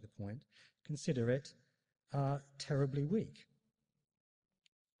illustrate the point, consider it terribly weak.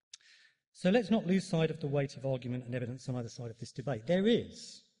 So let's not lose sight of the weight of argument and evidence on either side of this debate. There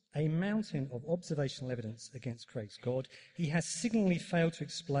is a mountain of observational evidence against Craig's God. He has signally failed to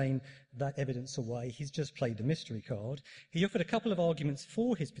explain that evidence away. He's just played the mystery card. He offered a couple of arguments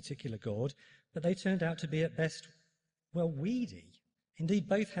for his particular God, but they turned out to be at best, weedy. Indeed,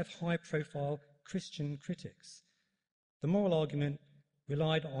 both have high-profile Christian critics. The moral argument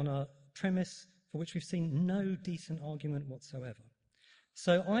relied on a premise for which we've seen no decent argument whatsoever.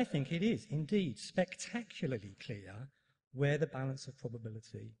 So I think it is indeed spectacularly clear where the balance of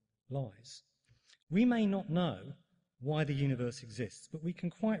probability lies. We may not know why the universe exists, but we can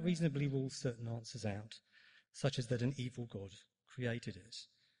quite reasonably rule certain answers out, such as that an evil God created it.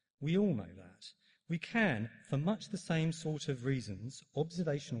 We all know that. We can, for much the same sort of reasons,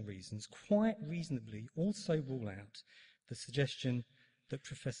 observational reasons, quite reasonably also rule out the suggestion that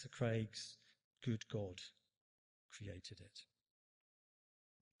Professor Craig's good God created it.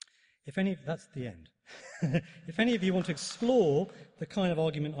 That's the end. If any of you want to explore the kind of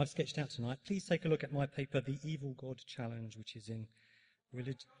argument I've sketched out tonight, please take a look at my paper, The Evil God Challenge, which is in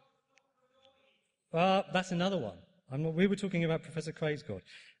religion. That's another one. We were talking about Professor Craig's God.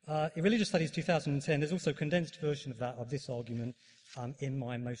 In Religious Studies 2010, there's also a condensed version of this argument in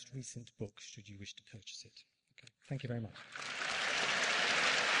my most recent book, should you wish to purchase it. Okay, thank you very much.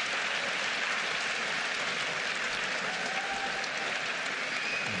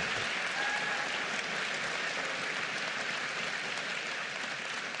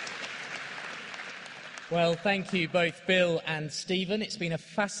 Well, thank you both Bill and Stephen. It's been a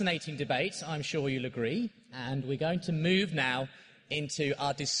fascinating debate, I'm sure you'll agree. And we're going to move now into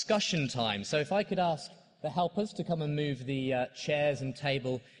our discussion time. So if I could ask the helpers to come and move the chairs and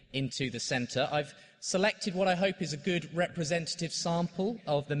table into the centre. I've selected what I hope is a good representative sample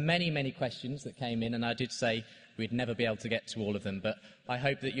of the many, many questions that came in, and I did say we'd never be able to get to all of them, but I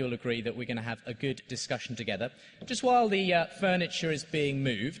hope that you'll agree that we're going to have a good discussion together. Just while the furniture is being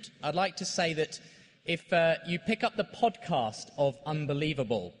moved, I'd like to say that if you pick up the podcast of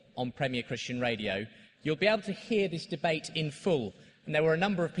Unbelievable on Premier Christian Radio, you'll be able to hear this debate in full. And there were a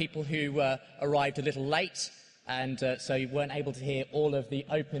number of people who arrived a little late, and so you weren't able to hear all of the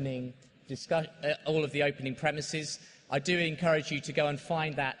opening all of the opening premises. I do encourage you to go and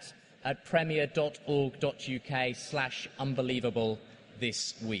find that at premier.org.uk/unbelievable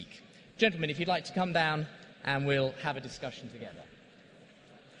this week. Gentlemen, if you'd like to come down and we'll have a discussion together.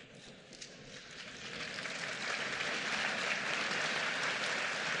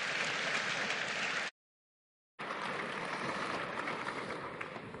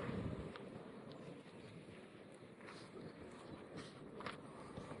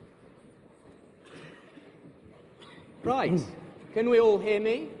 Right. Can we all hear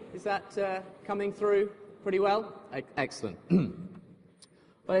me? Is that coming through pretty well? Excellent.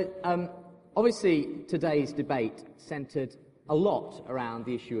 Well, obviously, today's debate centred a lot around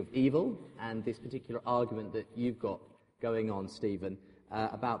the issue of evil and this particular argument that you've got going on, Stephen,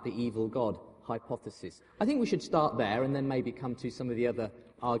 about the evil God hypothesis. I think we should start there and then maybe come to some of the other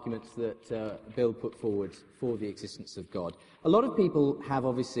arguments that Bill put forward for the existence of God. A lot of people have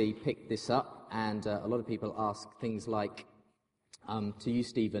obviously picked this up, and a lot of people ask things like, to you,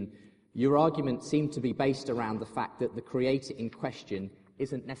 Stephen, your argument seemed to be based around the fact that the creator in question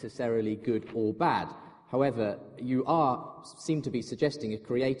isn't necessarily good or bad. However, you seem to be suggesting a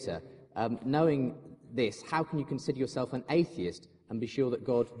creator. Knowing this, how can you consider yourself an atheist and be sure that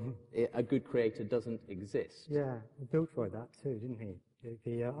God, a good creator, doesn't exist? Yeah, Bill tried that too, didn't he?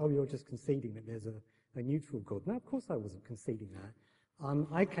 You're just conceding that there's a neutral God. No, of course I wasn't conceding that.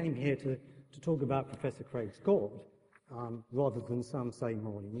 I came here to talk about Professor Craig's God, rather than some say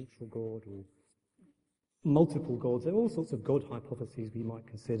morally neutral God or multiple gods. There are all sorts of God hypotheses we might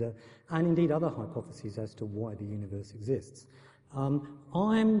consider, and indeed other hypotheses as to why the universe exists. I'm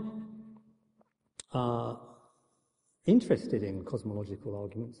interested in cosmological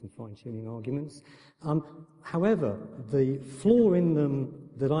arguments and fine-tuning arguments. However, the flaw in them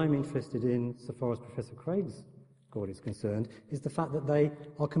that I'm interested in, so far as Professor Craig's God is concerned, is the fact that they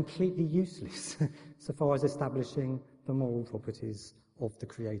are completely useless so far as establishing the moral properties of the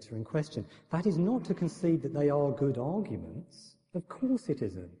creator in question. That is not to concede that they are good arguments. Of course it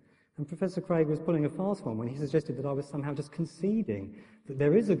isn't. And Professor Craig was pulling a fast one when he suggested that I was somehow just conceding that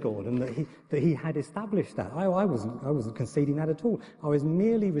there is a God and that he had established that. I wasn't conceding that at all. I was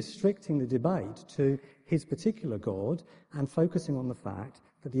merely restricting the debate to his particular God and focusing on the fact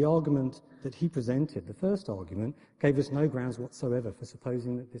that the argument that he presented, the first argument, gave us no grounds whatsoever for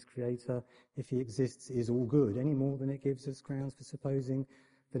supposing that this creator, if he exists, is all good, any more than it gives us grounds for supposing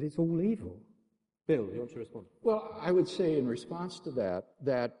that it's all evil. Bill, you want to respond? Well, I would say in response to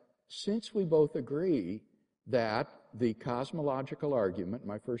that since we both agree that the cosmological argument,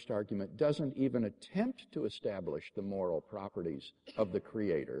 my first argument, doesn't even attempt to establish the moral properties of the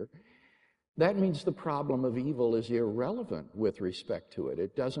creator, that means the problem of evil is irrelevant with respect to it.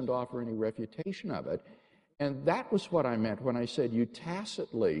 It doesn't offer any refutation of it. And that was what I meant when I said you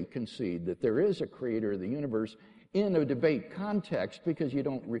tacitly concede that there is a creator of the universe in a debate context because you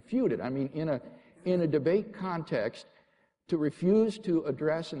don't refute it. I mean, in a debate context, to refuse to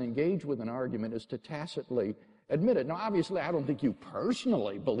address and engage with an argument is to tacitly admit it. Now, obviously, I don't think you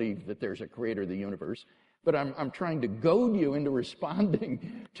personally believe that there's a creator of the universe, but I'm trying to goad you into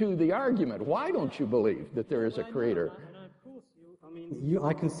responding to the argument. Why don't you believe that there is a creator? Of course,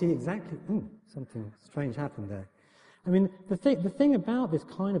 I can see exactly. Something strange happened there. I mean, the thing about this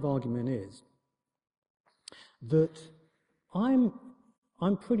kind of argument is that I'm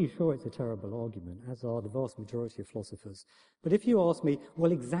pretty sure it's a terrible argument, as are the vast majority of philosophers. But if you ask me,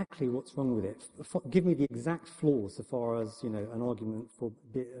 well, exactly what's wrong with it, give me the exact flaws so far as, an argument for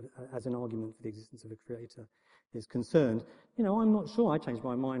the existence of a creator is concerned, I'm not sure. I change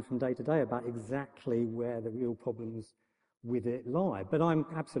my mind from day to day about exactly where the real problems with it lie. But I'm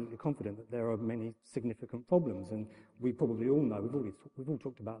absolutely confident that there are many significant problems, and we probably all know, we've all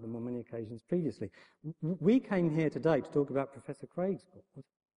talked about them on many occasions previously. We came here today to talk about Professor Craig's God,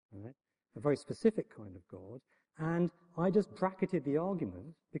 right? A very specific kind of God, and I just bracketed the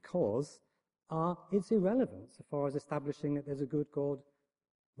argument because it's irrelevant so far as establishing that there's a good God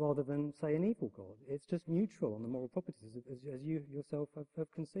rather than, say, an evil God. It's just neutral on the moral properties, as you yourself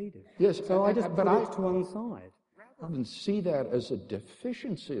have conceded. Yes, so I just put it to one side. Rather than see that as a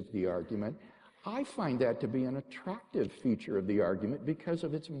deficiency of the argument, I find that to be an attractive feature of the argument because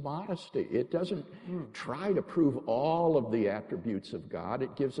of its modesty. It doesn't try to prove all of the attributes of God.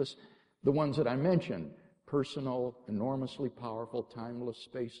 It gives us the ones that I mentioned: personal, enormously powerful, timeless,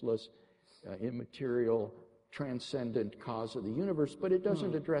 spaceless, immaterial, transcendent cause of the universe, but it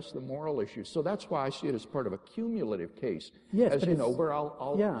doesn't address the moral issues. So that's why I see it as part of a cumulative case, yes, as where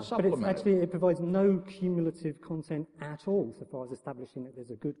I'll supplement but it provides no cumulative content at all, so far as establishing that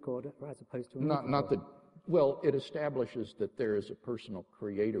there's a good God as opposed to an evil God. Not that Well, it establishes that there is a personal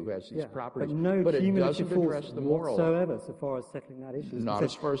creator who has these properties, but no it cumulative doesn't force address the moral. whatsoever, so far as settling that issue. Not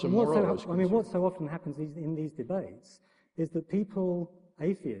as far as the moral is concerned. what so often happens in these debates is that people,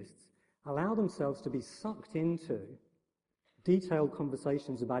 atheists, allow themselves to be sucked into detailed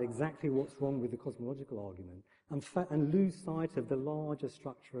conversations about exactly what's wrong with the cosmological argument and lose sight of the larger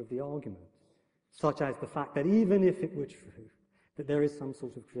structure of the argument, such as the fact that even if it were true that there is some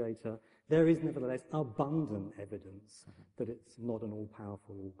sort of creator, there is nevertheless abundant evidence that it's not an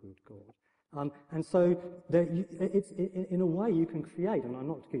all-powerful, all-good God. And so in a way you can create, and I'm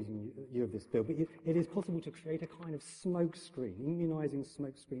not accusing you of this, Bill, but it is possible to create a kind of smoke screen, immunizing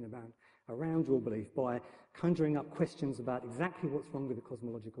smoke screen around your belief by conjuring up questions about exactly what's wrong with the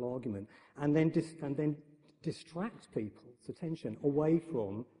cosmological argument, and then distract people's attention away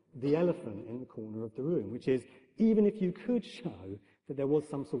from the elephant in the corner of the room, which is, even if you could show that there was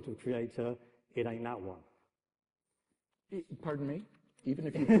some sort of creator, it ain't that one. Pardon me? Even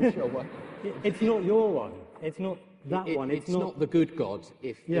if you could show what? It's not your one. It's not that one. It's not the good God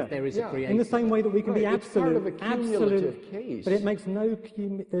if there is a creator. In the same way that we can be absolute. It's part of a cumulative case. But it makes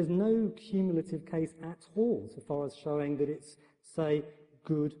there's no cumulative case at all so far as showing that it's, say,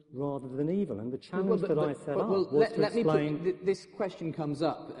 good rather than evil. And the challenge that I set up was to explain... This question comes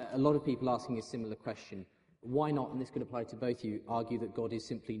up. A lot of people asking a similar question. Why not, and this could apply to both you, argue that God is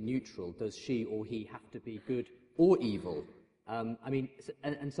simply neutral? Does she or he have to be good or evil?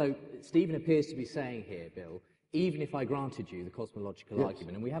 So Stephen appears to be saying here, Bill, even if I granted you the cosmological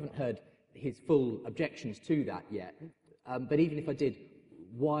argument, and we haven't heard his full objections to that yet, but even if I did,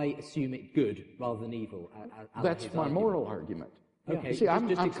 why assume it good rather than evil? That's my moral argument. Okay, see,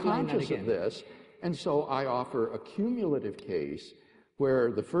 I'm conscious of this, and so I offer a cumulative case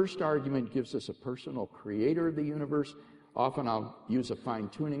where the first argument gives us a personal creator of the universe. Often I'll use a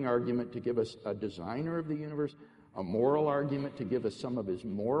fine-tuning argument to give us a designer of the universe, a moral argument to give us some of his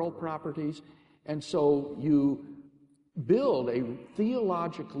moral properties. And so you build a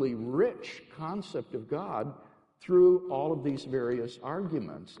theologically rich concept of God through all of these various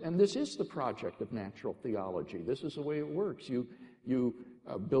arguments. And this is the project of natural theology. This is the way it works. You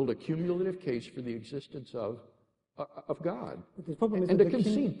build a cumulative case for the existence of God. But the problem is and to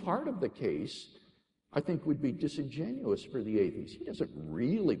concede part of the case, I think, would be disingenuous for the atheist. He doesn't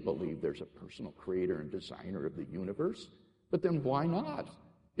really believe there's a personal creator and designer of the universe. But then why not,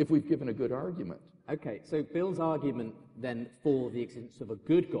 if we've given a good argument? Okay, so Bill's argument then for the existence of a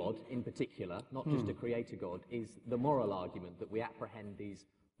good God in particular, not just a creator God, is the moral argument that we apprehend these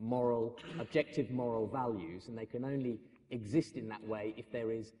moral, objective moral values, and they can only exist in that way if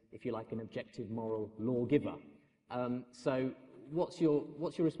there is, if you like, an objective moral lawgiver. So what's your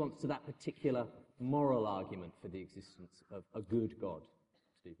response to that particular moral argument for the existence of a good God,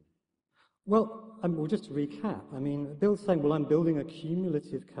 Stephen? Well, just to recap, Bill's saying, well, I'm building a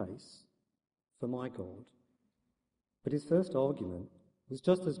cumulative case for my God, but his first argument was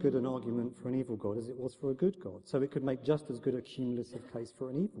just as good an argument for an evil God as it was for a good God, so it could make just as good a cumulative case for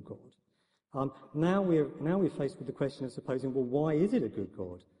an evil God. Now we're faced with the question of supposing, well, why is it a good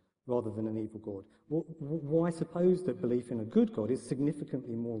God rather than an evil God? Why suppose that belief in a good God is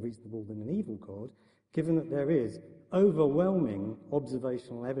significantly more reasonable than an evil God, given that there is overwhelming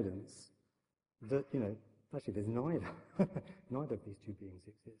observational evidence that, actually there's neither. Neither of these two beings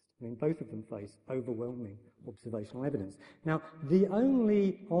exist. Both of them face overwhelming observational evidence. Now, the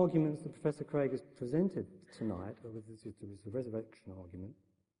only arguments that Professor Craig has presented tonight, was the resurrection argument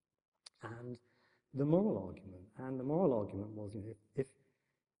and the moral argument. And the moral argument was, if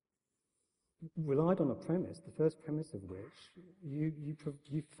relied on a premise, the first premise of which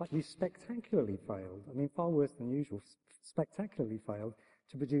you spectacularly failed, far worse than usual, spectacularly failed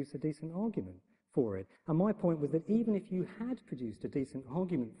to produce a decent argument for it. And my point was that even if you had produced a decent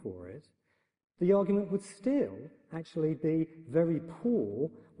argument for it, the argument would still actually be very poor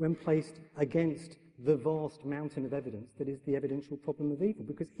when placed against the vast mountain of evidence that is the evidential problem of evil.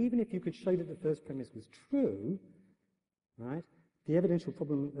 Because even if you could show that the first premise was true, right, the evidential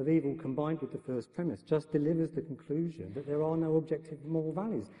problem of evil combined with the first premise just delivers the conclusion that there are no objective moral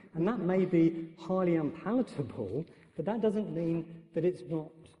values. And that may be highly unpalatable, but that doesn't mean that it's not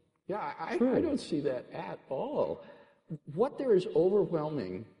true. I don't see that at all. What there is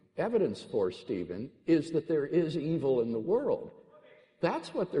overwhelming evidence for, Stephen, is that there is evil in the world.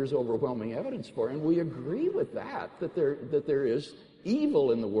 That's what there's overwhelming evidence for, and we agree with that there is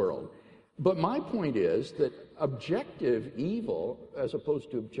evil in the world. But my point is that objective evil, as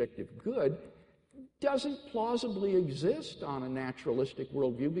opposed to objective good, doesn't plausibly exist on a naturalistic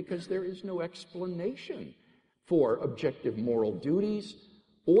worldview because there is no explanation for objective moral duties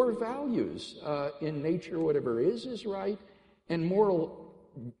or values in nature. Whatever is right, and moral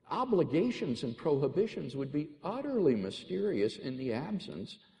obligations and prohibitions would be utterly mysterious in the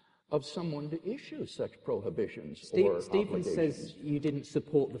absence of someone to issue such prohibitions or Stephen obligations. says you didn't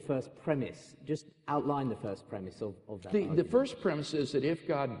support the first premise. Just outline the first premise of that The argument. first premise is that if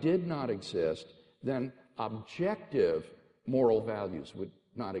God did not exist, then objective moral values would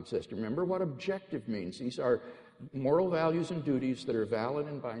not exist. Remember what objective means. These are moral values and duties that are valid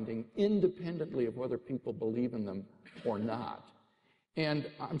and binding independently of whether people believe in them or not. And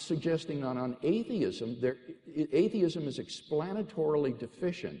I'm suggesting that on atheism, atheism is explanatorily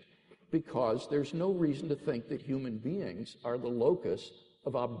deficient because there's no reason to think that human beings are the locus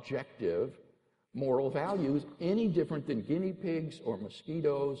of objective moral values any different than guinea pigs or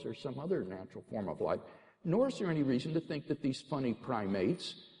mosquitoes or some other natural form of life, nor is there any reason to think that these funny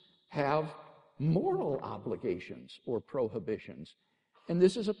primates have moral obligations or prohibitions. And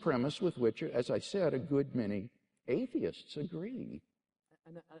this is a premise with which, as I said, a good many atheists agree.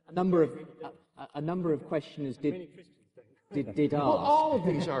 A number of questioners did ask. Well, all of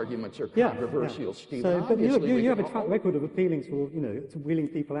these arguments are controversial, Stephen. So, but Obviously, you have a track record of appealing to wheeling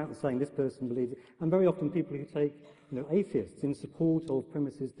people out and saying this person believes it, and very often people who take atheists in support of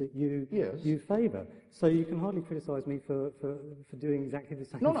premises that you favour. So you can hardly criticise me for doing exactly the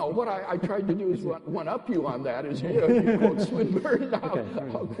same. No. What I tried to do is one up you on that. Is you quote Swinburne,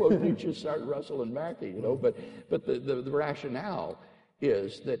 I'll quote Nietzsche, Sartre, Russell, and Mackey. But the rationale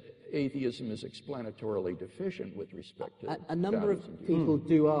is that atheism is explanatorily deficient with respect to a number of people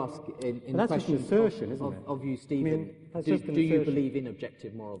do ask in the question assertion, of you, Stephen, do you believe in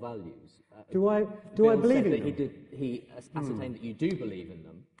objective moral values? Do I believe in them? He ascertained that you do believe in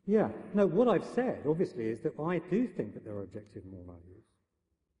them. Yeah. No, what I've said, obviously, is that I do think that there are objective moral values.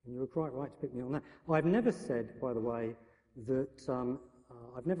 And you were quite right to pick me on that. I've never said, by the way, that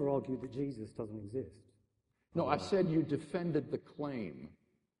I've never argued that Jesus doesn't exist. No, I said you defended the claim.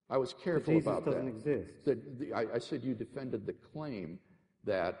 I was careful about that. Jesus doesn't exist. I said you defended the claim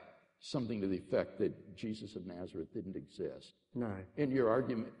that something to the effect that Jesus of Nazareth didn't exist. No. In your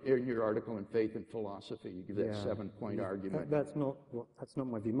argument, in your article in Faith and Philosophy, you give that 7-point argument. That's not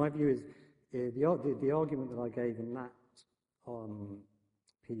my view. My view is the argument that I gave in that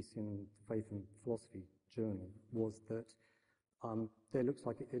piece in Faith and Philosophy journal was that it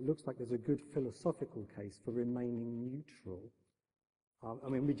looks like there's a good philosophical case for remaining neutral.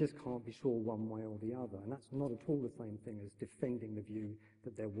 We just can't be sure one way or the other, and that's not at all the same thing as defending the view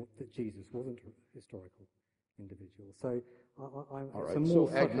that Jesus wasn't a historical individual. So, all right. So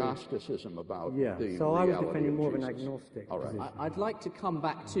agnosticism about the So I was reality defending more of an Jesus. agnostic All right. position. I'd like to come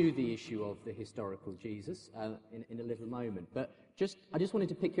back to the issue of the historical Jesus in a little moment, but I just wanted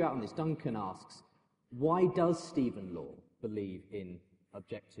to pick you out on this. Duncan asks, why does Stephen Law believe in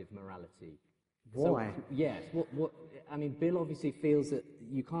objective morality? Why? So, yes. Bill obviously feels that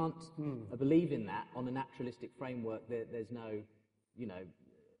you can't believe in that on a naturalistic framework. There's no,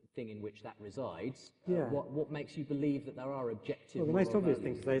 thing in which that resides. Yeah. What makes you believe that there are objective? Well, the most obvious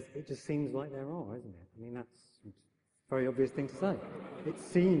values? thing to say is it just seems like there are, isn't it? That's a very obvious thing to say. It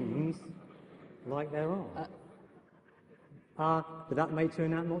seems like there are. But that may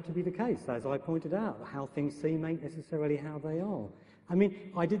turn out not to be the case, as I pointed out. How things seem ain't necessarily how they are. I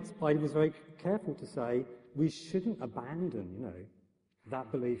was very careful to say we shouldn't abandon, that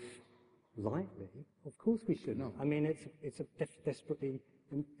belief lightly. Of course we shouldn't. No. It's a desperately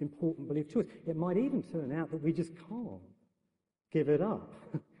important belief to us. It might even turn out that we just can't give it up.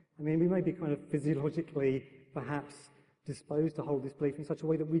 We may be kind of physiologically perhaps disposed to hold this belief in such a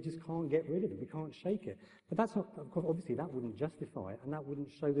way that we just can't get rid of it. We can't shake it. But that's not, of course, obviously that wouldn't justify it, and that wouldn't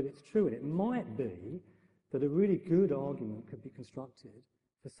show that it's true. And it might be that a really good argument could be constructed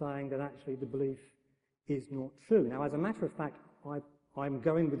for saying that actually the belief is not true. Now, as a matter of fact, I'm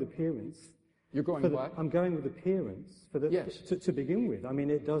going with appearance. You're going what? I'm going with appearance to begin with.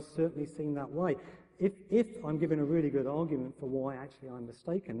 It does certainly seem that way. If I'm given a really good argument for why actually I'm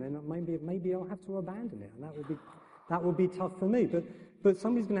mistaken, then maybe I'll have to abandon it, and that would be tough for me. But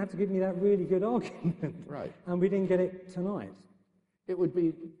somebody's going to have to give me that really good argument, right? And we didn't get it tonight. It would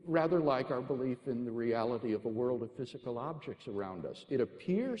be rather like our belief in the reality of a world of physical objects around us. It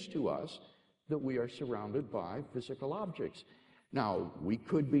appears to us that we are surrounded by physical objects. Now, we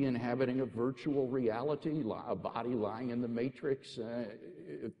could be inhabiting a virtual reality, a body lying in the matrix,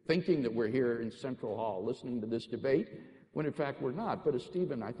 thinking that we're here in Central Hall listening to this debate, when in fact we're not. But as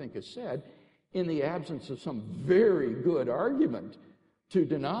Stephen, I think, has said, in the absence of some very good argument to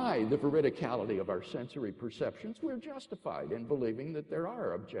deny the veridicality of our sensory perceptions, we're justified in believing that there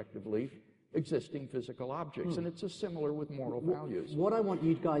are objectively existing physical objects. And it's similar with moral values. What I want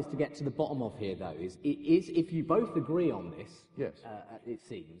you guys to get to the bottom of here, though, is if you both agree on this, Yes. It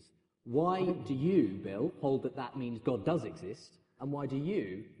seems, why do you, Bill, hold that that means God does exist, and why do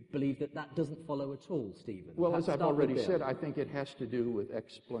you believe that that doesn't follow at all, Stephen? Well, Perhaps as I've start with already Bill. said, I think it has to do with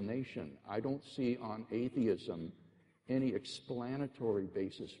explanation. I don't see on atheism any explanatory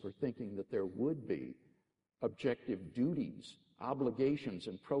basis for thinking that there would be objective duties, obligations,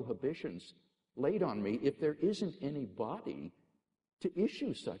 and prohibitions laid on me if there isn't any body to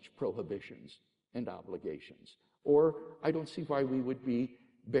issue such prohibitions and obligations. Or I don't see why we would be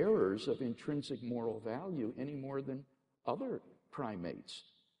bearers of intrinsic moral value any more than other primates.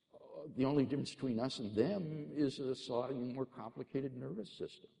 The only difference between us and them is a slightly more complicated nervous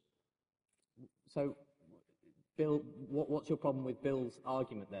system. So, Bill, what's your problem with Bill's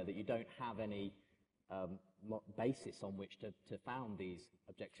argument there, that you don't have any basis on which to found these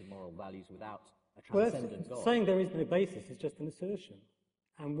objective moral values without a transcendent God? Saying there is no basis is just an assertion.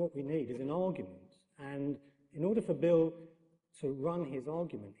 And what we need is an argument. And in order for Bill to run his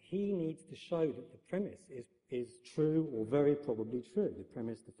argument, he needs to show that the premise is true or very probably true.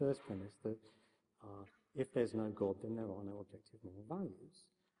 The first premise, that if there's no God, then there are no objective moral values.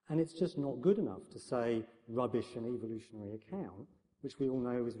 And it's just not good enough to say rubbish an evolutionary account, which we all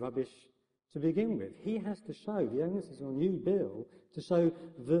know is rubbish to begin with. He has to show, the onus is on you, Bill, to show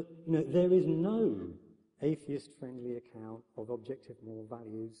that there is no atheist-friendly account of objective moral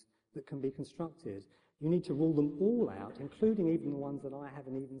values that can be constructed. You need to rule them all out, including even the ones that I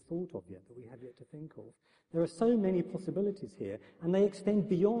haven't even thought of yet, that we have yet to think of. There are so many possibilities here, and they extend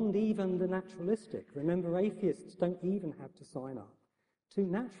beyond even the naturalistic. Remember, atheists don't even have to sign up to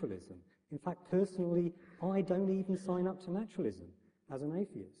naturalism. In fact, personally, I don't even sign up to naturalism as an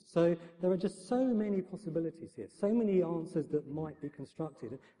atheist. So there are just so many possibilities here, so many answers that might be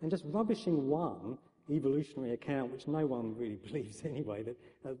constructed, and just rubbishing one evolutionary account, which no one really believes anyway, that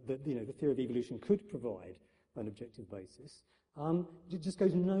the theory of evolution could provide an objective basis, it just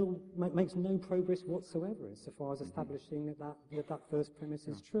makes no progress whatsoever insofar as establishing that first premise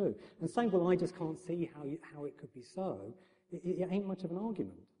is true. And saying, well, I just can't see how it could be so, it ain't much of an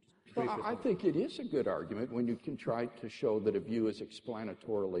argument. Well, I think it is a good argument when you can try to show that a view is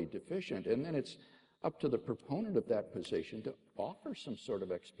explanatorily deficient, and then it's up to the proponent of that position to offer some sort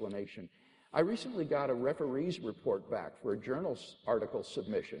of explanation. I recently got a referee's report back for a journal article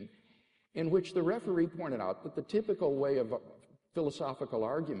submission in which the referee pointed out that the typical way of philosophical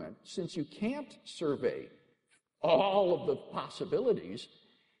argument, since you can't survey all of the possibilities,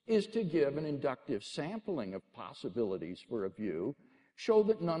 is to give an inductive sampling of possibilities for a view, show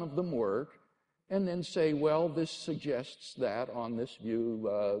that none of them work, and then say, well, this suggests that on this view,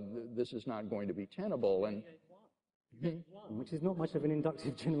 this is not going to be tenable. And which is not much of an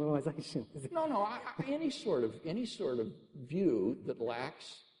inductive generalization, is it? No. Any sort of view that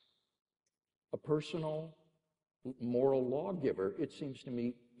lacks a personal moral lawgiver, it seems to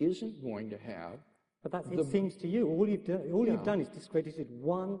me, isn't going to have. But it seems to you, all you've done is discredited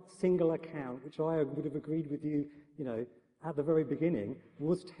one single account, which I would have agreed with you, at the very beginning,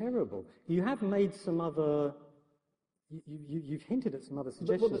 was terrible. You have made some other. You've hinted at some other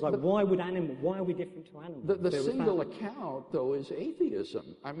suggestions, why are we different to animals? The single account, though, is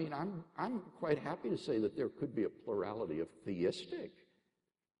atheism. I mean, I'm quite happy to say that there could be a plurality of theistic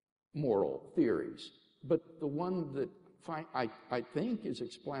moral theories, but the one that I think is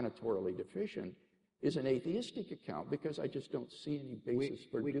explanatorily deficient is an atheistic account, because I just don't see any basis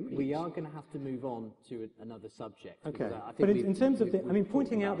for duties. We are going to have to move on to another subject. Okay, but in terms of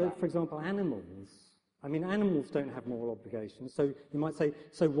pointing out that, for example, animals don't have moral obligations. So you might say,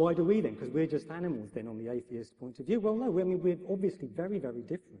 so why do we then? Because we're just animals then on the atheist point of view. Well, no, we're obviously very, very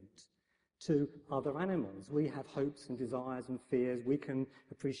different to other animals. We have hopes and desires and fears. We can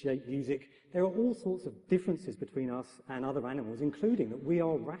appreciate music. There are all sorts of differences between us and other animals, including that we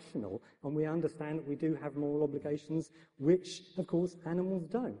are rational and we understand that we do have moral obligations, which, of course, animals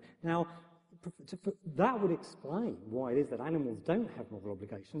don't. Now, that would explain why it is that animals don't have moral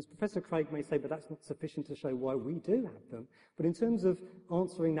obligations. Professor Craig may say, but that's not sufficient to show why we do have them. But in terms of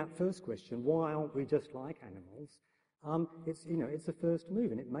answering that first question, why aren't we just like animals? It's a first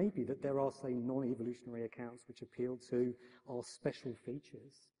move, and it may be that there are, say, non-evolutionary accounts which appeal to our special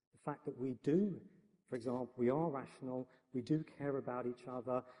features. The fact that we do, for example, we are rational, we do care about each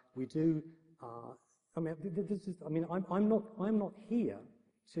other, we do. I'm not here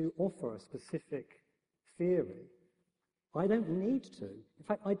to offer a specific theory. I don't need to. In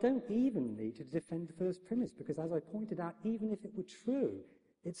fact, I don't even need to defend the first premise, because as I pointed out, even if it were true,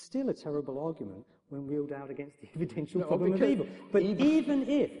 it's still a terrible argument when wheeled out against the evidential problem of evil. But even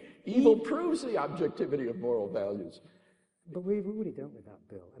if Evil proves the objectivity of moral values. But we've already dealt with that,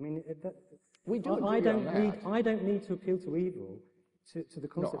 Bill. I mean, We do agree I on don't need to appeal to evil, to the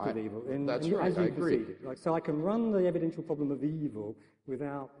concept of evil. That's right, as you I agree. proceeded. Like, so I can run the evidential problem of evil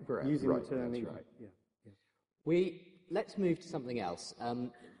without using the term evil. Right. Yeah. Let's move to something else.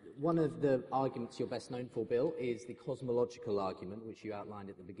 One of the arguments you're best known for, Bill, is the cosmological argument, which you outlined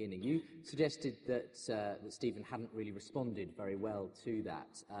at the beginning. You suggested that Stephen hadn't really responded very well to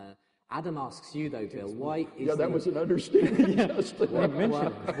that. Adam asks you, though, Bill, why is that was an understatement.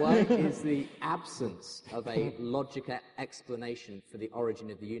 why is the absence of a logical explanation for the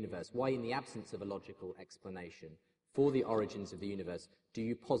origin of the universe, why in the absence of a logical explanation for the origins of the universe do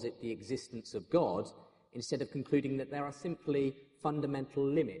you posit the existence of God instead of concluding that there are simply fundamental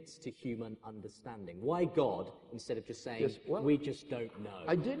limits to human understanding? Why God instead of just saying, we just don't know?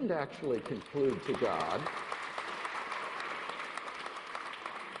 I didn't actually conclude to God.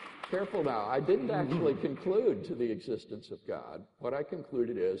 Careful now. I didn't actually conclude to the existence of God. What I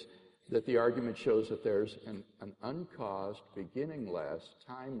concluded is that the argument shows that there's an uncaused, beginningless,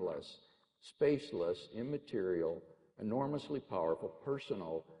 timeless, spaceless, immaterial, enormously powerful,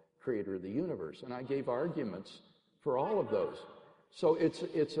 personal creator of the universe. And I gave arguments for all of those. So it's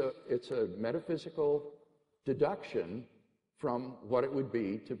a metaphysical deduction from what it would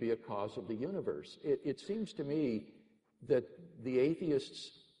be to be a cause of the universe. It seems to me that the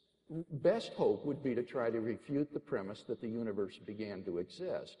atheists' best hope would be to try to refute the premise that the universe began to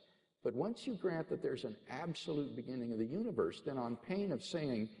exist. But once you grant that there's an absolute beginning of the universe, then on pain of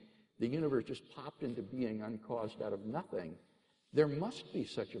saying the universe just popped into being uncaused out of nothing, there must be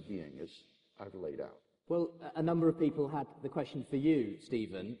such a being as I've laid out. Well, a number of people had the question for you,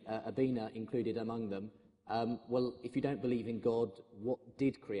 Stephen, Abina included among them. Well, if you don't believe in God, what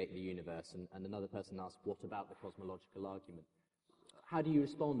did create the universe? And another person asked, what about the cosmological argument? How do you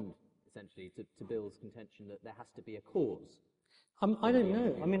respond, essentially, to Bill's contention that there has to be a cause? I don't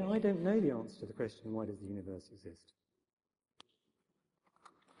know. I mean, I don't know the answer to the question, why does the universe exist?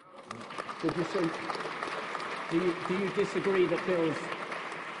 Did you say... Do you disagree that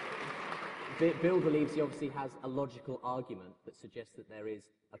Bill believes he obviously has a logical argument that suggests that there is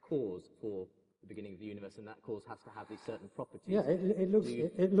a cause for the beginning of the universe, and that cause has to have these certain properties? Yeah, it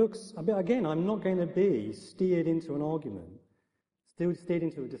looks. I mean, again, I'm not going to be steered into an argument, steered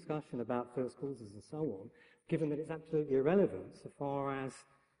into a discussion about first causes and so on, given that it's absolutely irrelevant so far as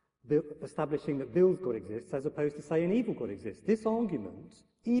establishing that Bill's God exists, as opposed to say an evil God exists. This argument,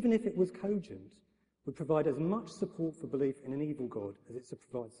 even if it was cogent, would provide as much support for belief in an evil God as it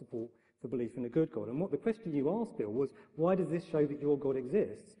provides support for belief in a good God. And what the question you asked, Bill, was, why does this show that your God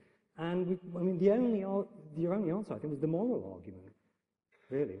exists? And your only answer, I think, was the moral argument,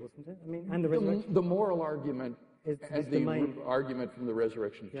 really, wasn't it? I mean, and the resurrection. The moral argument is and the main argument from the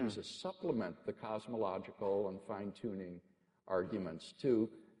resurrection of Jesus supplement the cosmological and fine-tuning arguments to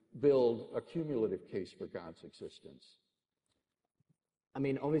build a cumulative case for God's existence. I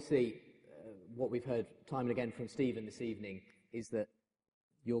mean, obviously, what we've heard time and again from Stephen this evening is that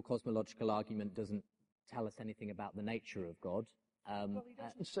your cosmological argument doesn't tell us anything about the nature of God. Well, he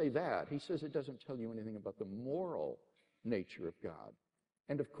doesn't say that. He says it doesn't tell you anything about the moral nature of God.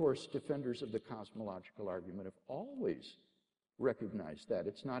 And, of course, defenders of the cosmological argument have always recognized that.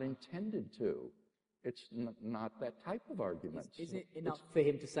 It's not intended to. It's not that type of argument. Is it enough for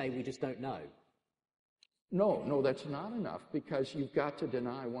him to say we just don't know? No, that's not enough, because you've got to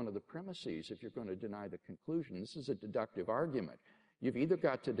deny one of the premises if you're going to deny the conclusion. This is a deductive argument. You've either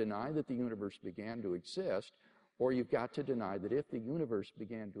got to deny that the universe began to exist, or you've got to deny that if the universe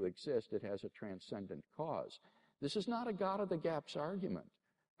began to exist, it has a transcendent cause. This is not a God of the gaps argument,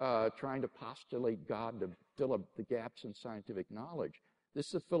 trying to postulate God to fill up the gaps in scientific knowledge. This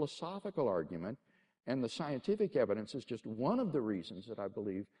is a philosophical argument, and the scientific evidence is just one of the reasons that I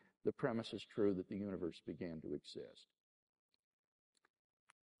believe the premise is true that the universe began to exist.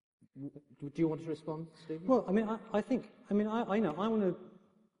 Do you want to respond, Stephen? Well, I mean, I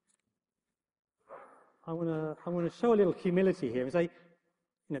want to show a little humility here and say,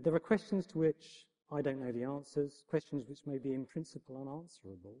 there are questions to which I don't know the answers, questions which may be in principle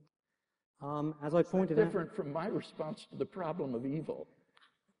unanswerable. As I pointed out, different from my response to the problem of evil.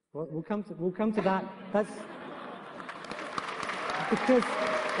 Well, we'll come to that. That's because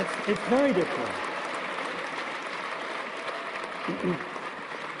it's very different.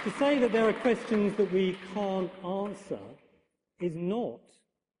 To say that there are questions that we can't answer is not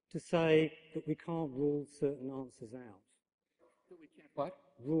to say that we can't rule certain answers out. That we can't what?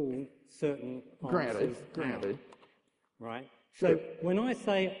 Rule certain answers Granted. out. Right? Sure. So when I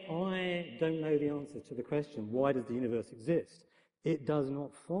say I don't know the answer to the question, why does the universe exist, it does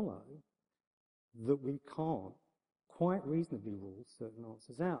not follow that we can't quite reasonably rule certain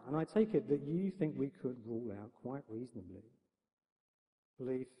answers out. And I take it that you think we could rule out quite reasonably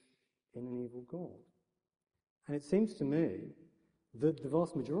belief in an evil God. And it seems to me that the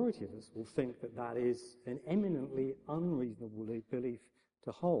vast majority of us will think that that is an eminently unreasonable belief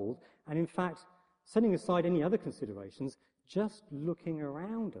to hold. And in fact, setting aside any other considerations, just looking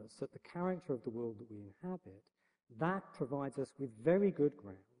around us at the character of the world that we inhabit, that provides us with very good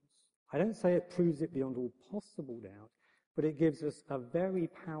grounds. I don't say it proves it beyond all possible doubt, but it gives us a very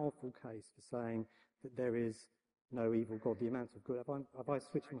powerful case for saying that there is no evil God. The amount of good. Have I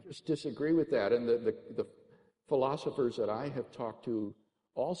switched my... I just disagree with that, and the philosophers that I have talked to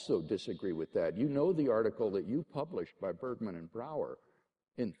also disagree with that. You know the article that you published by Bergman and Brouwer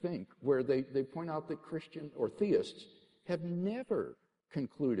in Think, where they point out that Christian or theists have never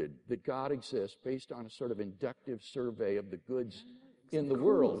concluded that God exists based on a sort of inductive survey of the goods in the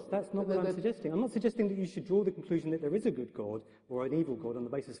world. That's not what I'm suggesting. I'm not suggesting that you should draw the conclusion that there is a good God or an evil God on the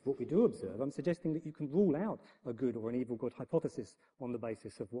basis of what we do observe. I'm suggesting that you can rule out a good or an evil God hypothesis on the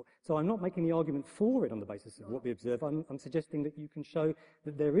basis of what... So I'm not making the argument for it on the basis of what we observe. I'm suggesting that you can show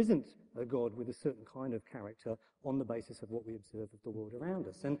that there isn't a God with a certain kind of character on the basis of what we observe of the world around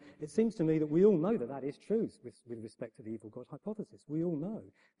us. And it seems to me that we all know that that is true with respect to the evil God hypothesis. We all know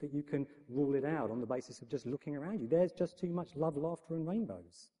that you can rule it out on the basis of just looking around you. There's just too much love, laughter, and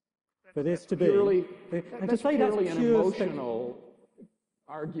rainbows for this to be. And to say that's an emotional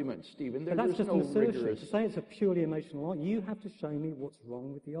argument, Stephen. That's just no an assertion. rigorous... To say it's a purely emotional argument, you have to show me what's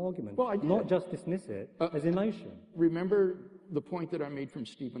wrong with the argument, Well, I did. not just dismiss it as emotion. Remember the point that I made from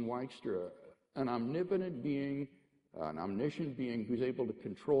Stephen Weikstra, an omnipotent being, an omniscient being who's able to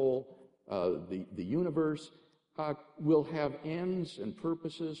control the universe, will have ends and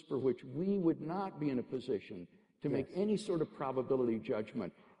purposes for which we would not be in a position to make any sort of probability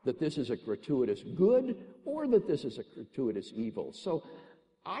judgment that this is a gratuitous good or that this is a gratuitous evil. So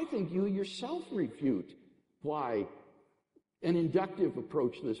I think you yourself refute why an inductive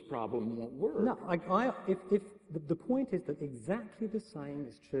approach to this problem won't work. No, if the point is that exactly the same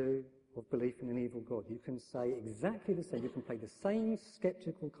is true of belief in an evil God. You can say exactly the same. You can play the same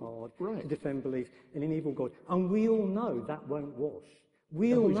skeptical card to defend belief in an evil God. And we all know that won't wash.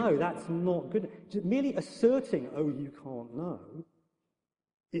 We all know that's not good. Just merely asserting, oh, you can't know,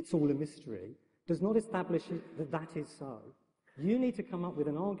 it's all a mystery, does not establish that that is so. You need to come up with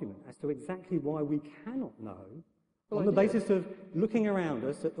an argument as to exactly why we cannot know, on the basis of looking around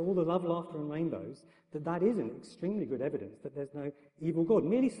us at all the love, laughter, and rainbows, that isn't extremely good evidence that there's no evil God.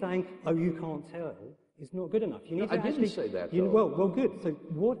 Merely saying, oh, you can't tell, is not good enough. You need to didn't say that, though. Well, good. So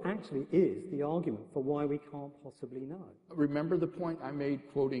what actually is the argument for why we can't possibly know? Remember the point I made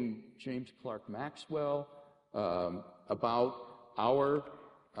quoting James Clerk Maxwell about our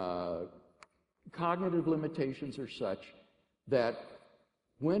cognitive limitations are such that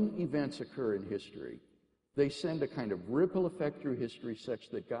when events occur in history, they send a kind of ripple effect through history such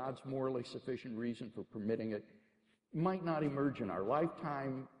that God's morally sufficient reason for permitting it might not emerge in our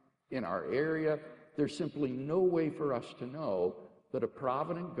lifetime, in our area. There's simply no way for us to know that a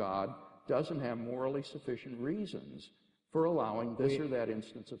provident God doesn't have morally sufficient reasons for allowing this or that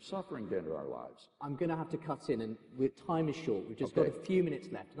instance of suffering to enter our lives. I'm going to have to cut in, and time is short. We've just got a few minutes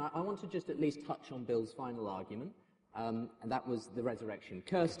left. And I want to just at least touch on Bill's final argument, and that was the resurrection.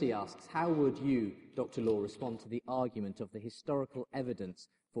 Kirsty asks, how would you, Dr. Law, respond to the argument of the historical evidence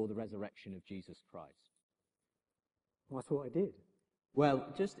for the resurrection of Jesus Christ? Well, I thought I did. Well,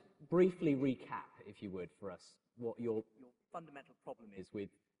 just briefly recap, if you would, for us, what your fundamental problem is with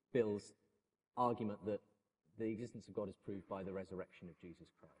Bill's argument that the existence of God is proved by the resurrection of Jesus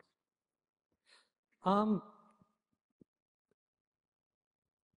Christ.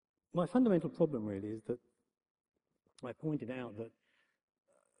 My fundamental problem really is that I pointed out that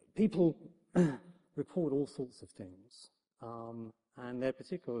people report all sorts of things, and they're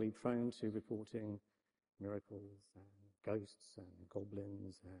particularly prone to reporting miracles and ghosts and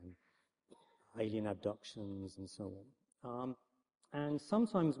goblins and alien abductions and so on. And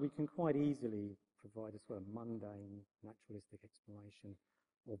sometimes we can quite easily provide a sort of mundane, naturalistic explanation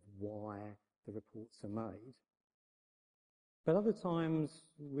of why the reports are made. But other times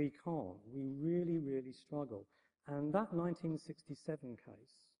we can't. We really, really struggle. And that 1967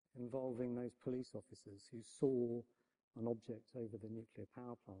 case involving those police officers who saw an object over the nuclear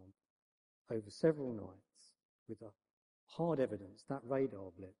power plant over several nights with a hard evidence, that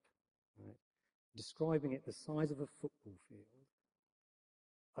radar blip, right, describing it the size of a football field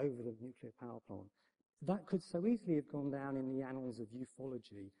over the nuclear power plant, that could so easily have gone down in the annals of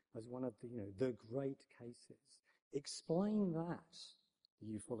ufology as one of the great cases Explain that, the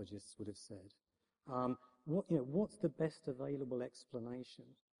ufologists would have said. What's the best available explanation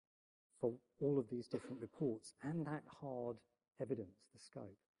for all of these different reports and that hard evidence, the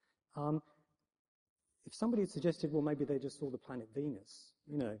scope? If somebody had suggested, well, maybe they just saw the planet Venus,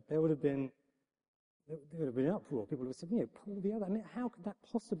 there would have been uproar. People would have said, pull the other. I mean, how could that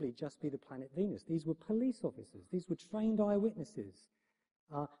possibly just be the planet Venus? These were police officers. These were trained eyewitnesses.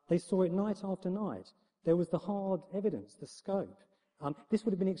 They saw it night after night. There was the hard evidence, the scope. This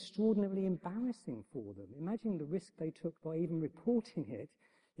would have been extraordinarily embarrassing for them. Imagine the risk they took by even reporting it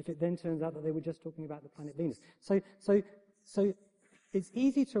if it then turns out that they were just talking about the planet Venus. So it's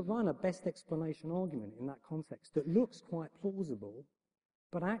easy to run a best explanation argument in that context that looks quite plausible,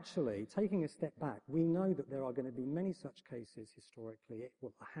 but actually, taking a step back, we know that there are going to be many such cases historically,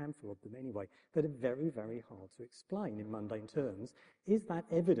 well, a handful of them anyway, that are very, very hard to explain in mundane terms. Is that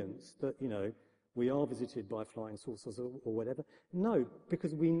evidence that, we are visited by flying saucers or whatever? No,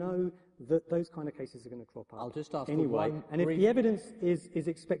 because we know that those kind of cases are going to crop up. I'll just ask anyway. And if the evidence is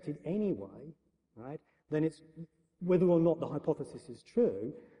expected anyway, right, then it's whether or not the hypothesis is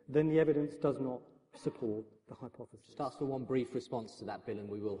true, then the evidence does not support the hypothesis. Just ask for one brief response to that, Bill, and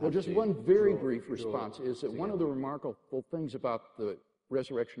we will have Well, just one very brief response is that one of the remarkable things about the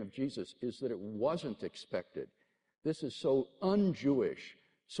resurrection of Jesus is that it wasn't expected. This is so un-Jewish,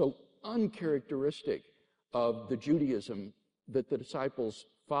 so uncharacteristic of the Judaism that the disciples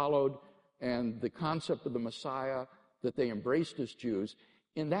followed and the concept of the Messiah that they embraced as Jews.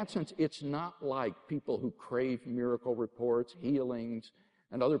 In that sense, it's not like people who crave miracle reports, healings,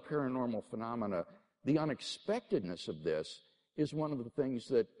 and other paranormal phenomena. The unexpectedness of this is one of the things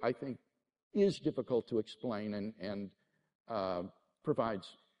that I think is difficult to explain and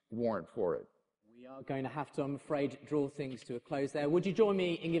provides warrant for it. We are going to have to, I'm afraid, draw things to a close there. Would you join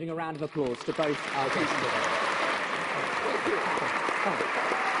me in giving a round of applause to both our guests today?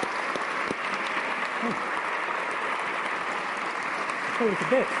 It's a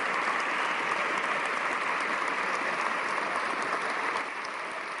bit.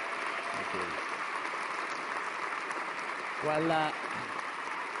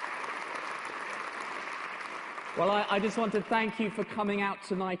 Well, I just want to thank you for coming out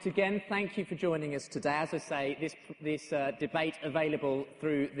tonight again. Thank you for joining us today. As I say, this debate available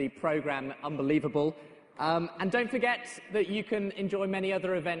through the programme Unbelievable. And don't forget that you can enjoy many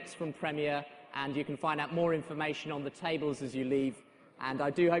other events from Premier, and you can find out more information on the tables as you leave. And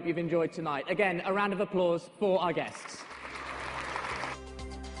I do hope you've enjoyed tonight. Again, a round of applause for our guests.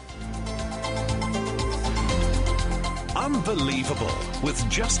 Unbelievable with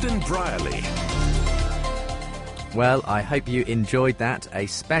Justin Brierley. Well, I hope you enjoyed that. A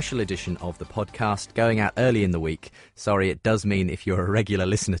special edition of the podcast going out early in the week. Sorry, it does mean if you're a regular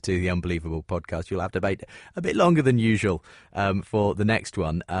listener to the Unbelievable podcast, you'll have to wait a bit longer than usual for the next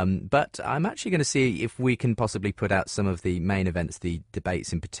one. But I'm actually going to see if we can possibly put out some of the main events, the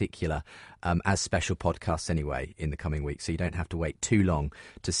debates in particular, as special podcasts anyway in the coming weeks. So you don't have to wait too long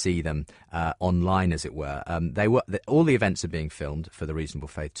to see them online, as it were. All the events are being filmed for the Reasonable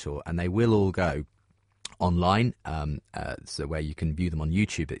Faith Tour, and they will all go online, so where you can view them on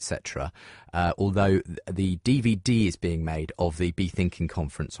YouTube, etc. Although the DVD is being made of the Be Thinking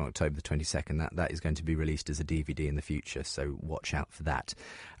conference on October the 22nd. That is going to be released as a DVD in the future, so watch out for that.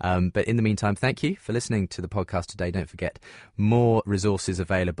 But in the meantime, thank you for listening to the podcast today. Don't forget, more resources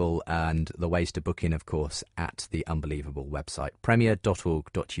available and the ways to book in, of course, at the Unbelievable website,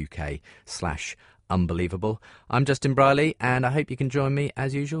 premier.org.uk/Unbelievable. I'm Justin Brierley, and I hope you can join me,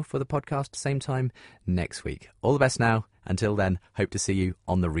 as usual, for the podcast same time next week. All the best now. Until then, hope to see you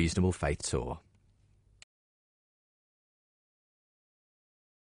on the Reasonable Faith Tour.